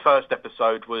the first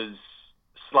episode was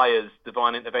Slayer's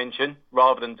Divine Intervention,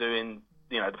 rather than doing,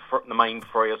 the main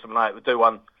 3 or something like that. We'd do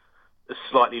one that's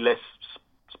slightly less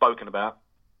spoken about.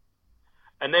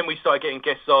 And then we started getting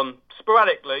guests on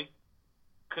sporadically,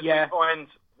 because we find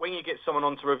when you get someone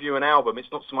on to review an album,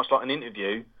 it's not so much like an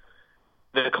interview.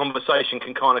 The conversation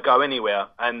can kind of go anywhere,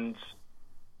 and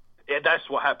that's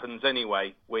what happens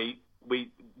anyway. The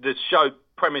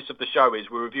premise of the show is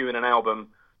we're reviewing an album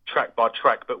track by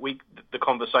track, but the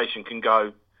conversation can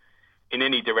go in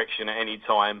any direction at any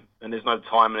time, and there's no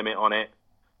time limit on it.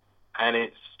 And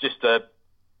it's just a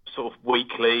sort of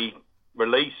weekly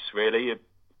release, really. You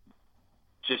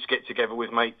just get together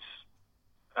with mates,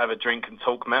 have a drink and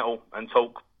talk metal and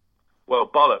talk,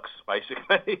 bollocks,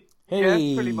 basically. Hey.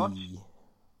 Yeah, pretty much.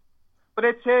 But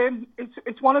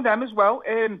it's one of them as well.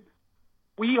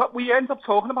 We end up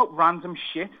talking about random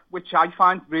shit, which I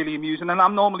find really amusing, and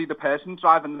I'm normally the person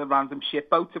driving the random shit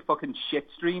boat to fucking shit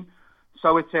stream.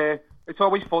 So it's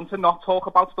always fun to not talk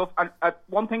about stuff. And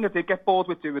one thing I did get bored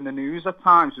with doing the news at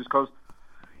times was because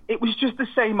it was just the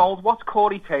same old, what's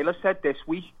Corey Taylor said this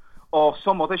week, or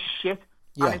some other shit.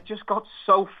 Yeah. And it just got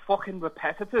so fucking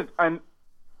repetitive, and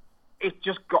it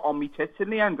just got on me tits in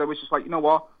the end. I was just like, you know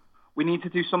what? We need to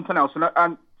do something else.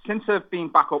 And since I've been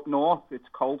back up north, it's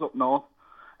cold up north,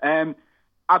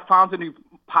 I've found a new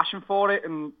passion for it.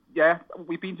 And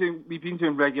we've been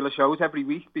doing regular shows every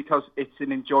week because it's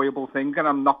an enjoyable thing, and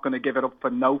I'm not going to give it up for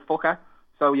no fucker.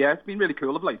 So it's been really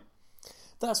cool of late.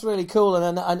 That's really cool,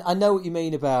 and I know what you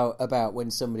mean about when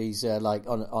somebody's like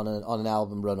on an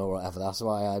album run or whatever. That's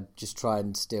why I just try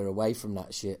and steer away from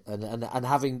that shit. And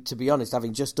having, to be honest,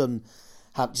 having done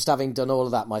all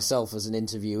of that myself as an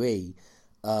interviewee,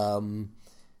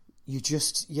 you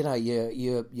just, you know,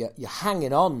 you're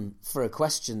hanging on for a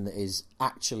question that is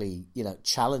actually, you know,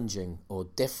 challenging or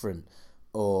different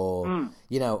or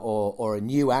you know, or a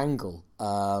new angle.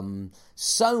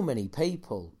 So many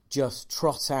people just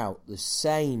trot out the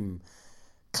same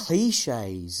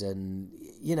cliches and,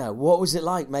 you know, what was it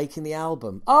like making the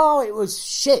album? Oh, it was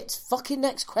shit. Fucking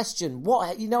next question.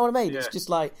 What, you know what I mean? Yeah. It's just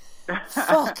like,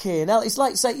 fucking hell. It's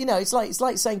like saying, you know, it's like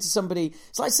saying to somebody,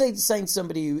 saying to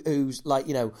somebody who's like,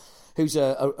 you know, who's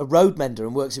a road mender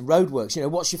and works in roadworks, you know,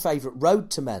 what's your favourite road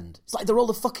to mend? It's like they're all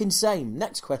the fucking same.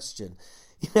 Next question.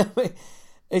 You know,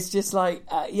 it's just like,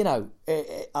 you know,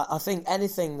 I think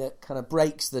anything that kind of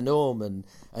breaks the norm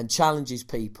and challenges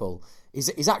people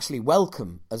is actually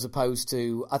welcome, as opposed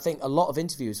to, I think a lot of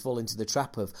interviewers fall into the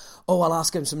trap of, oh, I'll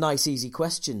ask them some nice, easy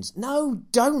questions. No,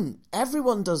 don't.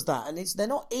 Everyone does that, and they're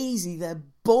not easy, they're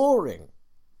boring.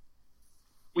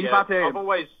 I've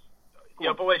always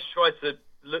tried to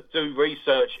do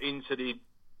research into the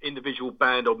individual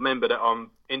band or member that I'm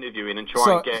interviewing and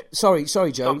try and get sorry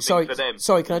Joe, for them.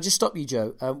 Sorry, can I just stop you,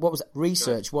 Joe? What was that?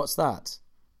 Research? What's that?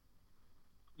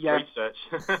 Yeah. Research.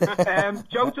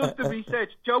 Joe does the research.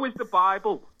 Joe is the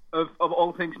Bible of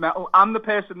all things metal. I'm the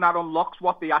person that unlocks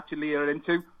what they actually are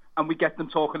into, and we get them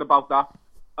talking about that.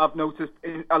 I've noticed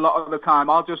a lot of the time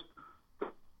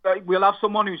we'll have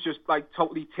someone who's just like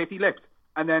totally titty-lipped,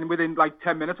 and then within like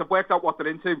 10 minutes I've worked out what they're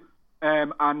into.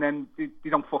 And then they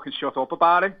don't fucking shut up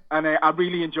about it, and I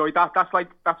really enjoyed that.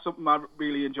 That's something I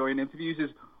really enjoy in interviews,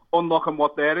 is unlocking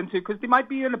what they're into, because they might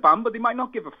be in a band, but they might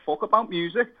not give a fuck about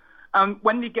music. And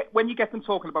when you get them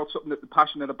talking about something that they're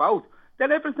passionate about,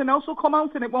 then everything else will come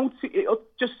out, and it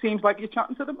just seems like you're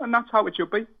chatting to them, and that's how it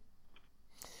should be.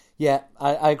 Yeah,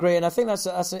 I agree, and I think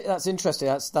that's interesting.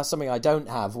 That's something I don't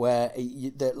have, where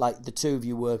the two of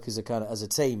you work as a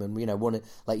team, and you know,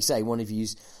 like you say, one of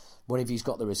you's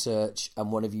got the research,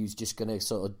 and one of you's just going to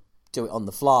sort of do it on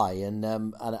the fly, and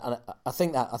I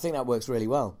think that works really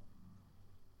well.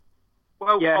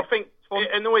 Well, yeah. I think it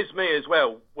annoys me as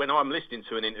well when I'm listening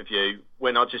to an interview,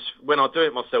 when I do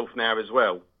it myself now as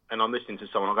well, and I'm listening to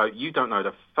someone, I go, you don't know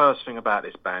the first thing about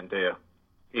this band, do you?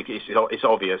 It's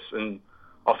obvious, and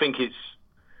I think it's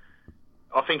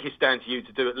down to you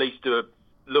to at least do a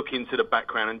look into the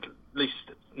background and at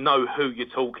least know who you're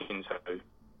talking to.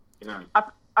 You know,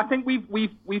 I think we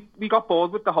got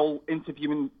bored with the whole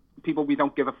interviewing people we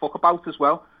don't give a fuck about as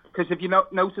well. Because if you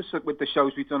notice that with the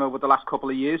shows we've done over the last couple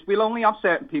of years, we'll only have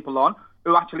certain people on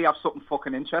who actually have something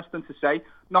fucking interesting to say,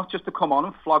 not just to come on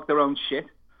and flog their own shit.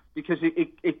 Because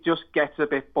it just gets a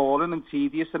bit boring and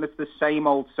tedious, and it's the same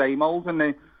old.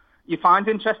 And you find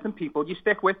interesting people, you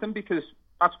stick with them, because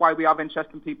that's why we have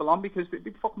interesting people on, because it'd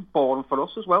be fucking boring for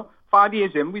us as well. 5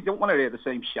 years in, we don't want to hear the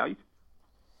same shite.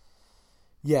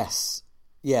 Yes.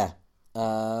 Yeah.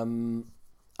 I know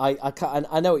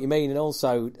what you mean, and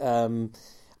also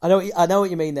I know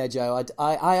what you mean there, Joe.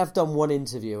 I have done one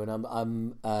interview, and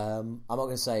I'm not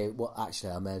going to say what.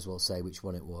 Actually, I may as well say which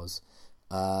one it was.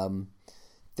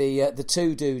 The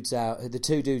two dudes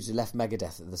who left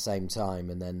Megadeth at the same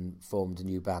time and then formed a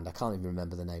new band. I can't even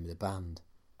remember the name of the band.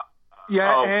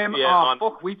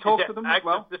 Fuck, we talked to them as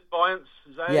well. Defiance,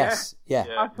 is that yes, it? Yeah.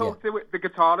 I talked to the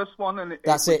guitarist one, and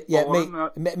that's it. Yeah,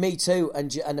 me too.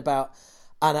 And about.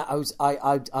 And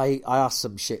I asked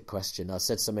some shit question. I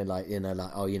said something like, you know,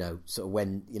 like, oh, you know, sort of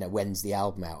when's the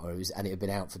album out, and it had been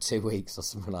out for 2 weeks or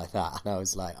something like that. And I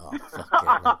was like, oh,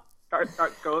 fuck it.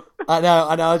 That's good. I know.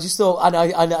 I just thought, and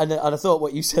I thought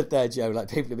what you said there, Joe. Like,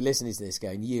 people will be listening to this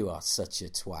going, "You are such a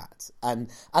twat," and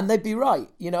they'd be right.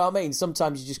 You know what I mean?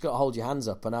 Sometimes you just got to hold your hands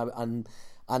up. And I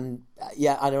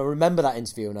remember that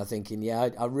interview, and I'm thinking,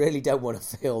 I really don't want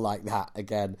to feel like that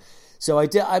again. So I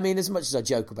do. I mean, as much as I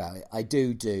joke about it, I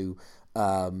do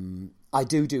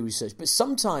research. But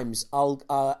sometimes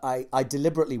I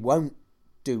deliberately won't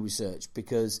do research,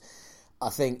 because I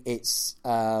think it's.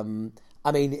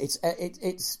 I mean, it's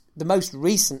the most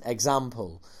recent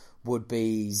example would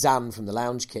be Zan from the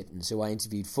Lounge Kittens, who I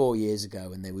interviewed 4 years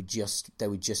ago, and they were just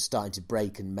starting to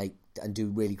break and make and do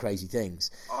really crazy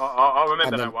things. I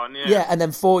remember that one. Yeah. Yeah, and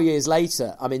then 4 years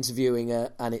later, I'm interviewing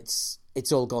her, and it's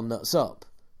all gone nuts up.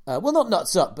 Well, not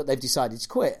nuts up, but they've decided to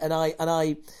quit. And I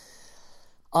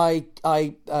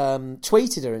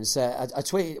tweeted her and said, I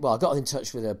got in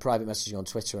touch with her, private messaging on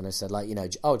Twitter, and I said, like, you know,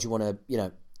 do you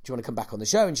want to come back on the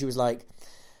show? And she was like,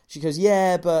 she goes,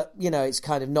 yeah, but, you know, it's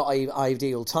kind of not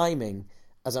ideal timing.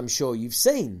 as I'm sure you've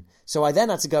seen. So I then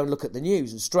had to go and look at the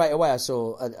news, and straight away I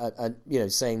saw,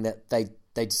 saying that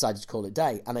they decided to call it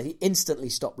day, and I instantly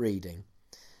stopped reading.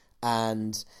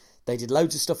 And they did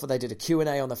loads of stuff. They did a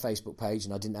Q&A on their Facebook page,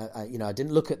 and I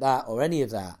didn't look at that or any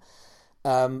of that.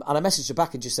 And I messaged her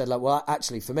back and just said, like, well,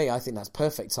 actually, for me, I think that's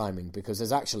perfect timing, because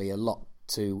there's actually a lot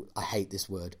to, I hate this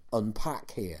word,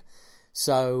 unpack here.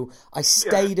 So I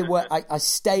stayed away. I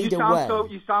stayed away.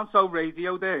 You sound so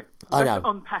radio there. I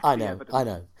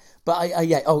know.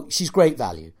 But she's great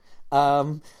value.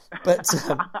 But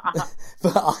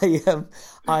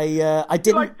I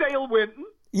didn't. Like Dale Winton.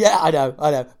 Yeah, I know.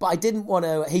 But I didn't want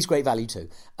to. He's great value too.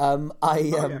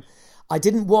 I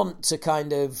didn't want to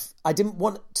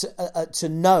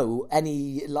know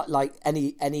any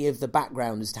of the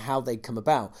background as to how they'd come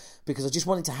about, because I just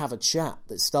wanted to have a chat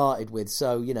that started with,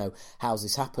 so, how's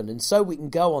this happened? And so we can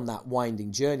go on that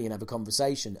winding journey and have a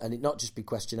conversation, and it not just be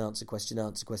question, answer.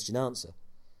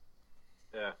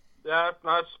 Yeah, no,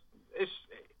 it's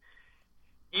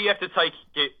you have to take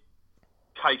it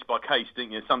case by case,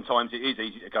 don't you? Sometimes it is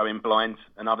easy to go in blind,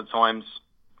 and other times,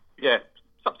 it's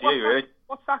up to you, really.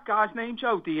 What's that guy's name,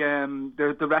 Joe?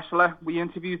 The wrestler we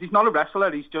interviewed. He's not a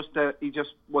wrestler. He just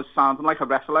was sounding like a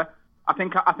wrestler. I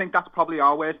think that's probably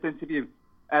our worst interview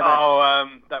ever.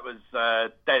 That was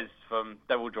Des from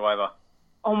Devil Driver.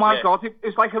 Oh my God! It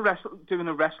was like doing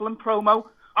a wrestling promo.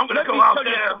 I'm gonna go out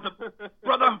there,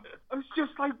 brother. I was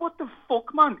just like, what the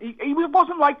fuck, man? He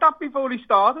wasn't like that before he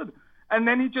started, and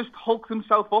then he just hulked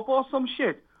himself up or some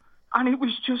shit. And it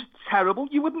was just terrible.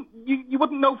 You wouldn't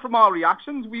know from our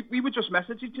reactions. We would just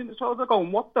message each other. So I was like,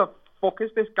 going, what the fuck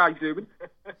is this guy doing?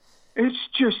 It's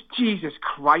just, Jesus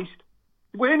Christ.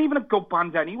 We weren't even a good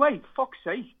band anyway. Fuck's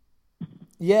sake.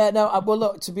 Yeah, no, well,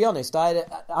 look, to be honest, I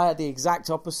had the exact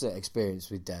opposite experience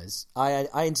with Des.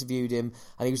 I interviewed him,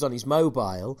 and he was on his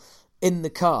mobile in the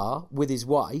car with his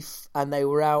wife, and they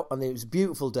were out, and it was a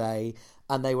beautiful day,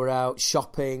 and they were out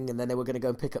shopping, and then they were going to go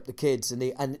and pick up the kids,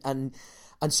 and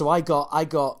so I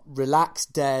got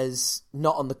relaxed Des,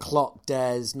 not on the clock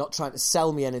Des, not trying to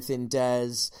sell me anything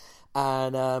Des,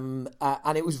 and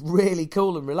it was really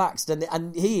cool and relaxed.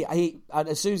 And he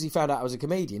as soon as he found out I was a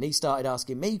comedian, he started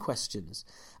asking me questions,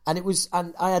 and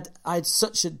I had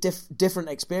such a different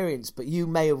experience. But you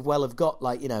may have got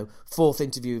fourth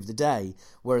interview of the day,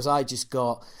 whereas I just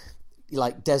got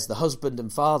like Des the husband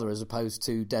and father as opposed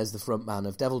to Des the front man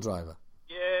of Devil Driver.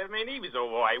 Yeah, I mean he was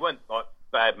all right. He wasn't like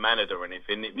bad mannered or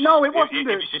anything. It wasn't. It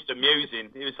was just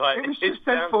amusing. It was like it was just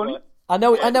so funny. Like, I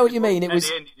know what you mean. It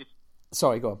was.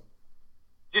 Sorry, go on.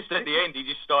 Just at the end, he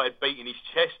just started beating his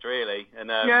chest, really,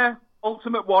 and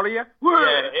Ultimate Warrior.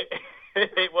 Yeah,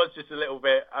 it was just a little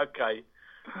bit. Okay,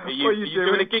 are you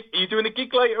doing a gig? Are you doing a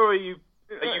gig later, or are you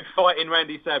fighting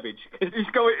Randy Savage? He's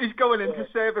going in to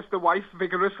service the wife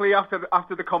vigorously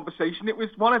after the conversation. It was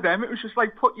one of them. It was just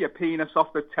like, put your penis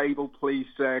off the table, please,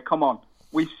 sir. Come on,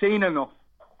 we've seen enough.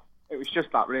 It was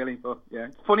just that, really. But yeah,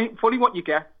 funny what you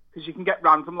get, because you can get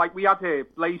random. Like we had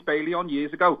Blaze Bailey on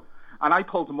years ago, and I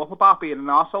pulled him up about being an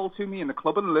arsehole to me in the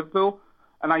club in Liverpool,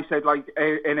 and I said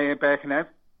in Birkenhead,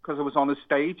 because I was on his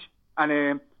stage,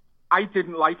 and I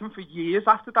didn't like him for years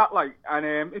after that, and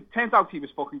it turns out he was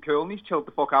fucking cool and he's chilled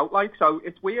the fuck out, so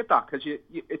it's weird that, because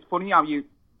it's funny how you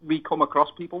re-come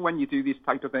across people when you do this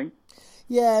type of thing.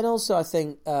 Yeah, and also I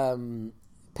think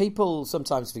people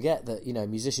sometimes forget that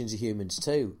musicians are humans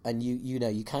too, and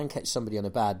you can catch somebody on a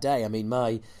bad day. I mean,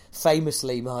 my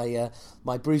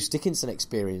Bruce Dickinson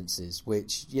experiences,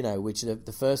 which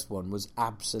the first one was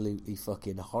absolutely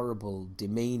fucking horrible,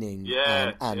 demeaning,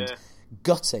 and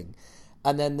gutting.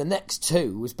 And then the next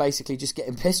two was basically just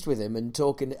getting pissed with him and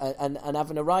talking and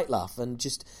having a right laugh and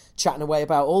just chatting away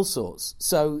about all sorts.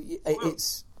 So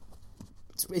it's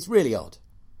really odd.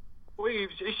 Well,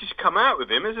 he's just come out with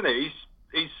him, isn't he?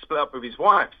 He's split up with his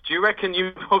wife. Do you reckon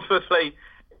you obviously...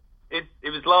 It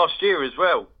was last year as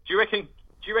well. Do you reckon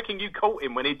you caught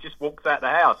him when he just walked out the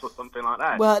house or something like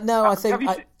that? Well, no, I think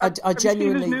I genuinely... Have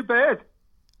you seen his new bird?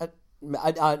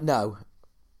 No.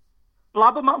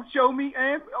 Blabbermouth Joe me.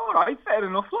 All right, fair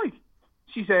enough.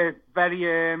 She's very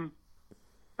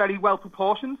well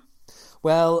proportioned.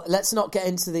 Well, let's not get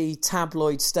into the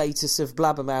tabloid status of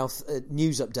Blabbermouth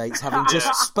news updates, having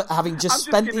just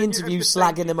spent the interview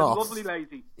slagging him off. She's a lovely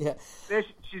lady. Yeah,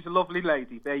 she's a lovely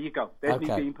lady. There you go. There's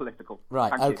me being political.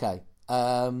 Right. Thank okay.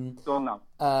 Done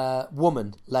now.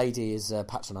 Woman, lady is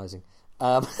patronising.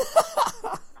 Oh,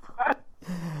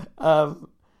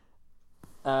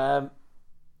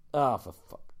 for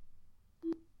fuck.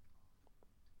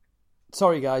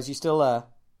 Sorry, guys, you still there?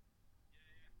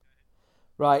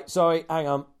 Right, sorry, hang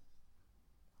on.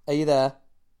 Are you there?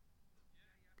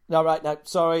 No, right, no,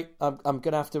 sorry. I'm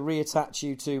going to have to reattach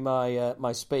you to my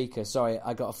my speaker. Sorry,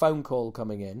 I got a phone call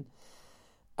coming in,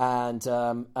 and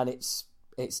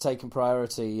it's taken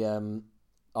priority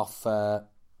off.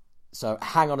 So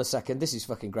hang on a second. This is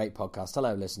fucking great podcast.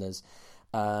 Hello, listeners.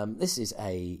 This is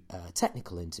a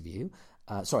technical interview.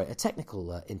 Sorry, a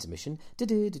technical intermission.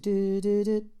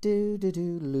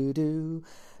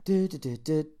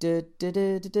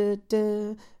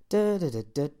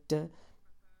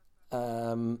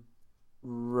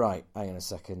 Right, hang on a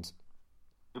second.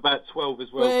 About 12 as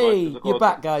well. Hey, guys, you're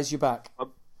back, guys. You're back.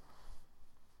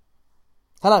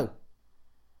 Hello.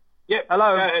 Yeah,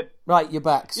 hello. Go ahead. Right, you're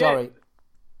back. Sorry. Yeah.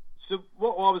 So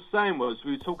what I was saying was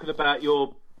we were talking about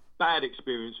your bad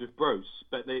experience with Bruce,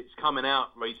 but it's coming out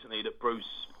recently that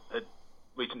Bruce had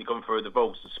recently gone through a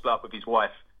divorce and split up with his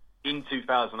wife in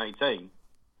 2018. And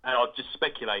I've just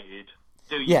speculated,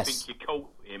 do you think you caught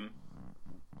him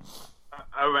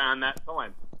around that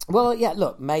time? Well, yeah,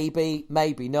 look, maybe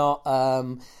not.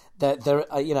 There,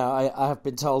 you know, I have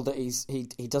been told that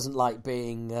he doesn't like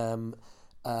being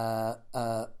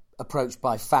approached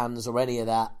by fans or any of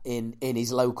that in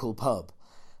his local pub,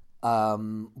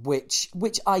 which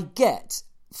I get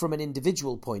from an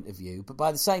individual point of view, but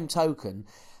by the same token,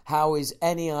 how is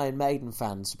any Iron Maiden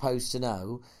fan supposed to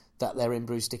know that they're in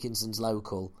Bruce Dickinson's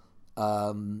local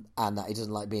and that he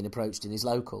doesn't like being approached in his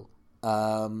local? He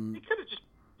could have just,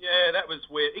 yeah, that was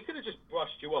weird. He could have just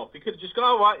brushed you off. He could have just gone,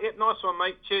 all right, yeah, nice one,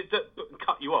 mate, cheers, and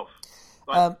cut you off.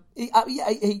 Like,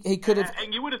 he could have,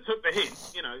 and you would have took the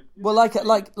hint, you know. Well,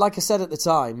 like I said at the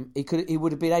time, he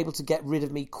would have been able to get rid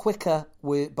of me quicker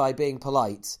by being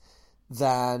polite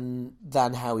than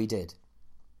how he did.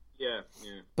 Yeah.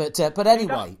 But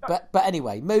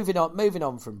anyway, moving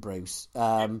on from Bruce.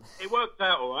 It worked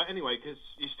out all right anyway, because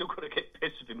you still got to get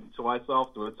pissed with him twice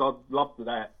afterwards. I'd love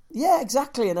that. Yeah,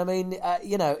 exactly. And I mean,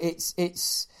 you know, it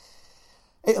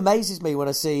amazes me when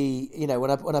I see, you know,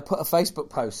 when I put a Facebook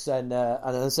post and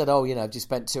I said, oh, you know, I've just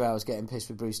spent 2 hours getting pissed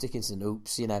with Bruce Dickinson.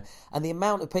 Oops, you know, and the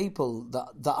amount of people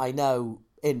that I know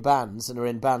in bands and are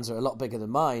in bands are a lot bigger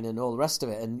than mine and all the rest of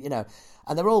it, and you know,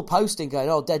 and they're all posting going,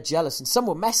 oh, dead jealous, and some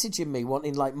were messaging me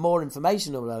wanting like more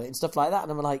information about it and stuff like that,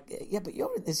 and I'm like, yeah, but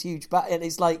you're in this huge band, and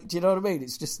it's like, do you know what I mean?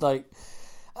 It's just like,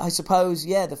 I suppose,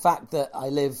 yeah, the fact that I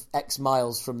live X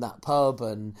miles from that pub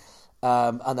and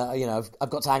you know, I've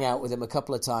got to hang out with him a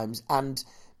couple of times, and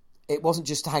it wasn't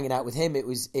just hanging out with him; it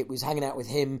was hanging out with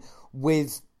him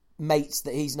with mates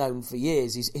that he's known for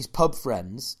years, his pub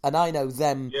friends, and I know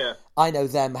them. Yeah. I know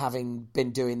them having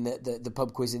been doing the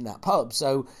pub quiz in that pub,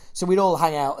 so we'd all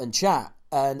hang out and chat,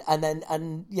 and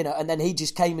then he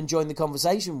just came and joined the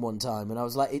conversation one time, and I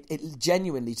was like, it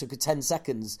genuinely took 10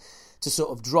 seconds to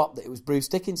sort of drop that it was Bruce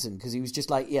Dickinson, because he was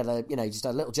just like, he just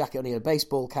had a little jacket on, he had a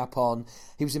baseball cap on,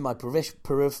 he was in my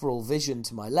peripheral vision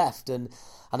to my left, and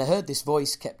I heard this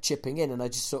voice kept chipping in, and I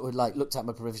just sort of like looked at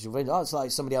my peripheral vision, it's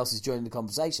like somebody else is joining the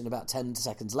conversation. About 10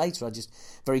 seconds later, I just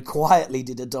very quietly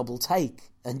did a double take,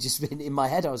 and just in my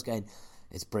head I was going,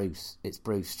 it's Bruce,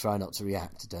 try not to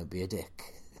react, don't be a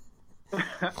dick.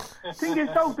 The thing is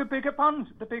though, the bigger bands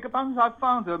I've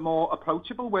found are more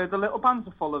approachable, where the little bands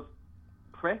are full of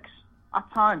pricks at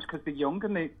times because they're young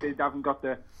and they haven't got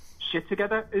their shit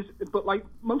together. But like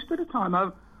most of the time,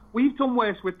 we've done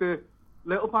worse with the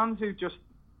little bands who just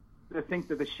they think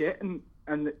they're the shit and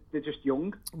they're just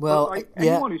young. Well, but, like,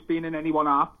 anyone who's been in anyone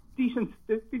half decent,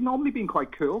 they've normally been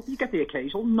quite cool. You get the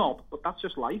occasional knob, but that's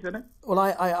just life, isn't it? Well,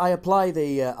 I apply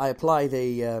the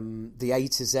A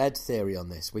to Z theory on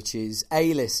this, which is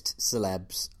A-list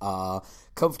celebs are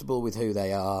comfortable with who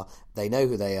they are, they know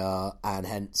who they are, and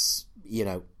hence, you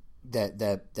know,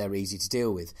 they're easy to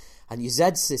deal with. And your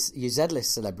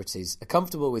Z-list celebrities are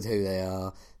comfortable with who they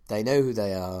are, they know who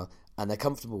they are, and they're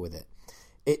comfortable with it.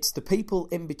 It's the people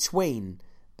in between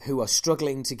who are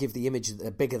struggling to give the image that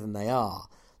they're bigger than they are.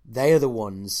 They are the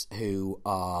ones who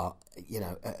are, you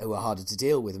know, who are harder to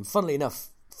deal with. And funnily enough,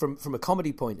 from a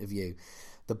comedy point of view,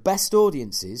 the best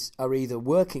audiences are either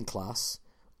working class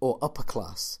or upper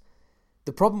class.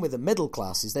 The problem with the middle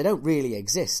class is they don't really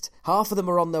exist. Half of them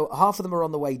are on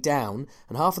the way down,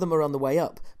 and half of them are on the way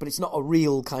up. But it's not a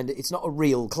real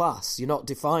class. You're not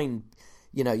defined.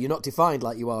 You know, you're not defined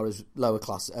like you are as lower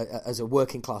class, as a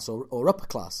working class or upper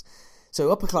class. So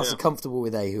upper class are comfortable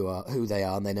with who they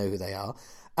are, and they know who they are,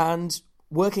 and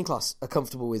working class are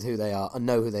comfortable with who they are and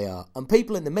know who they are. And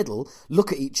people in the middle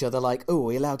look at each other like, oh, are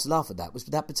we allowed to laugh at that? Was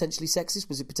that potentially sexist?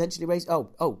 Was it potentially racist?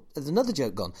 Oh, there's another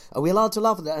joke gone. Are we allowed to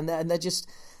laugh at that? And they're just,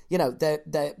 you know,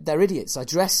 they're idiots. I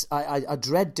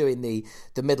dread doing the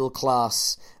middle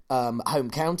class home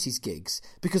counties gigs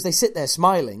because they sit there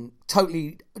smiling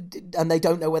totally, and they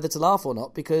don't know whether to laugh or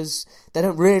not because they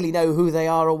don't really know who they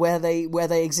are or where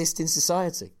they exist in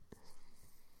society.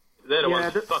 They're the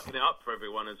ones fucking it up for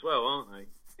everyone as well, aren't they?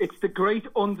 It's the great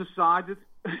undecided.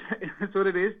 That's what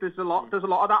it is. There's a lot of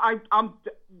that. I'm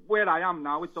where I am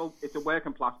now. It's a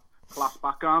working class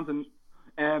background, and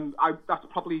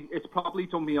it's probably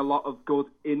done me a lot of good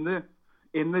in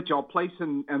the job place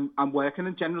and working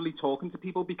and generally talking to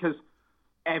people, because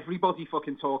everybody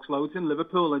fucking talks loads in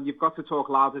Liverpool, and you've got to talk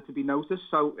louder to be noticed.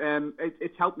 So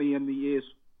it's helped me in the years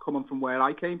coming from where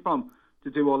I came from to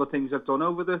do all the things I've done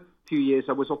over the few years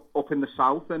I was up in the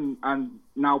south, and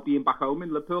now being back home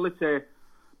in Liverpool. It's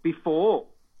before.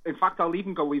 In fact, I'll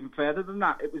even go even further than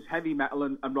that. It was heavy metal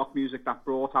and rock music that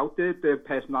brought out the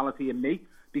personality in me,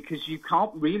 because you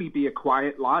can't really be a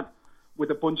quiet lad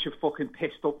with a bunch of fucking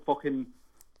pissed up fucking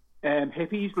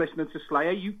hippies listening to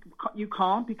Slayer. You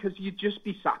can't, because you'd just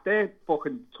be sat there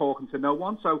fucking talking to no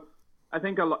one. So I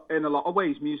think in a lot of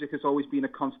ways, music has always been a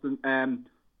constant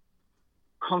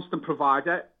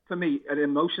provider for me, and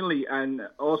emotionally, and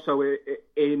also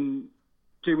in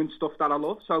doing stuff that I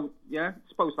love. So yeah, I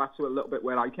suppose that's a little bit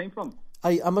where I came from.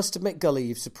 I must admit, Gully,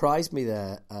 you've surprised me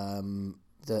there.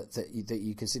 That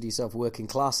you consider yourself working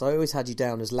class. I always had you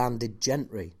down as landed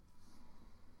gentry.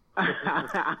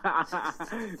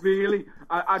 Really,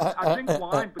 I drink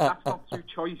wine, but that's not through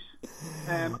choice.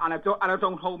 And I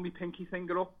don't hold my pinky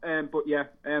finger up. But yeah,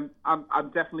 I'm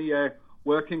definitely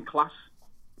working class.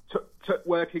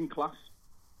 Working class.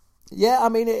 Yeah, I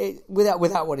mean, without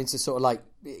wanting to sort of like,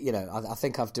 you know, I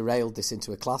think I've derailed this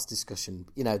into a class discussion.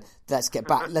 You know, let's get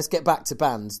back to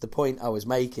bands. The point I was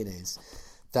making is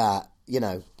that, you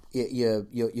know,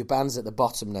 your bands at the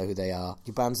bottom know who they are,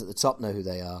 your bands at the top know who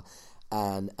they are,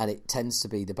 and it tends to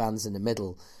be the bands in the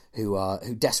middle who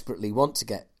desperately want to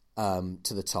get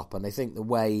to the top, and they think the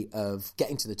way of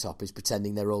getting to the top is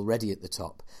pretending they're already at the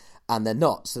top, and they're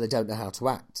not, so they don't know how to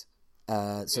act.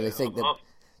 They think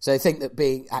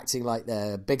that acting like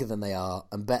they're bigger than they are,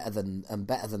 and better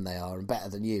than they are, and better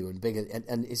than you, and bigger,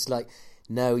 and it's like,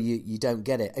 no, you don't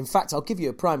get it. In fact, I'll give you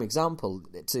a prime example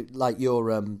to like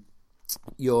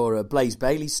your Blaze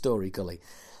Bayley story, Gully.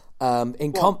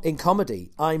 In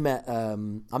comedy, I met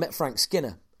Frank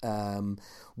Skinner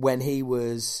when he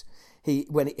was you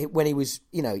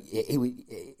know,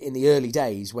 he in the early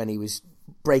days when he was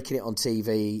breaking it on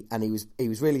TV, and he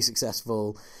was really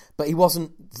successful, but he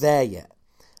wasn't there yet,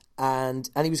 and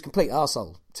he was a complete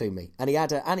arsehole to me, and he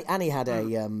had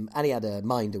a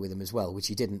minder with him as well, which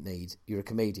he didn't need. You're a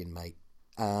comedian, mate,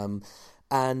 and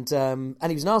he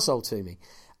was an arsehole to me.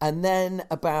 And then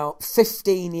about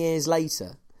 15 years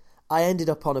later, I ended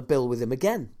up on a bill with him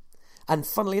again. And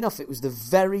funnily enough, it was the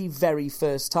very, very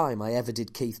first time I ever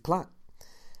did Keith Platt.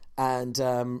 And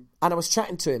I was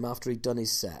chatting to him after he'd done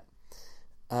his set.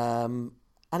 And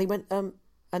he went,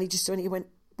 he went,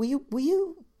 were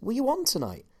you on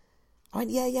tonight? I went,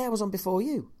 yeah, I was on before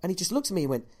you. And he just looked at me and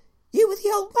went, you were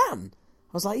the old man?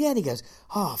 I was like, yeah, and he goes,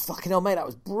 oh, fucking hell, mate, that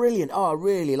was brilliant. Oh, I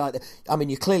really like that. I mean,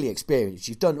 you're clearly experienced.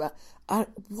 You've done that.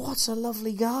 What a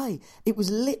lovely guy. It was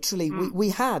literally, we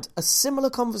had a similar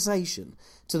conversation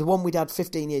to the one we'd had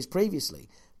 15 years previously,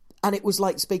 and it was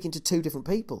like speaking to two different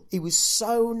people. He was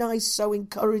so nice, so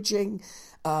encouraging,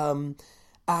 and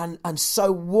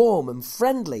so warm and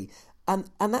friendly. And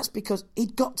that's because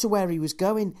he'd got to where he was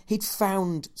going. He'd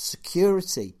found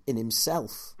security in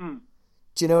himself.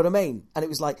 Do you know what I mean? And it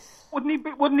was like,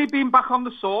 wouldn't he been back on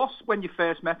the Source when you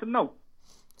first met him? No.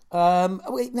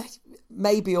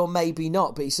 Maybe or maybe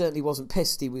not, but he certainly wasn't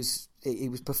pissed. He was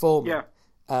performing, yeah,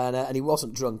 and he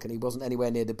wasn't drunk, and he wasn't anywhere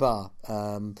near the bar.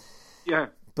 Yeah,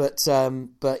 but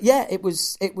yeah, it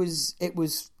was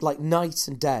like night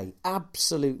and day,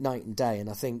 absolute night and day. And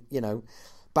I think, you know,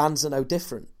 bands are no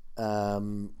different.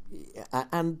 And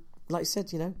like I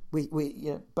said, you know, we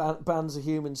bands are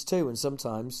humans too, and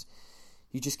sometimes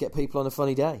you just get people on a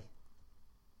funny day.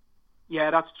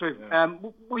 Yeah, that's true. Yeah.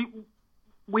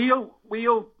 We'll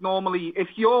normally, if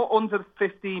you're under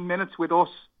 15 minutes with us,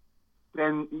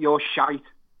 then you're shite.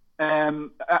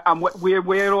 And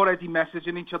we're already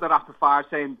messaging each other after 5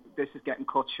 saying this is getting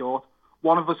cut short.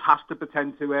 One of us has to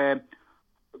pretend to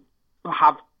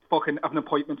have fucking an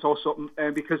appointment or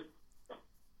something, because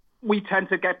we tend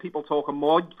to get people talking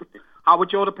more.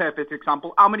 Howard, you're the perfect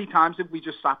example. How many times have we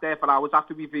just sat there for hours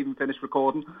after we've even finished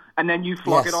recording, and then you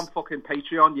flog it on fucking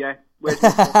Patreon? Yeah,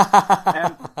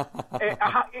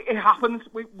 it happens.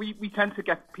 We tend to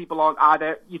get people on.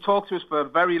 Either you talk to us for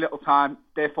very little time,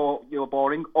 therefore you're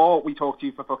boring, or we talk to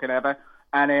you for fucking ever.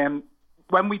 And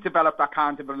when we develop that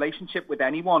kind of relationship with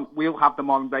anyone, we'll have them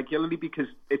on regularly because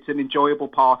it's an enjoyable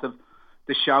part of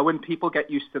the show, and people get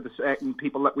used to the certain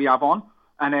people that we have on.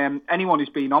 And anyone who's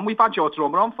been on, we've had your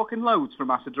drummer on fucking loads from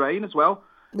Acid Rain as well.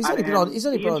 He's only been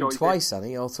on twice, hasn't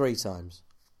he, or 3 times?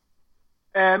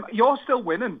 You're still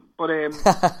winning, but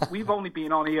we've only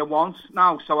been on here once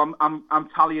now, so I'm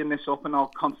tallying this up, and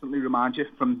I'll constantly remind you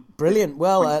from. Brilliant.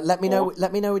 Well, let me know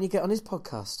when you get on his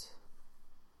podcast.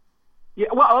 Yeah,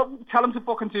 well, I'll tell him to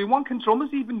fucking do one. Can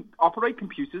drummers even operate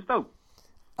computers though?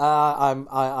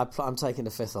 I'm taking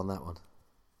the 5th on that one.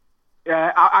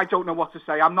 Yeah, I don't know what to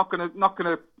say. I'm not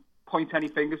gonna point any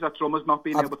fingers at drummers not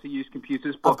being able to use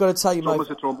computers. But I've got to tell you drummers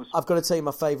are drummers. I've got to tell you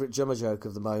my favourite drummer joke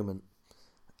of the moment.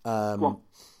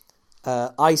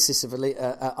 ISIS have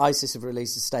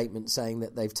released a statement saying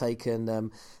that they've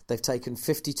taken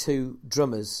 52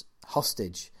 drummers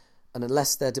hostage, and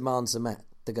unless their demands are met,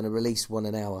 they're going to release one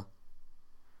an hour.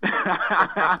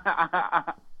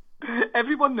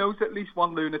 Everyone knows at least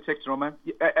one lunatic drummer.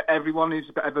 Everyone who's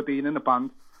ever been in a band.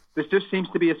 There just seems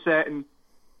to be a certain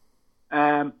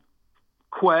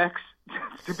quirks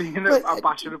to being a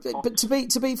basher of pop. But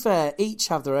to be fair, each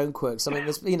have their own quirks. I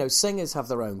mean, singers have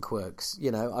their own quirks.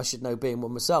 I should know, being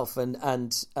one myself, and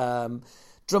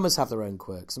drummers have their own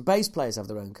quirks, and bass players have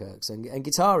their own quirks, and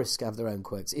guitarists have their own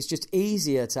quirks. It's just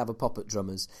easier to have a pop at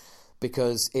drummers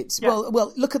because it's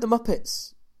well. Look at the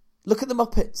Muppets. Look at the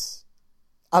Muppets.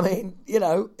 I mean,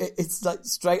 it's like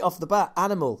straight off the bat,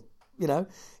 Animal.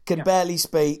 Can barely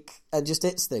speak and just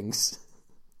hits things.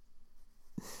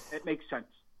 It makes sense.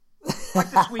 Like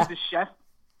the Swedish Chef.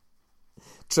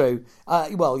 True.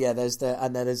 There's hang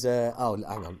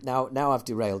on. Now I've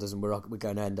derailed us, and we're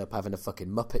going to end up having a fucking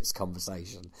Muppets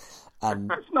conversation.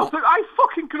 And it's nothing. I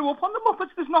fucking grew up on the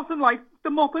Muppets. There's nothing like the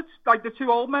Muppets, like the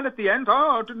 2 old men at the end.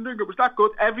 Oh, I didn't think it was that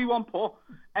good. Everyone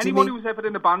anyone who was ever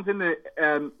in the band in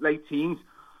the late teens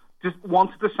just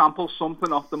wanted to sample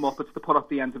something off the Muppets to put at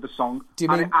the end of the song.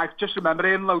 I just remember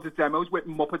hearing loads of demos with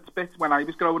Muppets bits when I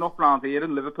was growing up around here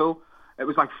in Liverpool. It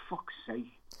was like, fuck's sake.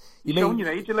 Showing your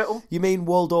age a little. You mean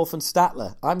Waldorf and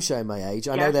Statler? I'm showing my age.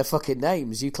 I know their fucking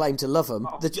names. You claim to love them.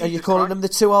 Are you calling them the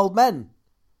 2 old men?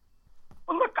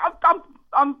 Well, look,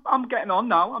 I'm getting on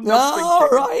now. I'm right.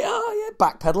 Oh, yeah.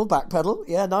 Backpedal.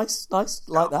 Yeah, nice.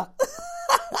 Like that.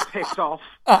 Piss off.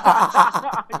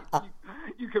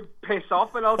 You can piss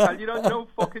off, and I'll tell you, no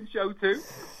fucking show too.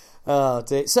 Oh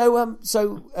dear. So,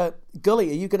 Gully,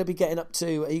 are you going to be getting up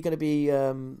to? Are you going to be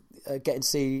getting to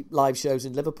see live shows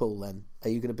in Liverpool? Then are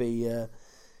you going to be? I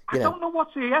don't know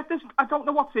what's here. I don't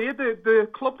know what's here. The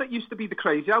club that used to be the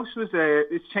Crazy House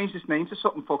it's changed its name to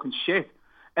something fucking shit.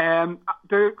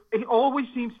 It always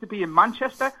seems to be in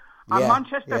Manchester, and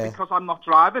Manchester, because I'm not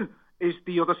driving, is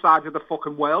the other side of the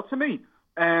fucking world to me.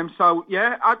 I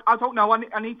don't know.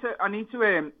 I need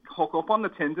to hook up on the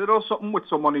Tinder or something with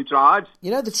someone who drives. The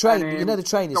train. The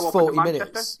train is 40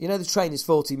 minutes. The train is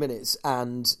 40 minutes,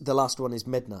 and the last one is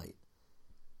midnight.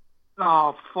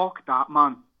 Oh, fuck that,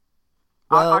 man.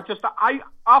 Well, I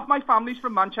half my family's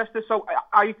from Manchester, so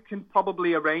I can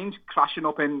probably arrange crashing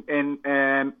up in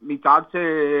my dad's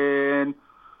in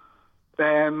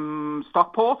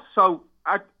Stockport. So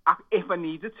if I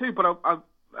needed to, but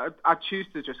I'd choose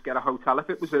to just get a hotel. If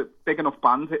it was a big enough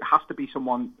band, it has to be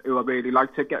someone who I really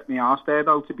like to get my arse there,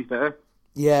 though, to be fair.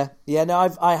 Yeah. No,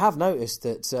 I have noticed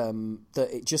that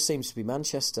that it just seems to be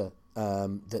Manchester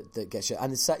that gets you.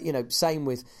 And it's, same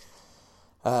with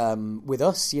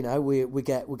us. We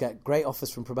get great offers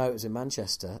from promoters in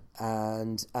Manchester,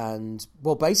 and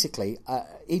well, basically,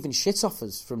 even shit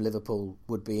offers from Liverpool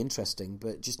would be interesting,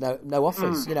 but just no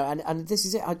offers. And this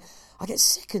is it. I get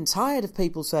sick and tired of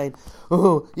people saying,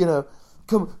 come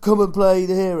and play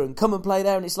here and come and play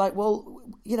there, and it's like, well,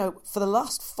 for the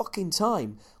last fucking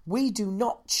time, we do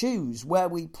not choose where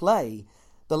we play.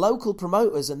 The local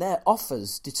promoters and their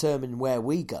offers determine where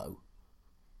we go.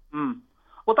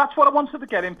 Well, that's what I wanted to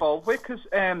get involved with, because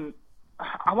I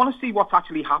want to see what's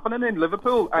actually happening in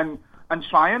Liverpool and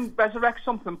try and resurrect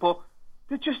something, but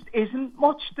there just isn't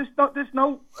much. There's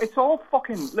no. It's all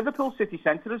fucking Liverpool city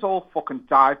centre is all fucking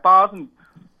dive bars and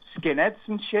skinheads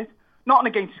and shit. Not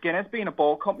against skinheads, being a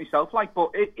ball cut myself,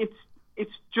 but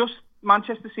it's just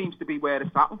Manchester seems to be where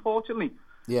it's at, unfortunately.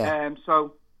 Yeah.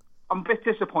 So I'm a bit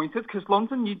disappointed, because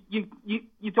London,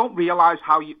 you don't realise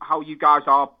how you guys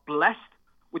are blessed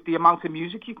with the amount of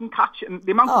music you can catch, and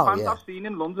the amount of bands I've seen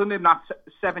in London in that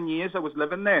 7 years I was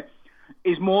living there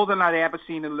is more than I'd ever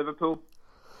seen in Liverpool.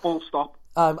 Full stop.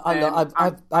 I've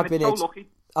been so lucky.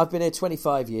 I've been here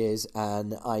 25 years,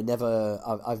 and I've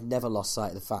never lost sight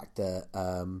of the fact that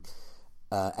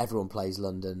Everyone Plays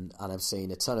London, and I've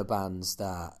seen a ton of bands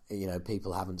that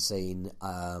people haven't seen.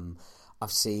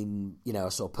 I've seen, I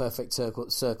saw Perfect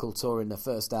Circle touring their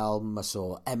first album. I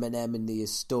saw Eminem in the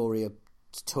Astoria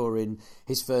touring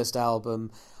his first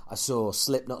album. I saw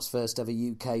Slipknot's first ever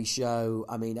UK show.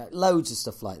 I mean, loads of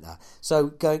stuff like that. So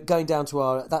going down to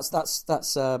our that's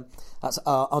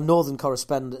our northern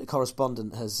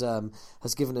correspondent has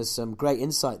given us some great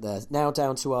insight there. Now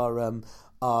down to our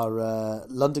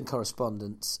London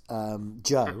correspondent,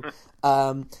 Joe.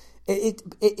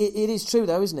 It is true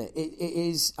though, isn't it? It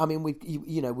is. I mean,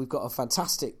 we've got a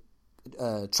fantastic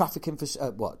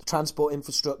transport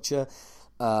infrastructure.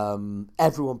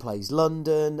 Everyone Plays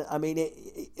London. I mean,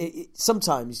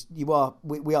 sometimes we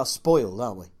are spoiled,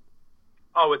 aren't we?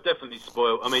 Oh, we're definitely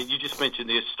spoiled. I mean, you just mentioned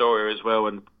the Astoria as well,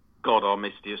 and God, I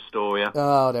miss the Astoria.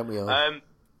 Oh, don't we all?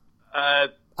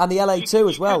 And the LA too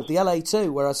as well. The LA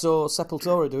too, where I saw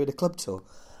Sepultura doing a club tour.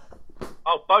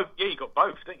 Oh, both. Yeah, you got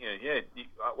both, didn't you? Yeah,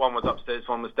 one was upstairs,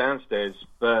 one was downstairs.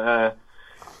 But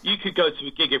you could go to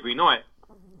a gig every night,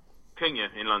 couldn't you,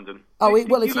 in London? Oh,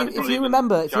 well, if you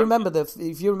remember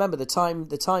the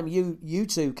time you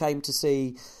two came to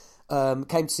see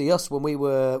us when we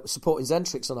were supporting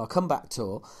Zentrix on our comeback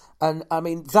tour, and I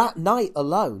mean that night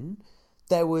alone,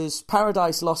 there was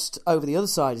Paradise Lost over the other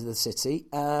side of the city,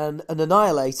 and an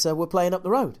Annihilator were playing up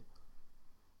the road.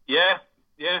 Yeah.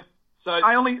 So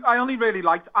I only really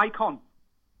liked Icon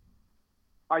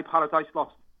by Paradise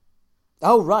Lost.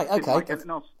 Oh right, okay. Didn't like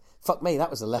anything else. Fuck me, that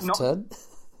was a left turn.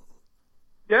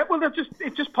 Yeah, well,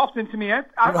 it just popped into my head.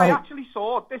 I actually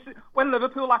saw this when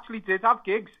Liverpool actually did have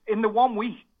gigs. In the 1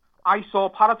 week, I saw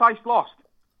Paradise Lost,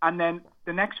 and then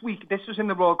the next week, this was in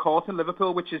the Royal Court in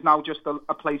Liverpool, which is now just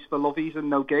a place for lovies and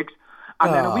no gigs.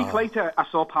 And then a week later, I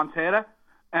saw Pantera,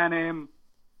 and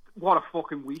what a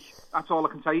fucking week. That's all I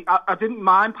can say. I didn't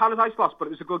mind Paradise Lost, but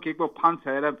it was a good gig. But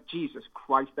Pantera, Jesus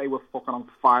Christ, they were fucking on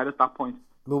fire at that point.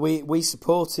 Well, we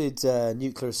supported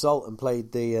Nuclear Assault and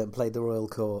played the Royal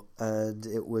Court, and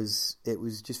it was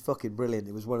just fucking brilliant.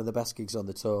 It was one of the best gigs on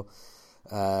the tour,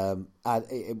 and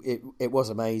it was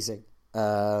amazing.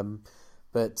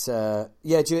 But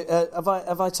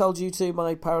have I told you two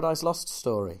my Paradise Lost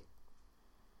story?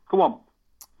 Come on,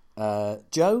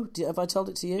 Joe. Have I told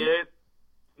it to you? Yeah.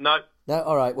 No.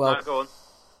 All right. Well, no, go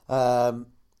on.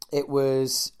 It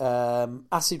was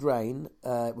Acid Rain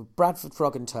with Bradford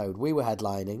Frog and Toad. We were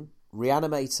headlining.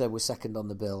 Reanimator was second on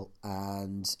the bill,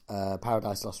 and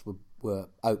Paradise Lost were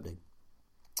opening.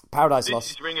 Paradise Lost.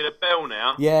 This is ringing a bell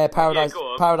now. Yeah,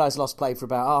 Paradise Lost played for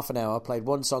about half an hour. Played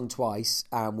one song twice,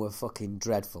 and were fucking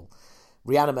dreadful.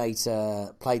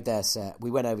 Reanimator played their set. We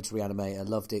went over to Reanimator,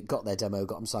 loved it, got their demo,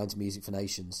 got them signed to Music for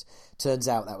Nations. Turns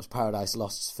out that was Paradise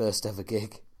Lost's first ever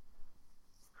gig.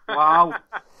 Wow.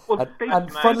 Well,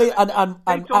 and funnily, and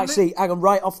actually, hang on,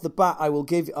 right off the bat, I will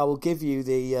give you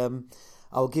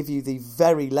the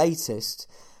very latest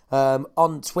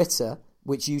on Twitter,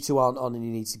 which you two aren't on, and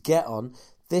you need to get on.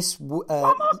 This I'm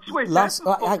on Twitter.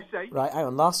 Hang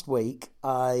on. Last week,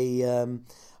 I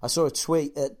saw a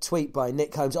tweet by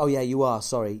Nick Holmes. Oh yeah, you are.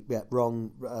 Sorry, yeah,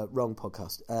 wrong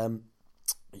podcast.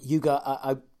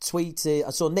 I tweeted. I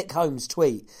saw Nick Holmes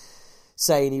tweet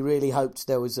saying he really hoped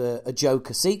there was a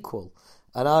Joker sequel.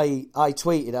 And I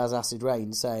tweeted as Acid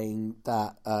Rain saying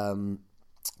that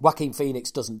Joaquin Phoenix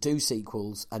doesn't do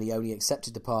sequels, and he only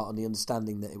accepted the part on the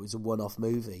understanding that it was a one-off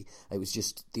movie. It was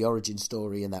just the origin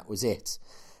story, and that was it.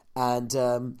 And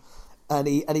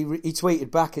he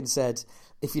tweeted back and said,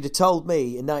 if you'd have told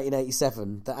me in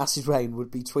 1987 that Acid Rain would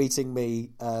be tweeting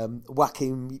me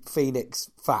Joaquin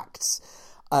Phoenix facts,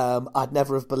 I'd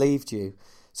never have believed you.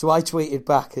 So I tweeted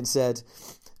back and said,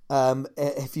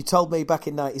 if you told me back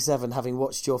in 97, having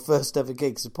watched your first ever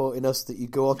gig supporting us, that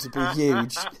you'd go on to be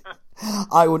huge,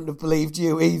 I wouldn't have believed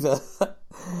you either.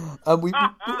 And we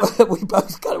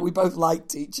both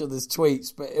liked each other's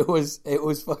tweets, but it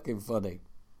was fucking funny.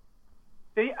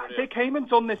 They came and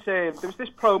done this. There was this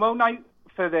promo night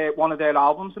for one of their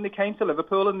albums, and they came to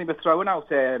Liverpool and they were throwing out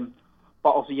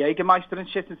bottles of Jägermeister and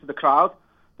shit into the crowd.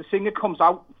 The singer comes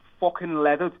out fucking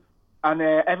leathered, and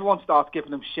everyone starts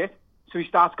giving him shit. So he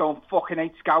starts going, fucking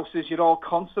 8 Scousers, you're all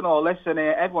cunts and all this, and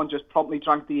everyone just promptly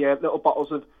drank the little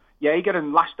bottles of Jaeger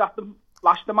and lashed them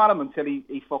at him until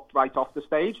he fucked right off the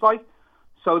stage, like.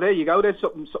 So there you go. There's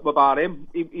something about him.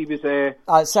 He was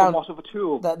somewhat of a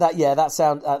tool. That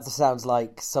sounds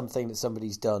like something that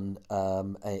somebody's done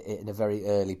in a very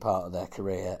early part of their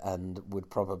career and would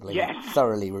probably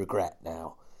thoroughly regret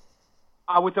now.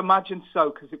 I would imagine so,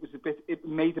 because it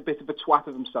made a bit of a twat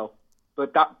of himself.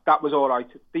 But that was all right.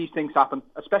 These things happen,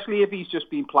 especially if he's just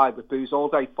been plied with booze all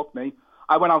day. Fuck me.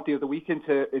 I went out the other week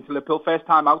into Liverpool, first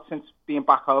time out since being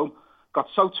back home. Got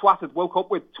so twatted, woke up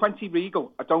with 20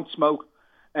 Regal. I don't smoke.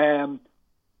 Bruises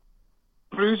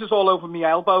all over my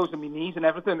elbows and my knees and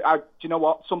everything. Do you know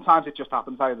what? Sometimes it just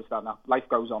happens. I understand that. Life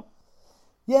goes on.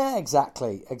 Yeah,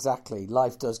 exactly.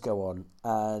 Life does go on,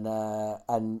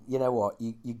 and you know what?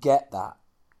 You get that.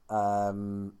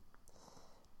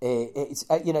 It's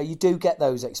you do get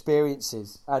those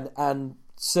experiences, and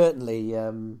certainly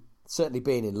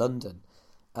being in London.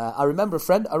 I remember a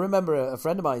friend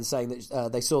of mine saying that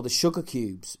they saw the Sugar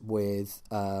Cubes with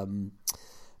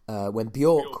when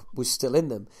Bjork was still in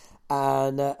them,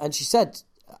 and she said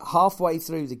halfway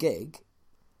through the gig,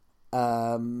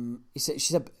 she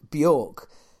said Bjork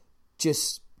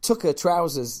just took her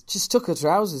trousers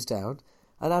down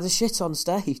and had a shit on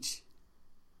stage.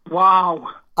 Wow!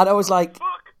 And I was like,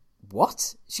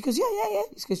 what? She goes, yeah.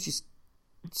 It's because she's.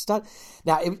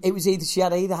 Now it was either she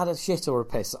had a shit or a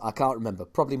piss. I can't remember.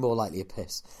 Probably more likely a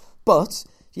piss. But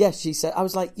yeah, she said. I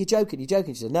was like, "You're joking." She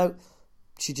said, "No."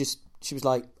 She was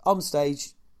like on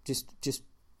stage, just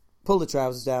pulled the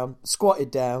trousers down,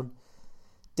 squatted down,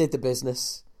 did the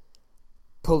business,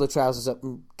 pulled the trousers up,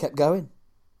 and kept going.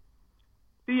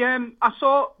 I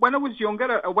saw when I was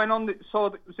younger. I went on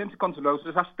was into Guns N'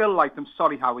 Roses. I still like them.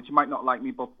 Sorry, Howard, you might not like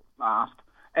me, but I asked.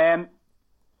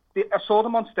 I saw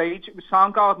them on stage. It was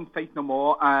Soundgarden, Faith No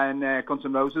More, and Guns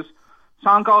N' Roses.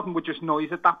 Soundgarden were just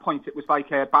noise at that point. It was like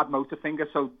a Bad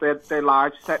Motorfinger, so their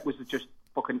live set was just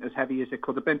fucking as heavy as it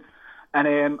could have been.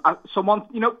 And someone,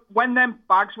 when them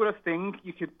bags were a thing,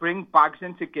 you could bring bags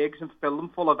into gigs and fill them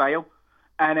full of ale.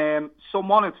 And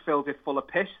someone had filled it full of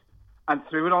piss and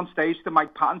threw it on stage to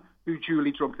Mike Patton, who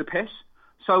duly drunk the piss.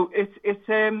 So it's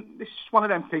just one of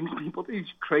them things. People do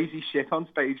crazy shit on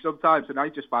stage sometimes, and I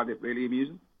just find it really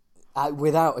amusing.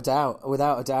 Without a doubt.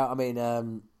 I mean,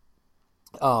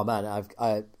 oh man,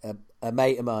 a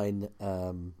mate of mine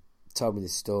told me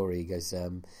this story. He goes,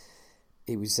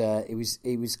 he was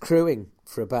crewing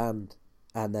for a band,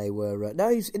 and they were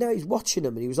he was watching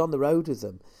them, and he was on the road with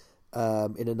them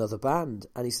in another band,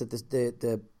 and he said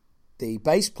the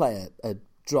bass player had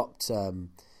dropped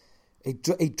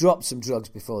he dropped some drugs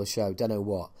before the show, don't know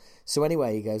what. So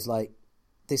anyway, he goes like,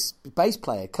 this bass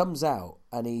player comes out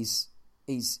and he's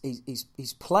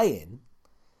playing,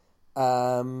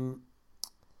 and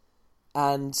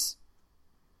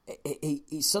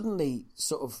he suddenly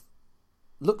sort of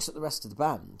looks at the rest of the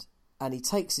band, and he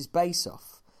takes his bass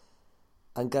off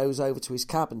and goes over to his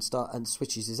cab and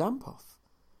switches his amp off,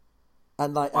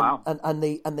 and like wow. and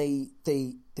the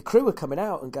crew are coming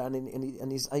out and going,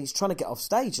 and he's trying to get off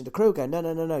stage, and the crew are going,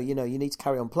 no, you need to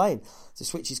carry on playing. So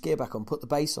switch his gear back on, put the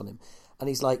bass on him, and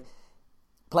he's like,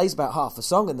 plays about half a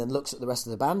song and then looks at the rest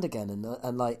of the band again and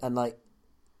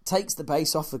takes the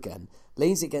bass off again,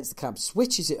 leans it against the cab,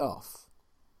 switches it off.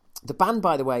 The band,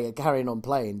 by the way, are carrying on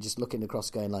playing, just looking across,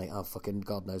 going like, "Oh, fucking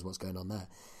God knows what's going on there."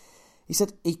 He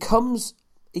said he comes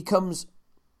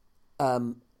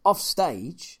off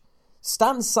stage,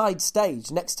 stands side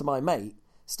stage next to my mate,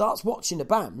 starts watching the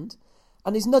band,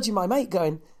 and he's nudging my mate,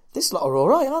 going, "This lot are all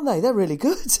right, aren't they? They're really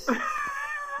good."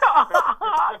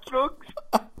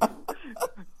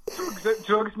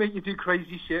 Drugs make you do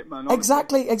crazy shit, man.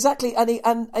 Honestly. Exactly, and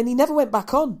he never went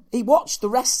back on. He watched the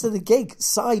rest of the gig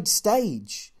side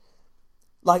stage,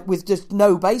 like with just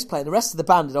no bass playing. The rest of the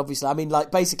band, and obviously, I mean, like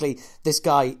basically, this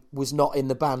guy was not in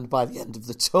the band by the end of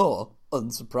the tour,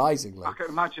 unsurprisingly. I can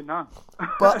imagine that.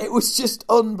 But it was just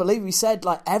unbelievable. He said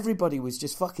like everybody was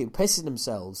just fucking pissing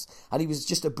themselves, and he was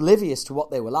just oblivious to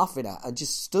what they were laughing at, and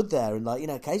just stood there and like,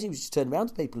 occasionally he was just turning around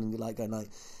to people and like going like.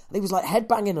 And he was like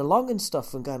headbanging along and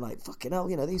stuff and going like, fucking hell,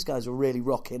 these guys are really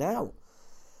rocking out.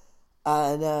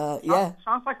 And yeah.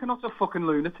 Sounds like an utter fucking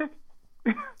lunatic.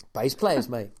 Bass players,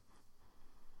 mate.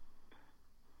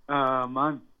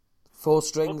 Man. 4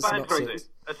 strings. What band is it?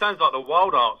 It sounds like the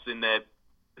Wild Arts in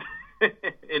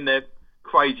their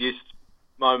craziest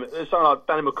moment. It sounds like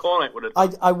Danny McCormick would have.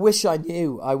 I wish I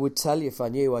knew. I would tell you if I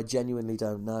knew. I genuinely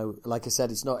don't know. Like I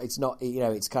said, it's not. It's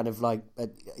kind of like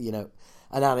an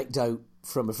anecdote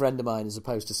from a friend of mine as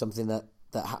opposed to something that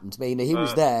happened to me. He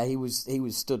was there. He was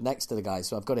stood next to the guy,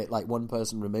 so I've got it like one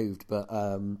person removed. But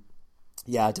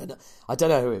yeah, I don't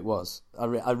know who it was.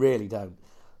 I really don't.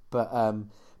 But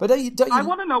don't you? I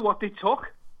want to know what they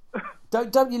took.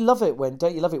 Don't you love it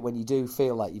when you do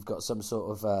feel like you've got some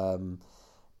sort of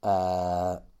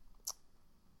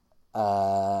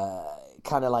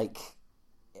kind of like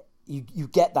you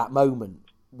get that moment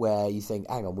where you think,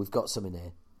 hang on, we've got something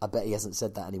here. I bet he hasn't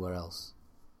said that anywhere else.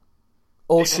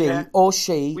 Or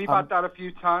she. We've had that a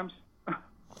few times.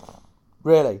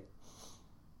 Really?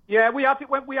 Yeah, we had it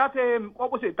when we had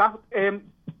what was it? That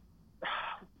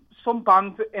some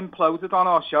band imploded on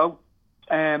our show.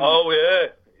 Oh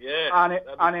yeah.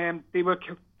 And they were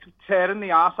tearing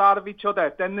the arse out of each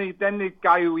other. Then the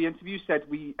guy who we interviewed said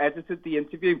we edited the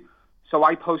interview, so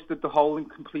I posted the whole and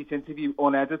complete interview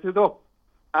unedited up.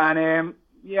 And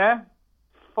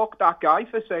fuck that guy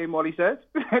for saying what he said.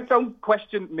 Don't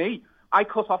question me. I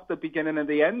cut off the beginning and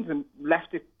the end and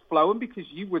left it flowing because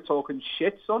you were talking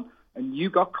shit, son, and you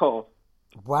got caught.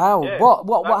 Wow. Yeah. What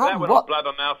That happened? went on Blood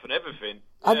on Mouth and everything.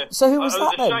 Yeah. So who was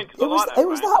that then? Who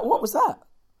was that? What was that?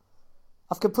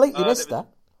 I've completely missed that.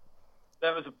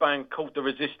 There was a band called The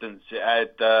Resistance. It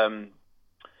had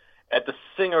the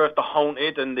singer of The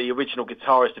Haunted and the original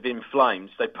guitarist of In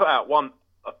Flames. They put out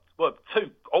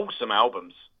two awesome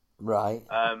albums. Right.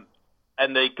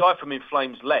 And the guy from In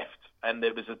Flames left, and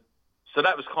so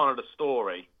that was kind of the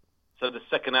story. So the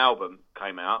second album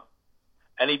came out,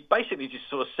 and he basically just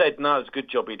sort of said, no, it's a good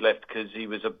job he'd left because he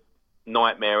was a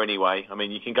nightmare anyway. I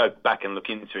mean, you can go back and look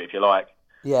into it if you like.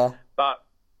 Yeah. But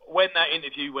when that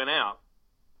interview went out,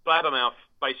 Blabbermouth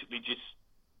basically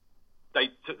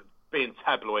being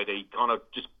tabloidy, kind of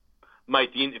just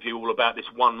made the interview all about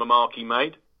this one remark he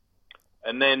made.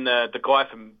 And then the guy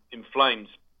from In Flames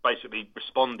basically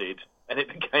responded, and it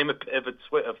became a bit of a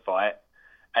Twitter fight.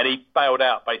 And he bailed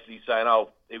out, basically saying, "Oh,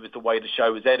 it was the way the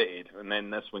show was edited." And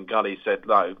then that's when Gully said,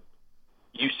 "No,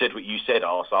 you said what you said,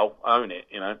 arsehole. Own it."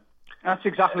 You know. That's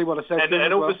exactly what I said.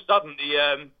 And all of a sudden,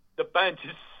 the band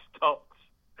just stopped.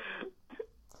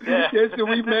 Yeah. So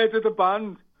we murdered the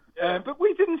band. Yeah. But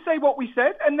we didn't say what we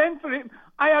said. And then for him,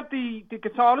 I had the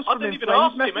guitarist I from didn't In even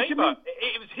Flames ask him either.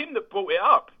 It was him that brought it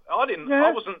up. I didn't. Yeah.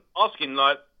 I wasn't asking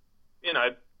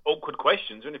awkward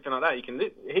questions or anything like that.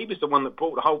 He was the one that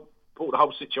brought the whole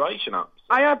situation up. So.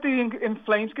 I had the In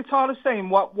Flames guitarist saying,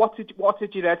 "What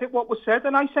did you edit? What was said?"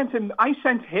 And I sent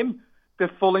him the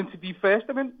full interview first.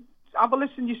 I mean, have a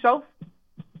listen yourself.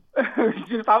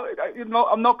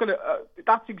 I'm not gonna.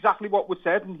 That's exactly what was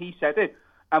said, and he said it,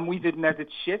 and we didn't edit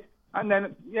shit. And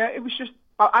then it was just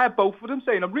I had both of them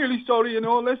saying, "I'm really sorry," and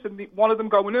all this, and one of them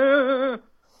going,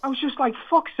 I was just like,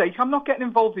 "Fuck's sake, I'm not getting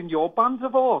involved in your band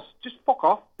divorce. Just fuck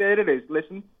off. There it is.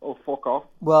 Listen, or fuck off."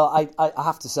 Well, I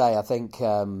have to say, I think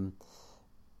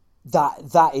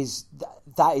that is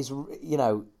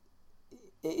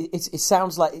it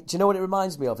sounds like. Do you know what it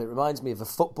reminds me of? It reminds me of a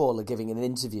footballer giving an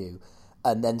interview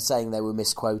and then saying they were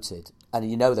misquoted, and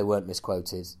they weren't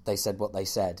misquoted. They said what they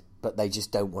said, but they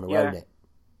just don't want to own it.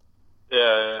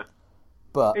 Yeah.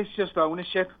 But it's just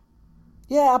ownership.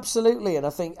 Yeah, absolutely, and I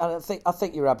think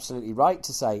you're absolutely right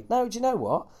to say no. Do you know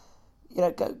what?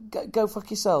 Go fuck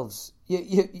yourselves.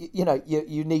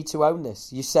 You need to own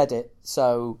this. You said it,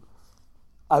 so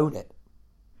own it.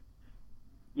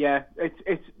 Yeah,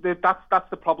 that's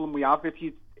the problem we have. If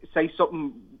you say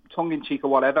something tongue in cheek or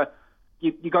whatever,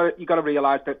 you got to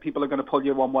realise that people are going to pull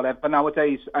you on whatever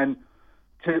nowadays, and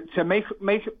to make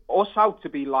us out to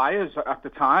be liars at the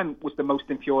time was the most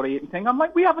infuriating thing. I'm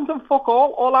like, we haven't done fuck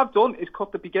all. All I've done is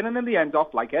cut the beginning and the end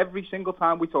off, like every single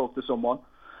time we talk to someone,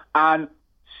 and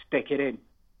stick it in.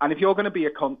 And if you're going to be a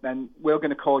cunt, then we're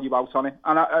going to call you out on it.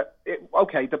 And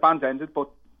okay, the band ended, but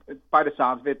by the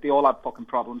sounds of it, they all had fucking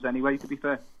problems anyway, to be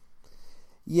fair.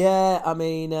 Yeah, I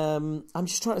mean, I'm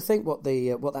just trying to think what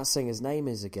that singer's name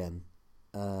is again.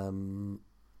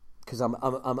 Because I'm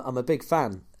a big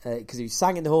fan. Because he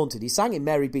sang in The Haunted. He sang in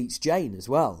Mary Beats Jane as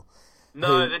well.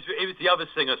 No, it was the other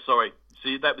singer, sorry. So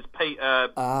that was Pete right.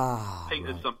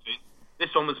 something.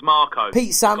 This one was Marco.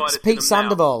 Pete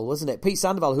Sandoval, wasn't it? Pete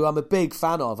Sandoval, who I'm a big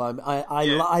fan of.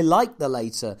 I like the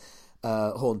later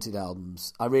Haunted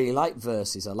albums. I really like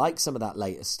Verses. I like some of that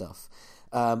later stuff.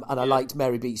 And I liked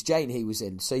Mary Beats Jane he was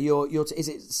in. So is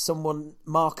it someone,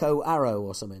 Marco Arrow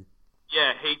or something?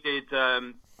 Yeah, he did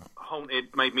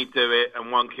Haunted, Made Me Do It,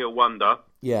 and One Kill Wonder.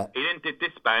 Yeah. He then did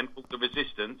this band called The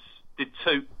Resistance, did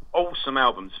two awesome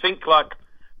albums. Think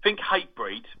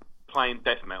Hatebreed playing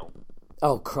death metal.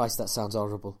 Oh Christ, that sounds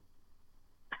horrible.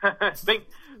 think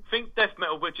death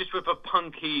metal, but just with a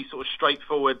punky, sort of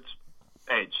straightforward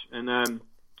edge. And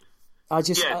that's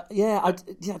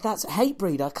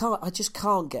Hatebreed. I just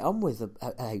can't get on with a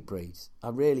Hatebreed. I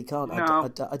really can't. No.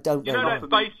 I don't know. You know that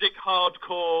basic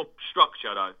hardcore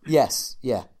structure, though. Yes.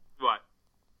 Yeah. Right.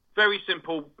 Very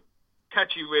simple,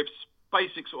 catchy riffs,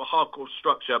 basic sort of hardcore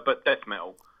structure, but death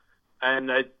metal. And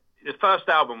the first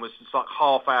album was just like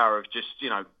half hour of just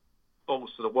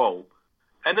balls to the wall,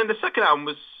 and then the second album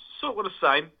was sort of the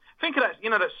same. Think of that,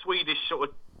 that Swedish sort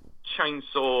of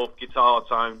chainsaw guitar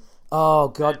tone. Oh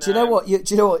God! And, do you know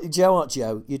what,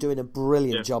 Joe? You're doing a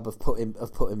brilliant job of putting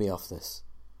me off this.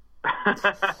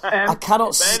 I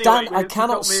cannot stand. anyway, I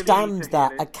cannot really stand need to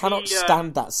that. hear it. I cannot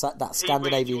stand that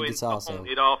Scandinavian He guitar rejoined solo.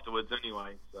 Haunted afterwards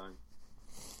anyway, so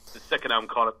the second album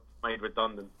kind of made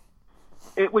redundant.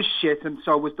 It was shit, and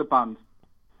so was the band.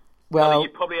 Well, You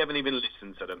probably haven't even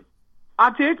listened to them. I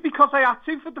did because I had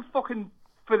to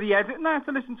for the editing. I had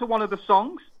to listen to one of the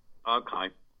songs. Okay.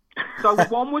 So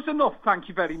one was enough. Thank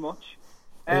you very much.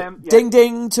 Yeah. ding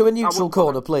ding to a neutral would-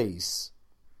 corner, please.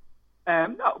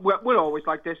 No, we're always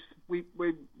like this. We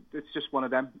it's just one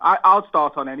of them. I'll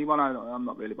start on anyone. I'm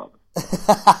not really bothered.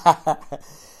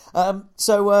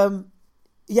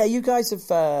 Yeah, you guys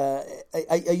have.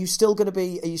 Are you still going to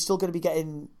be? Are you still going to be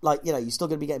getting you're still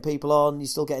going to be getting people on? You're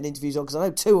still getting interviews on? Because I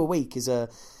know 2 a week is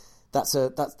that's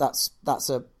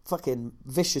a fucking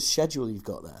vicious schedule you've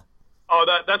got there. Oh,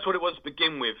 that's what it was to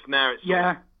begin with. Now it's sort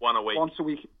of one a week. Once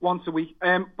a week.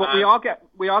 But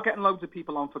we are getting loads of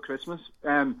people on for Christmas.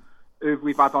 Who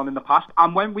we've had on in the past,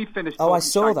 and when we finish. Oh, I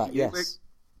saw that. Yes.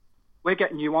 We're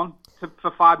getting you on for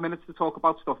 5 minutes to talk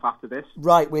about stuff after this.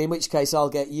 Right. Well, in which case,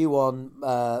 I'll get you on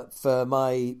for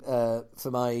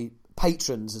my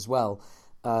patrons as well.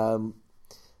 And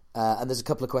there's a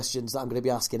couple of questions that I'm going to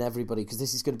be asking everybody because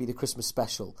this is going to be the Christmas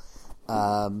special.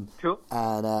 Cool.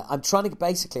 And I'm trying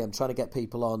to get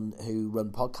people on who run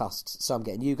podcasts. So I'm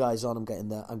getting you guys on. I'm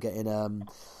getting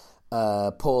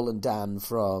Paul and Dan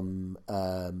from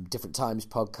Different Times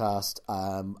podcast.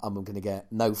 I'm going to get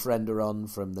No Friender on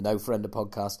from the No Friender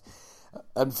podcast.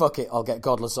 And fuck it, I'll get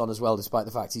Godless on as well, despite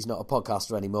the fact he's not a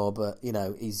podcaster anymore. But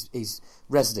he's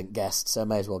resident guest, so I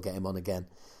may as well get him on again.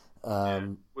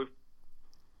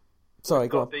 Sorry,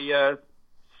 go on.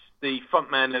 The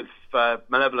frontman of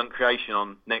Malevolent Creation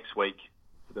on next week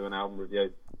to do an album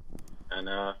review,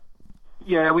 and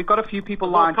we've got a few people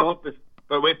lined up.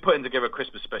 But we're putting together a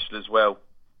Christmas special as well.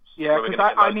 Yeah,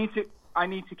 because I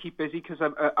need to keep busy because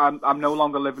I'm no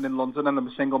longer living in London and I'm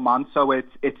a single man. So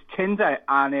it's Tinder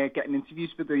and getting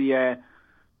interviews for the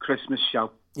Christmas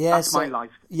show. Yeah, that's my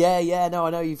life. Yeah. No, I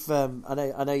know you've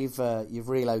you've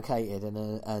relocated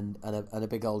and a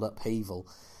big old upheaval.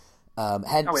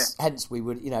 Hence we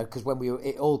would because when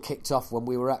it all kicked off when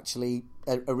we were actually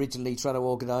originally trying to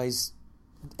organise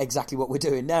exactly what we're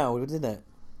doing now, didn't it?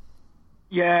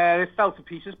 Yeah, it fell to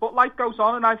pieces, but life goes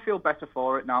on, and I feel better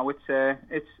for it now.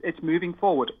 It's moving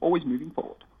forward, always moving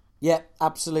forward. Yeah,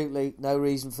 absolutely. No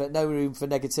room for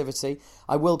negativity.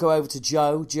 I will go over to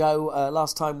Joe. Joe,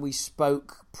 last time we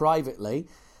spoke privately,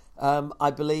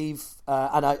 I believe,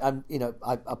 and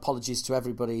I apologies to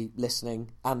everybody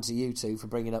listening and to you two for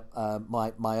bringing up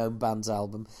my own band's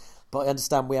album, but I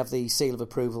understand we have the seal of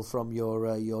approval from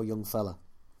your young fella.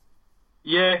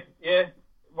 Yeah.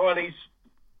 Well, he's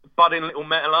budding little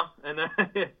metaler, and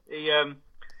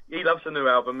he loves the new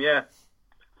album,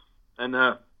 and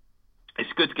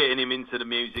it's good getting him into the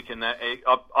music and that.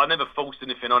 I never forced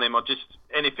anything on him. I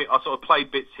sort of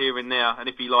played bits here and there, and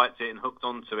if he liked it and hooked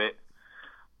onto it,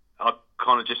 I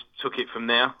kind of just took it from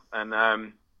there. And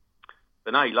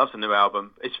but no, he loves the new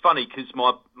album. It's funny because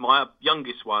my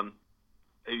youngest one,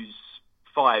 who's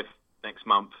 5 next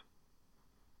month,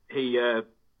 he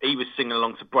was singing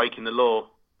along to "Breaking the Law"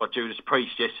 by Judas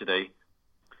Priest yesterday.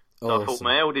 So awesome. I thought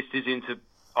my eldest is into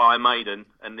Iron Maiden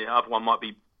and the other one might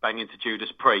be banging to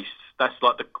Judas Priest. That's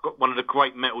like one of the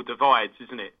great metal divides,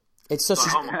 isn't it? It's such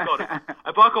oh my God,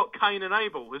 have I got Cain and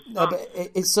Abel? No, but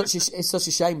it's such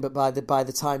a shame. But by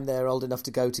the time they're old enough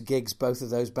to go to gigs, both of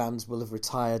those bands will have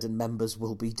retired and members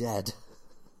will be dead.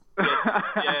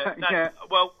 Yeah.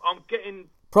 Well, I'm getting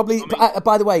probably.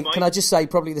 By the way, can I just say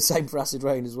probably the same for Acid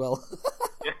Rain as well.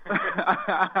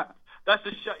 That's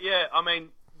the show. Yeah, I mean,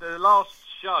 the last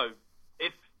show,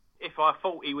 if I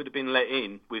thought he would have been let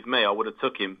in with me, I would have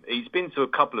took him. He's been to a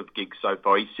couple of gigs so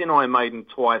far. He's seen Iron Maiden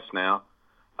twice now.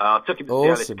 I took him to see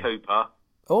Alice Cooper.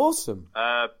 Awesome.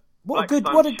 What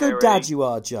a good dad you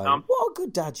are, Joe. What a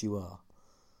good dad you are.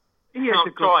 He is a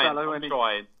good fellow. I'm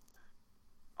trying.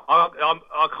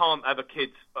 I can't have a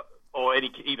kid or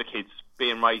either kids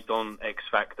being raised on X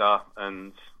Factor,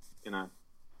 and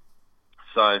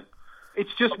so. It's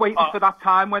just waiting for that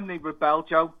time when they rebel,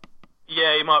 Joe.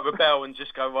 Yeah, he might rebel and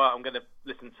just go, right, I'm going to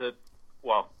listen to,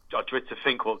 well, I dread to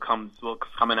think what's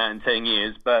coming out in 10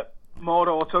 years, but... More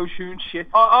auto-tune shit.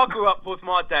 I grew up with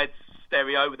my dad's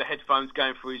stereo with the headphones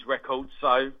going through his records,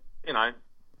 so,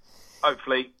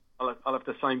 hopefully I'll have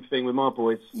the same thing with my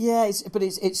boys. Yeah,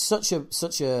 it's such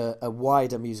a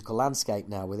wider musical landscape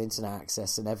now with internet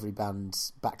access and every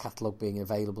band's back catalogue being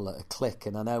available at a click.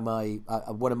 And I know my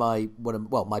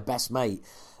best mate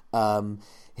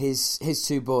His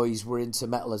two boys were into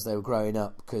metal as they were growing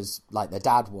up because, like, their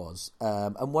dad was,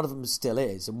 and one of them still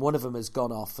is, and one of them has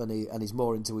gone off and he's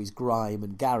more into his grime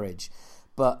and garage.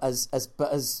 But as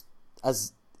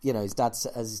you know, his dad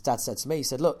said to me, he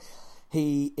said, "Look,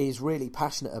 he is really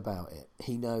passionate about it.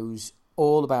 He knows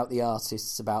all about the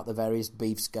artists, about the various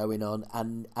beefs going on,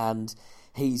 and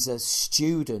he's a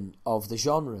student of the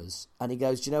genres." And he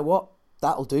goes, "Do you know what?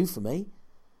 That'll do for me.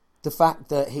 The fact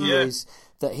that he is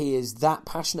that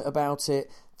passionate about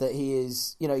it, that he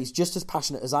is, you know, he's just as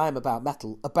passionate as I am about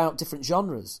metal, about different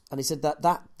genres." And he said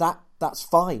that's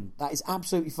fine. That is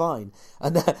absolutely fine.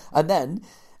 And then,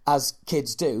 as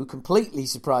kids do, completely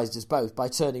surprised us both by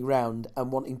turning round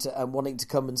and wanting to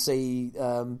come and see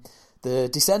the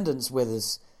Descendants with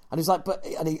us. And he was like,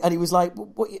 he was like,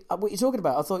 what are you talking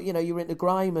about? I thought, you know, you were into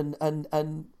grime and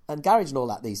garage and all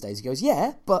that these days. He goes,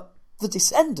 yeah, but the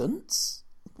Descendants.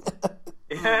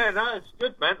 Yeah, no, it's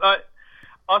good, man. Like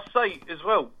I say as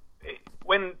well,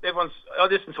 when I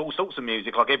listen to all sorts of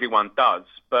music, like everyone does.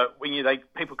 But when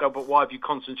people go, but why have you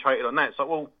concentrated on that? It's like,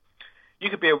 well, you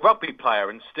could be a rugby player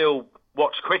and still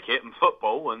watch cricket and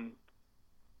football and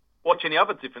watch any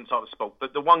other different type of sport.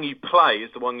 But the one you play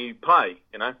is the one you play,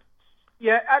 you know.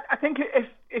 Yeah, I think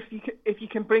if you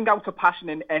can bring out a passion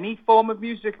in any form of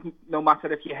music, no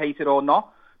matter if you hate it or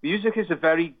not, music is a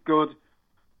very good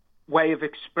way of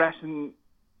expressing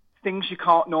things you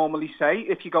can't normally say.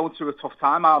 If you're going through a tough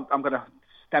time, I'm going to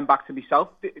stand back to myself.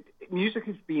 Music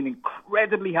has been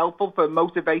incredibly helpful for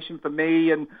motivation for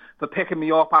me and for picking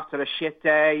me up after a shit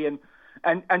day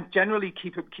and generally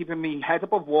keeping me head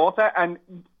above water. And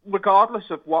regardless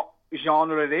of what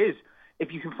genre it is,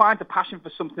 if you can find a passion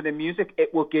for something in music,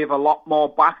 it will give a lot more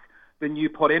back than you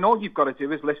put in. All you've got to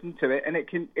do is listen to it, and it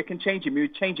can change your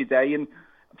mood, change your day. And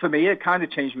for me, it kind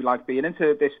of changed me life being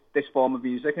into this form of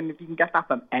music. And if you can get that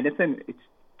from anything, it's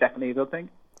definitely a good thing.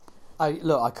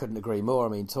 I couldn't agree more. I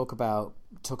mean, talk about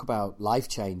life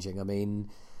changing. I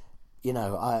mean, you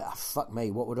know, fuck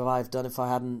me, what would I have done if I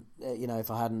hadn't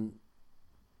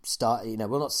started? You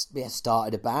know,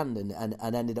 started a band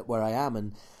and ended up where I am.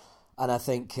 And I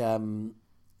think you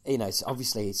know,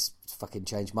 it's fucking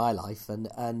changed my life.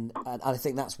 And I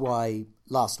think that's why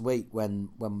last week when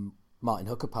Martin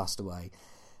Hooker passed away,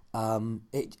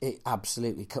 it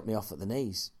absolutely cut me off at the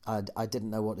knees. I didn't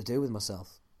know what to do with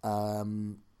myself.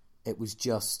 It was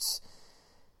just,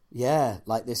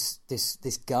 like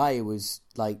this guy who was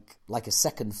like a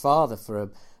second father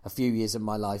for a few years of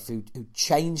my life, who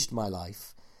changed my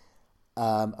life,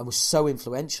 and was so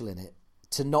influential in it.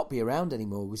 To not be around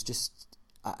anymore was just,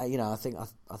 you know, I think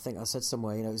I said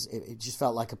somewhere, you know, it just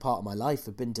felt like a part of my life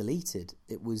had been deleted.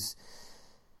 It was.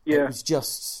 Yeah. It was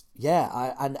just,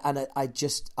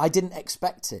 I didn't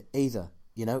expect it either.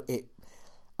 You know,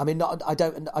 I mean, I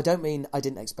don't mean I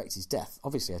didn't expect his death.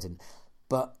 Obviously I didn't.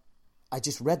 But I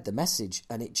just read the message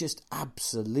and it just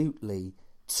absolutely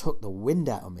took the wind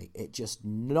out of me. It just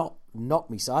knocked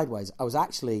me sideways. I was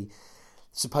actually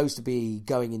supposed to be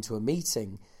going into a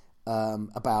meeting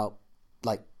about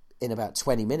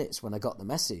 20 minutes when I got the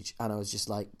message, and I was just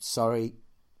like, sorry,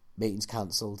 meeting's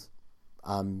cancelled.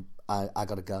 I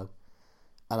got to go.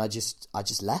 And I just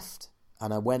left,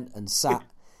 and I went and sat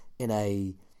in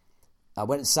a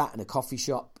coffee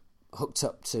shop, hooked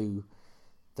up to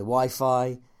the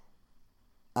Wi-Fi,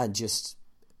 and just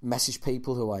messaged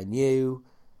people who I knew,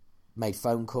 made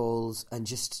phone calls, and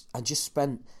just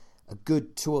spent a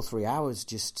good 2 or 3 hours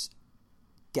just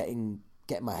getting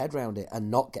my head around it and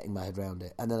not getting my head around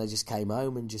it. And then I just came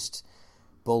home and just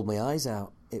bawled my eyes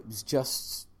out. It was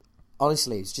just,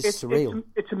 honestly, it's just surreal.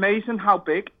 It's amazing how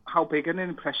big an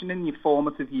impression in your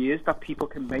formative years that people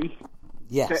can make.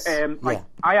 Yes.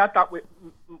 I had that with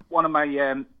one of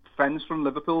my friends from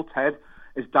Liverpool, Ted,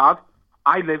 his dad.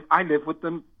 I live with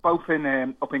them both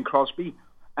in up in Crosby,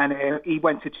 and he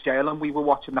went to jail, and we were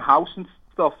watching the house and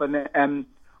stuff. And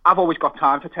I've always got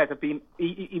time for Ted.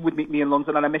 He would meet me in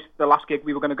London, and I missed the last gig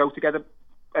we were going to go together,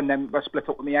 and then we split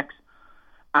up with my ex.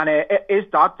 And his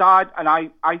dad died, and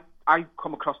I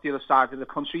come across the other side of the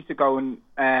country to go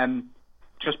and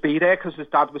just be there because his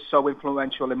dad was so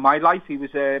influential in my life. He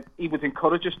would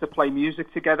encourage us to play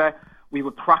music together. We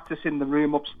would practice in the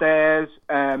room upstairs.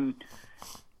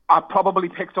 I probably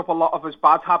picked up a lot of his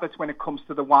bad habits when it comes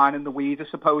to the wine and the weed, I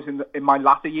suppose, in my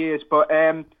latter years. But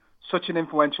such an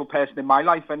influential person in my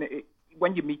life, and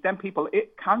when you meet them people,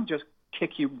 it can just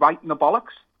kick you right in the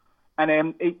bollocks,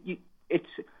 and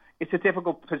it's a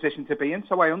difficult position to be in.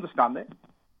 So I understand it.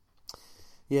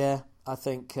 Yeah, I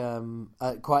think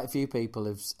quite a few people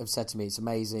have said to me it's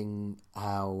amazing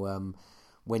how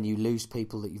when you lose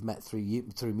people that you've met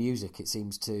through music, it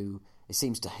seems to it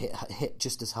seems to hit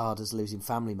just as hard as losing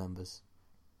family members.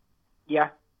 Yeah,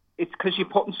 it's because you're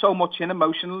putting so much in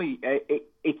emotionally.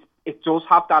 It does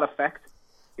have that effect.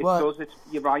 It does.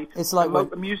 You're right. It's like when,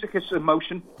 music is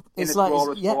emotion in its like,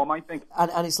 rawest form, I think.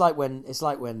 And it's like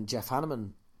when Jeff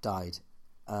Hanneman died.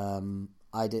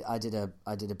 I did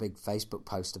a big Facebook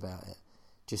post about it,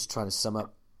 just trying to sum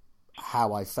up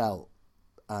how I felt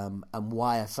and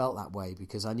why I felt that way,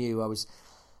 because I knew I was.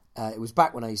 It was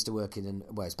back when I used to work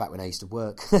it's back when I used to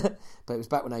work, but it was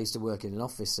back when I used to work in an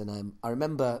office, and I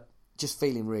remember just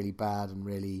feeling really bad and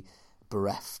really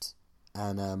bereft,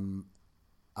 and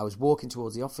I was walking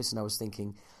towards the office and I was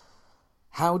thinking,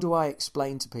 how do I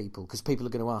explain to people? Because people are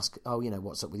going to ask, oh,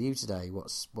 what's up with you today?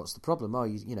 What's the problem? Oh,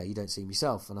 you don't seem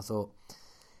yourself. And I thought,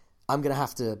 I'm going to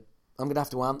have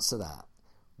to answer that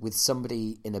with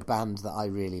somebody in a band that I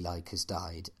really like has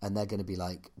died, and they're going to be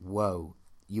like, whoa,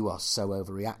 you are so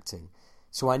overreacting.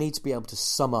 So I need to be able to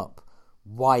sum up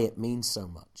why it means so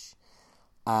much.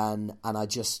 And I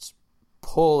just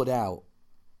poured out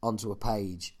onto a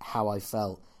page how I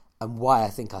felt and why I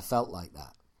think I felt like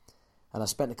that. And I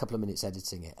spent a couple of minutes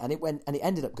editing it, and it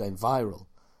ended up going viral.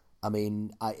 I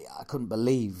mean, I couldn't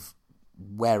believe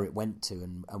where it went to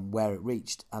and where it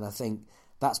reached. And I think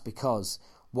that's because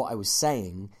what I was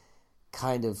saying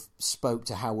kind of spoke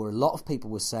to how a lot of people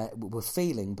were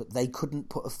feeling, but they couldn't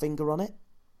put a finger on it.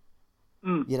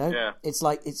 Yeah. It's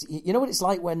like what it's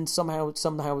like when somehow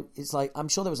it's like, I'm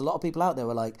sure there was a lot of people out there who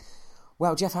were like,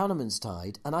 wow, Jeff Hanneman's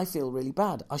died, and I feel really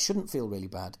bad. I shouldn't feel really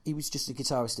bad. He was just a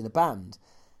guitarist in a band.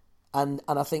 And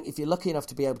I think if you're lucky enough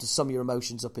to be able to sum your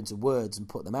emotions up into words and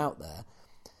put them out there,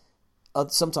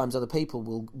 sometimes other people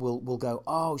will go,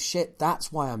 oh shit,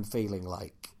 that's why I'm feeling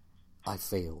like I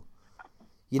feel.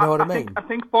 You know what I mean? I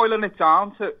think boiling it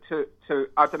down to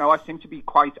I don't know, I seem to be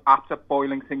quite apt at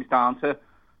boiling things down to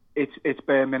it's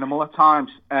bare minimal at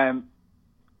times.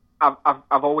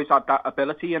 I've always had that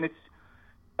ability, and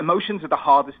emotions are the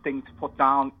hardest thing to put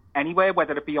down anywhere,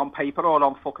 whether it be on paper or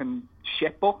on fucking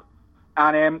shit book.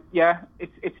 And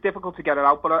it's difficult to get it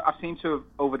out, but I seem to have,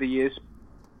 over the years,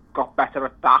 got better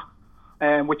at that,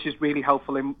 which is really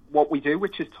helpful in what we do,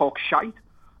 which is talk shite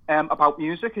about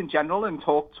music in general and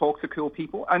talk to cool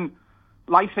people. And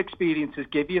life experiences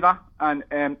give you that, and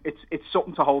it's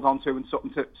something to hold on to and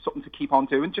something to keep on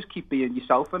doing. Just keep being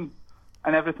yourself, and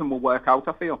everything will work out,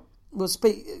 I feel. Well,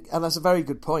 and that's a very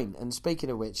good point. And speaking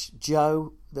of which,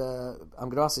 Joe, I'm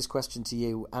going to ask this question to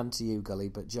you and to you, Gully,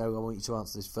 but Joe, I want you to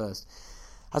answer this first.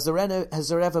 Has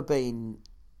there ever been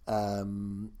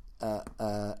an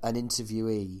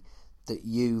interviewee that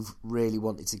you've really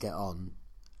wanted to get on,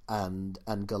 and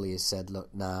Gully has said,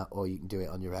 look, nah, or you can do it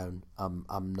on your own.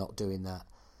 I'm not doing that.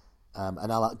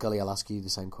 And Gully, I'll ask you the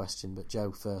same question, but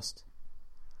Joe first.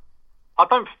 I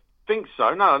don't think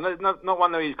so. No, not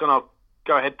one that he's going to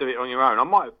go ahead, do it on your own. I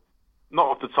might, not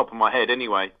off the top of my head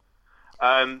anyway.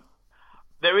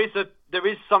 There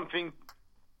is something.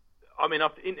 I mean,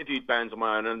 I've interviewed bands on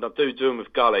my own, and I do them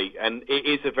with Gully, and it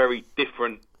is a very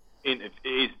different. It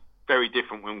is very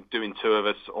different when doing two of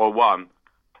us or one.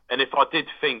 And if I did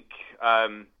think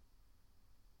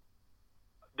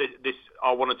this,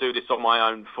 I want to do this on my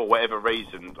own for whatever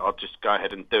reason, I'll just go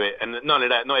ahead and do it. And none of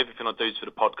that, not everything I do is for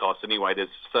the podcast anyway. There's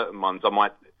certain ones I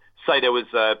might say there was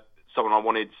someone I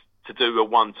wanted to do a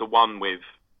one-to-one with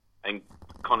and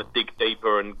kind of dig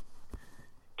deeper and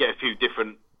get a few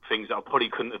different things that I probably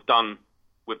couldn't have done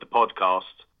with the podcast.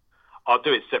 I'll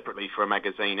do it separately for a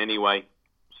magazine anyway.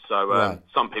 So right.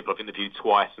 Some people I've interviewed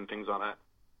twice and things like that.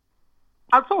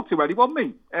 I'll talk to anyone,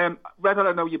 me. Whether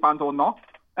I know your band or not.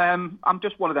 I'm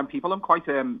just one of them people. I'm quite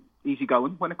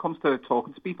easygoing when it comes to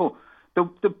talking to people.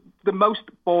 The most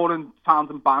boring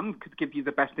sounding band could give you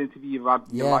the best interview you've had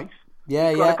in your life.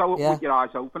 You've got to go up with your eyes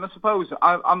open, I suppose.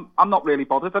 I'm not really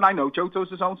bothered, and I know Joe does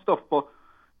his own stuff, but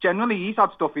generally he's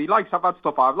had stuff he likes. I've had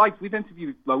stuff I've liked. We've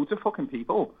interviewed loads of fucking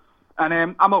people,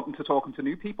 and I'm open to talking to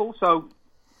new people. So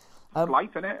life,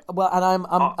 innit? Well, and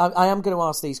I am going to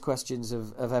ask these questions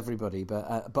of everybody,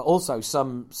 but also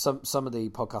some of the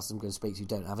podcasts I'm going to speak to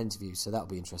don't have interviews, so that'll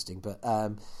be interesting. But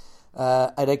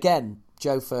and again,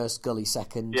 Joe first, Gully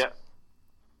second. Yeah.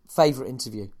 Favourite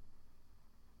interview?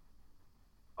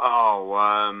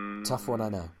 Oh, tough one, I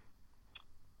know.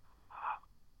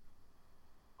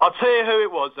 I'll tell you who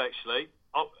it was, actually.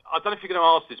 I don't know if you're going to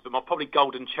ask this, but my probably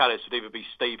golden chalice would either be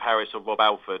Steve Harris or Rob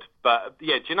Alford. But,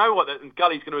 yeah, do you know what? And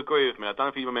Gully's going to agree with me. I don't know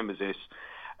if he remembers this.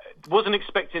 Wasn't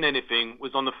expecting anything.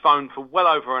 Was on the phone for well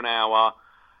over an hour.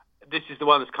 This is the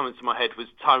one that's coming to my head, was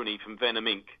Tony from Venom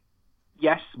Inc.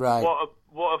 Yes. Right.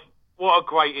 What a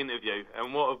great interview,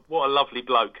 and what a lovely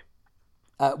bloke.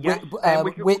 Yes.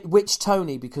 Which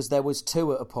Tony? Because there was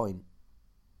two at a point.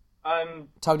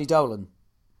 Tony Dolan.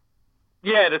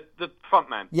 Yeah, the front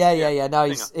man. Yeah. No,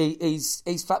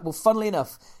 he's fat. Well, funnily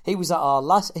enough, he was at our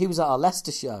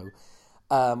Leicester show,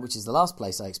 which is the last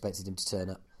place I expected him to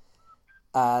turn up.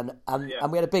 And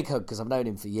we had a big hug because I've known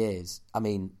him for years. I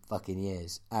mean, fucking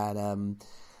years. And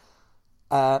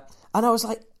I was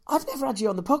like, I've never had you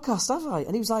on the podcast, have I?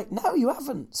 And he was like, no, you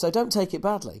haven't. So don't take it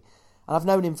badly. And I've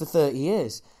known him for 30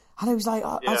 years. And he was like,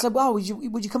 I said, well, would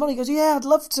you come on? He goes, yeah, I'd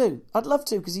love to,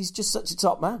 because he's just such a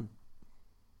top man.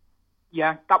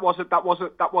 Yeah, that was a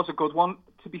good one,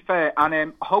 to be fair.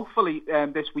 And hopefully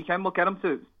this weekend we'll get him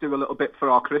to do a little bit for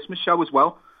our Christmas show as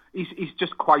well. He's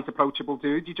just quite approachable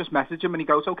dude. You just message him and he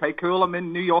goes, okay, cool, I'm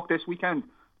in New York this weekend.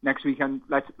 Next weekend,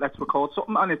 let's record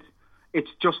something. And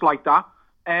it's just like that.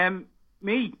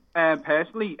 Me,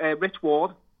 personally, Rich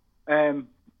Ward,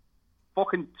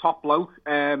 fucking top bloke.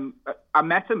 I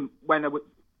met him when I was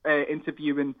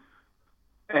interviewing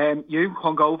you,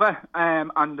 Hungover,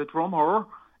 and the drummer.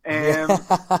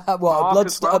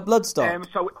 Bloodstock?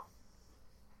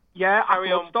 Yeah,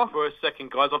 carry on for a second,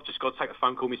 guys. I've just got to take a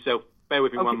phone call myself. Bear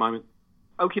with me one moment.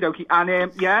 Okie dokie.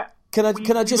 And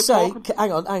Can I just say?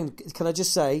 Hang on. Can I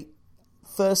just say?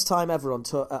 First time ever on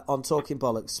Talking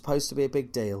Bollocks. Supposed to be a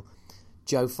big deal.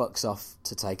 Joe fucks off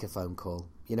to take a phone call.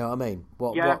 You know what I mean?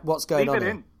 What's going on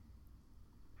here?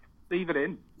 Leave it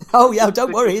in. Oh yeah,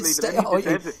 don't worry.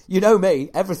 You know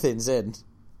me. Everything's in.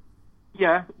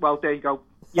 Yeah. Well, there you go.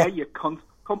 Yeah, you cunt.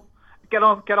 Come, get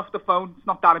off the phone. It's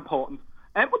not that important.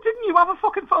 But didn't you have a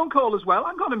fucking phone call as well?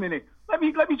 Hang on a minute. Let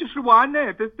me just rewind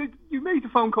there. You made a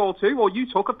phone call too, or you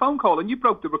took a phone call and you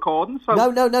broke the recording. So no.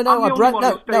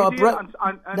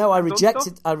 I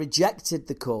rejected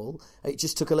the call. It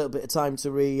just took a little bit of time to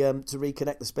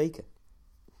reconnect the speaker.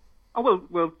 Oh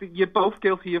well, you're both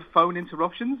guilty of phone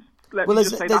interruptions.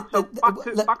 There's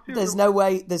no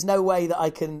way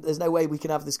we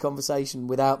can have this conversation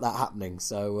without that happening.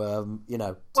 So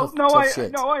tough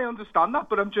shit. I understand that,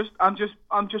 but I'm just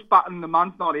batting the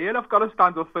man's not here. I've got to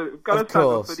stand up for the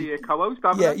co-host.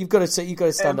 Yeah, you've got to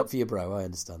stand up for your bro. I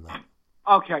understand that.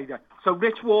 Okay, yeah. So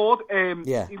Rich Ward,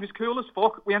 he was cool as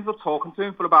fuck. We ended up talking to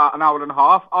him for about an hour and a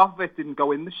half. Half of it didn't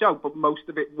go in the show, but most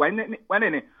of it went in it.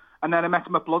 And then I met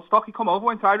him at Bloodstock. He come over,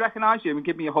 went, I recognise you, and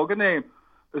give me a hug and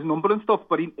his number and stuff,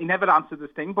 but he never answered his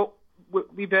thing. But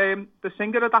we've the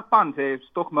singer of that band,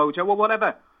 Stuck Mojo or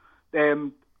whatever,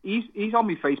 he's on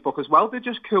my Facebook as well. They're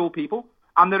just cool people,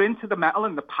 and they're into the metal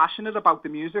and they're passionate about the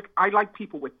music. I like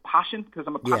people with passion because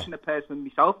I'm a passionate person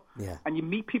myself. Yeah. And you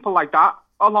meet people like that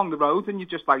along the road, and you're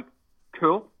just like,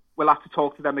 cool, we'll have to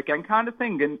talk to them again, kind of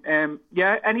thing. And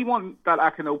anyone that I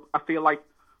feel like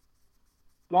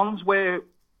ones where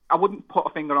I wouldn't put a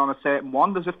finger on a certain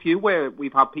one. There's a few where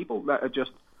we've had people that are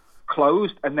just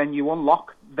closed, and then you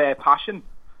unlock their passion,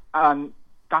 and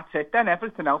that's it. Then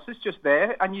everything else is just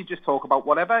there, and you just talk about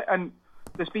whatever. And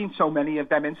there's been so many of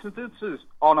them incidences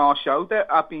on our show that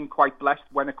I've been quite blessed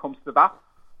when it comes to that.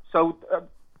 So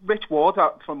Rich Ward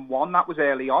from one, that was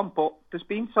early on, but there's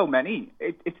been so many.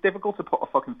 It's difficult to put a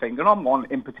fucking finger on one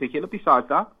in particular besides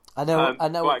that. I know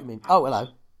what you mean. Oh, hello.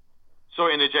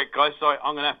 Sorry to interject, guys. Sorry,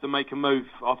 I'm going to have to make a move.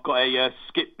 I've got a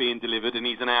skip being delivered, and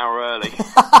he's an hour early.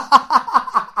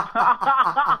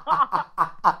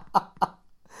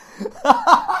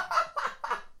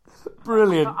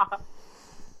 Brilliant.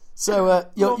 So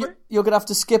you're going to have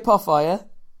to skip off, are you?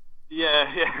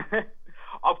 Yeah.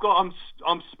 I'm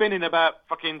spinning about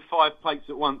fucking 5 plates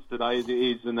at once today, as it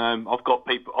is, and I've got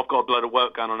a load of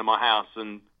work going on in my house,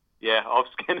 and. Yeah, I was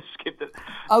going to skip it.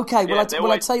 Okay, I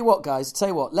tell you what, guys.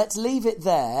 Let's leave it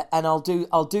there, and I'll do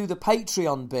the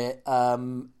Patreon bit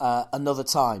another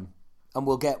time,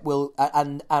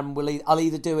 and I'll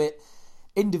either do it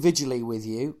individually with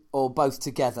you or both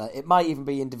together. It might even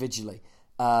be individually,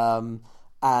 and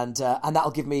that'll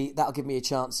give me a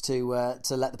chance to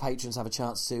let the patrons have a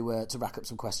chance to rack up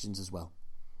some questions as well.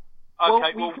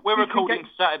 Okay, we're recording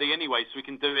Saturday anyway, so we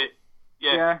can do it.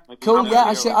 Yeah. Cool. Yeah,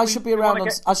 I should be around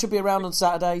I should be around on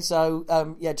Saturday. So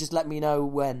just let me know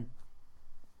when.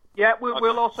 Yeah,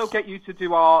 we'll also get you to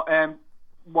do our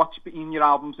what's been your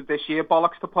albums of this year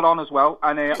bollocks to put on as well.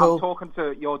 And cool. I'm talking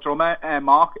to your drummer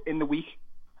Mark in the week,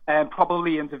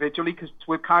 probably individually, because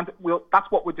that's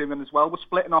what we're doing as well. We're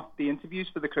splitting off the interviews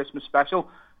for the Christmas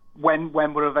special when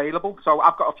we're available. So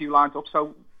I've got a few lined up.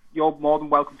 So you're more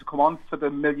than welcome to come on for the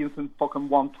millionth and fucking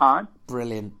one time.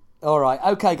 Brilliant. All right,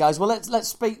 okay, guys. Well, let's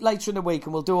speak later in the week,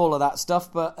 and we'll do all of that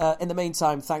stuff. But in the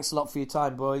meantime, thanks a lot for your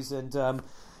time, boys, and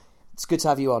it's good to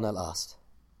have you on at last.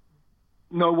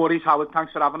 No worries, Howard.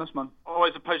 Thanks for having us, man.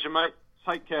 Always a pleasure, mate.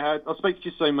 Take care, Howard. I'll speak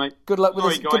to you soon, mate. Good luck with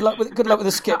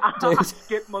the skip, dude.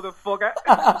 Skip,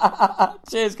 motherfucker.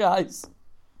 Cheers, guys.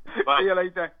 Bye. See you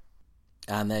later.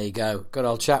 And there you go. Good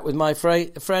old chat with my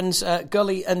friends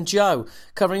Gully and Joe,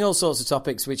 covering all sorts of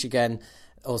topics, which again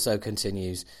also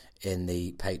continues in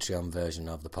the Patreon version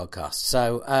of the podcast.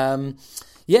 So,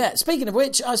 yeah, speaking of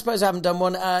which, I suppose I haven't done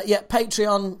one.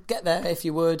 Patreon, get there if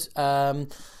you would.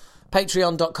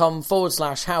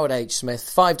 Patreon.com/Howard H. Smith,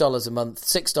 $5 a month,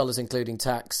 $6 including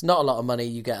tax. Not a lot of money.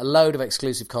 You get a load of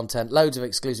exclusive content, loads of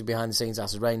exclusive behind-the-scenes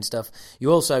Acid Rain stuff.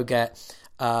 You also get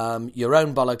your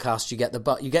own Bolocast. You get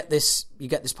this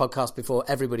podcast before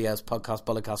everybody else. Podcast,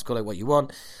 Bolocast, call it what you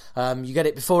want. You get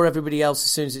it before everybody else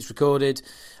as soon as it's recorded.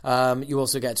 You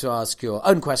also get to ask your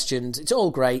own questions. It's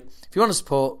all great. If you want to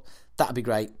support, that'd be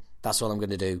great. That's all I'm going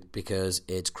to do because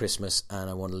it's Christmas and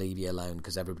I want to leave you alone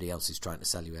because everybody else is trying to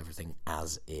sell you everything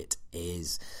as it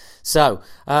is. So,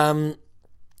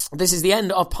 this is the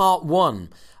end of part 1.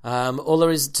 All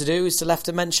there is to do is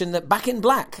to mention that Back in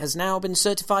Black has now been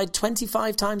certified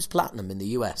 25 times platinum in the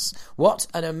US. What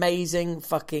an amazing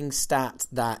fucking stat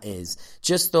that is.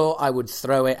 Just thought I would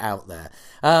throw it out there.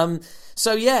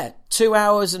 So yeah, 2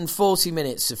 hours and 40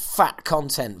 minutes of fat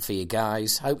content for you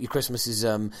guys. Hope your Christmas is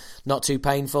not too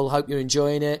painful. Hope you're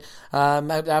enjoying it. Hope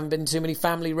there haven't been too many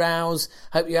family rows.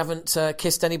 Hope you haven't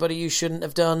kissed anybody you shouldn't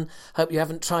have done. Hope you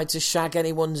haven't tried to shag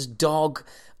anyone's dog.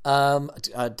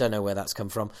 I don't know where that's come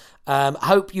from.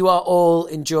 Hope you are all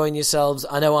enjoying yourselves.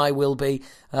 I know I will be.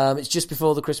 It's just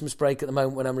before the Christmas break at the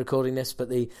moment when I'm recording this, but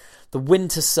the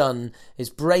winter sun is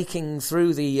breaking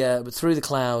through the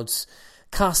clouds,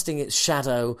 casting its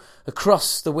shadow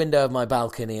across the window of my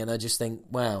balcony, and I just think,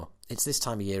 wow, it's this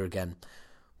time of year again.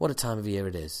 What a time of year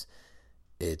it is.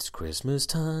 It's Christmas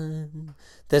time.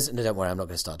 No, don't worry, I'm not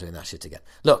going to start doing that shit again.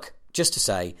 Look, just to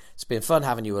say, it's been fun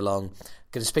having you along.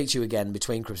 Going to speak to you again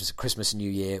between Christmas and New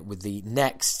Year with the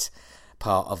next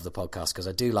part of the podcast, because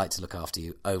I do like to look after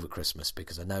you over Christmas,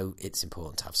 because I know it's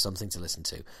important to have something to listen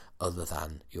to other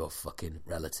than your fucking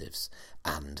relatives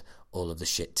and all of the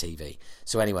shit TV.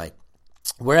 So anyway,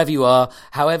 wherever you are,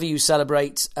 however you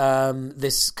celebrate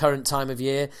this current time of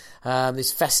year,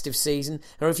 this festive season,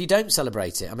 or if you don't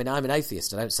celebrate it, I mean, I'm an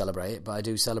atheist, I don't celebrate it, but I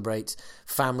do celebrate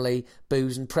family,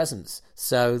 booze and presents.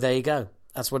 So there you go.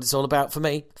 That's what it's all about for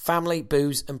me. Family,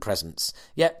 booze and presents.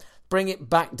 Yep, bring it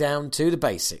back down to the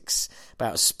basics.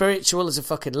 About as spiritual as a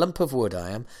fucking lump of wood I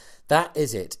am. That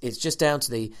is it. It's just down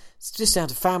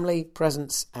to family,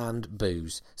 presents, and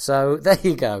booze. So there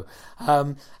you go.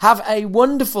 Have a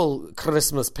wonderful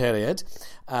Christmas period,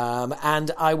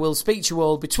 and I will speak to you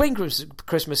all between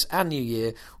Christmas and New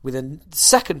Year with a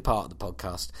second part of the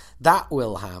podcast that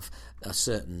will have a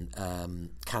certain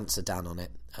Cancer Dan on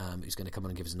it, who's going to come on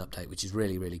and give us an update, which is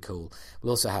really, really cool. We'll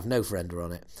also have No Friender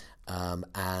on it.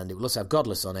 And it will also have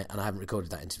Godless on it, and I haven't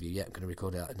recorded that interview yet. I'm going to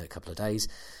record it in a couple of days.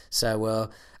 So,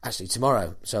 actually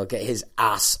tomorrow. So I'll get his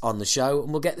ass on the show,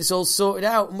 and we'll get this all sorted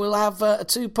out, and we'll have a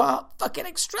 2-part fucking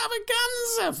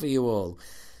extravaganza for you all.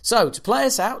 So, to play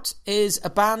us out is a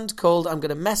band called, I'm going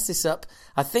to mess this up,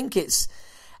 I think it's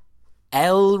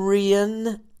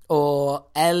Elryyan, or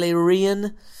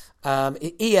Elryyan,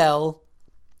 Elyrean.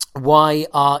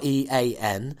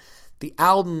 The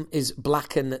album is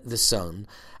Blacken the Sun.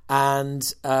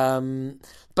 And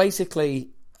basically,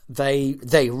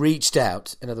 they reached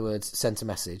out, in other words, sent a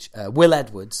message. Will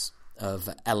Edwards of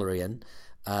Elryyan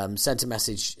sent a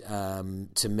message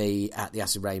to me at the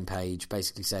Acid Rain page,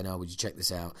 basically saying, "Oh, would you check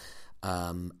this out?"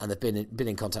 And they've been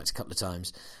in contact a couple of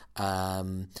times,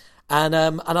 and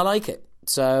I like it.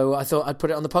 So I thought I'd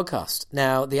put it on the podcast.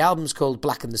 Now, the album's called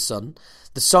Blacken the Sun.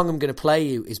 The song I'm going to play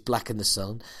you is Blacken the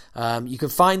Sun. You can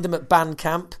find them at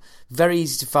Bandcamp. Very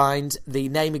easy to find. The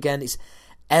name again is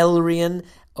Elryyan,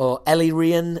 or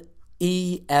Elyrean,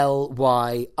 Elyrean.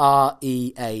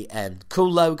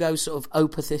 Cool logo, sort of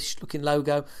Opeth-ish looking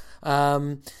logo.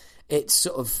 It's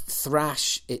sort of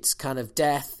thrash, it's kind of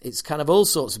death, it's kind of all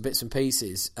sorts of bits and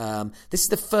pieces. This is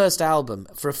the first album.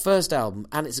 For a first album,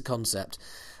 and it's a concept,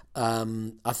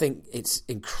 I think it's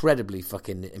incredibly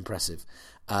fucking impressive.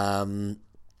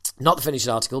 Not the finished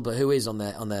article, but who is on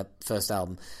their first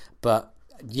album. But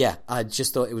yeah, I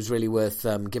just thought it was really worth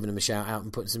giving them a shout out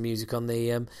and putting some music on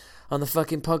the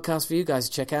fucking podcast for you guys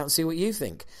to check out and see what you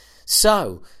think.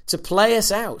 So, to play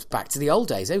us out, back to the old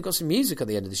days, we've got some music at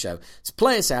the end of the show. To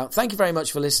play us out, thank you very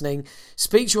much for listening.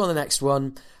 Speak to you on the next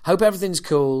one. Hope everything's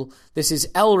cool. This is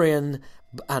Elryyan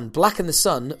and Blacken the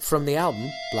Sun from the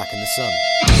album Blacken the Sun.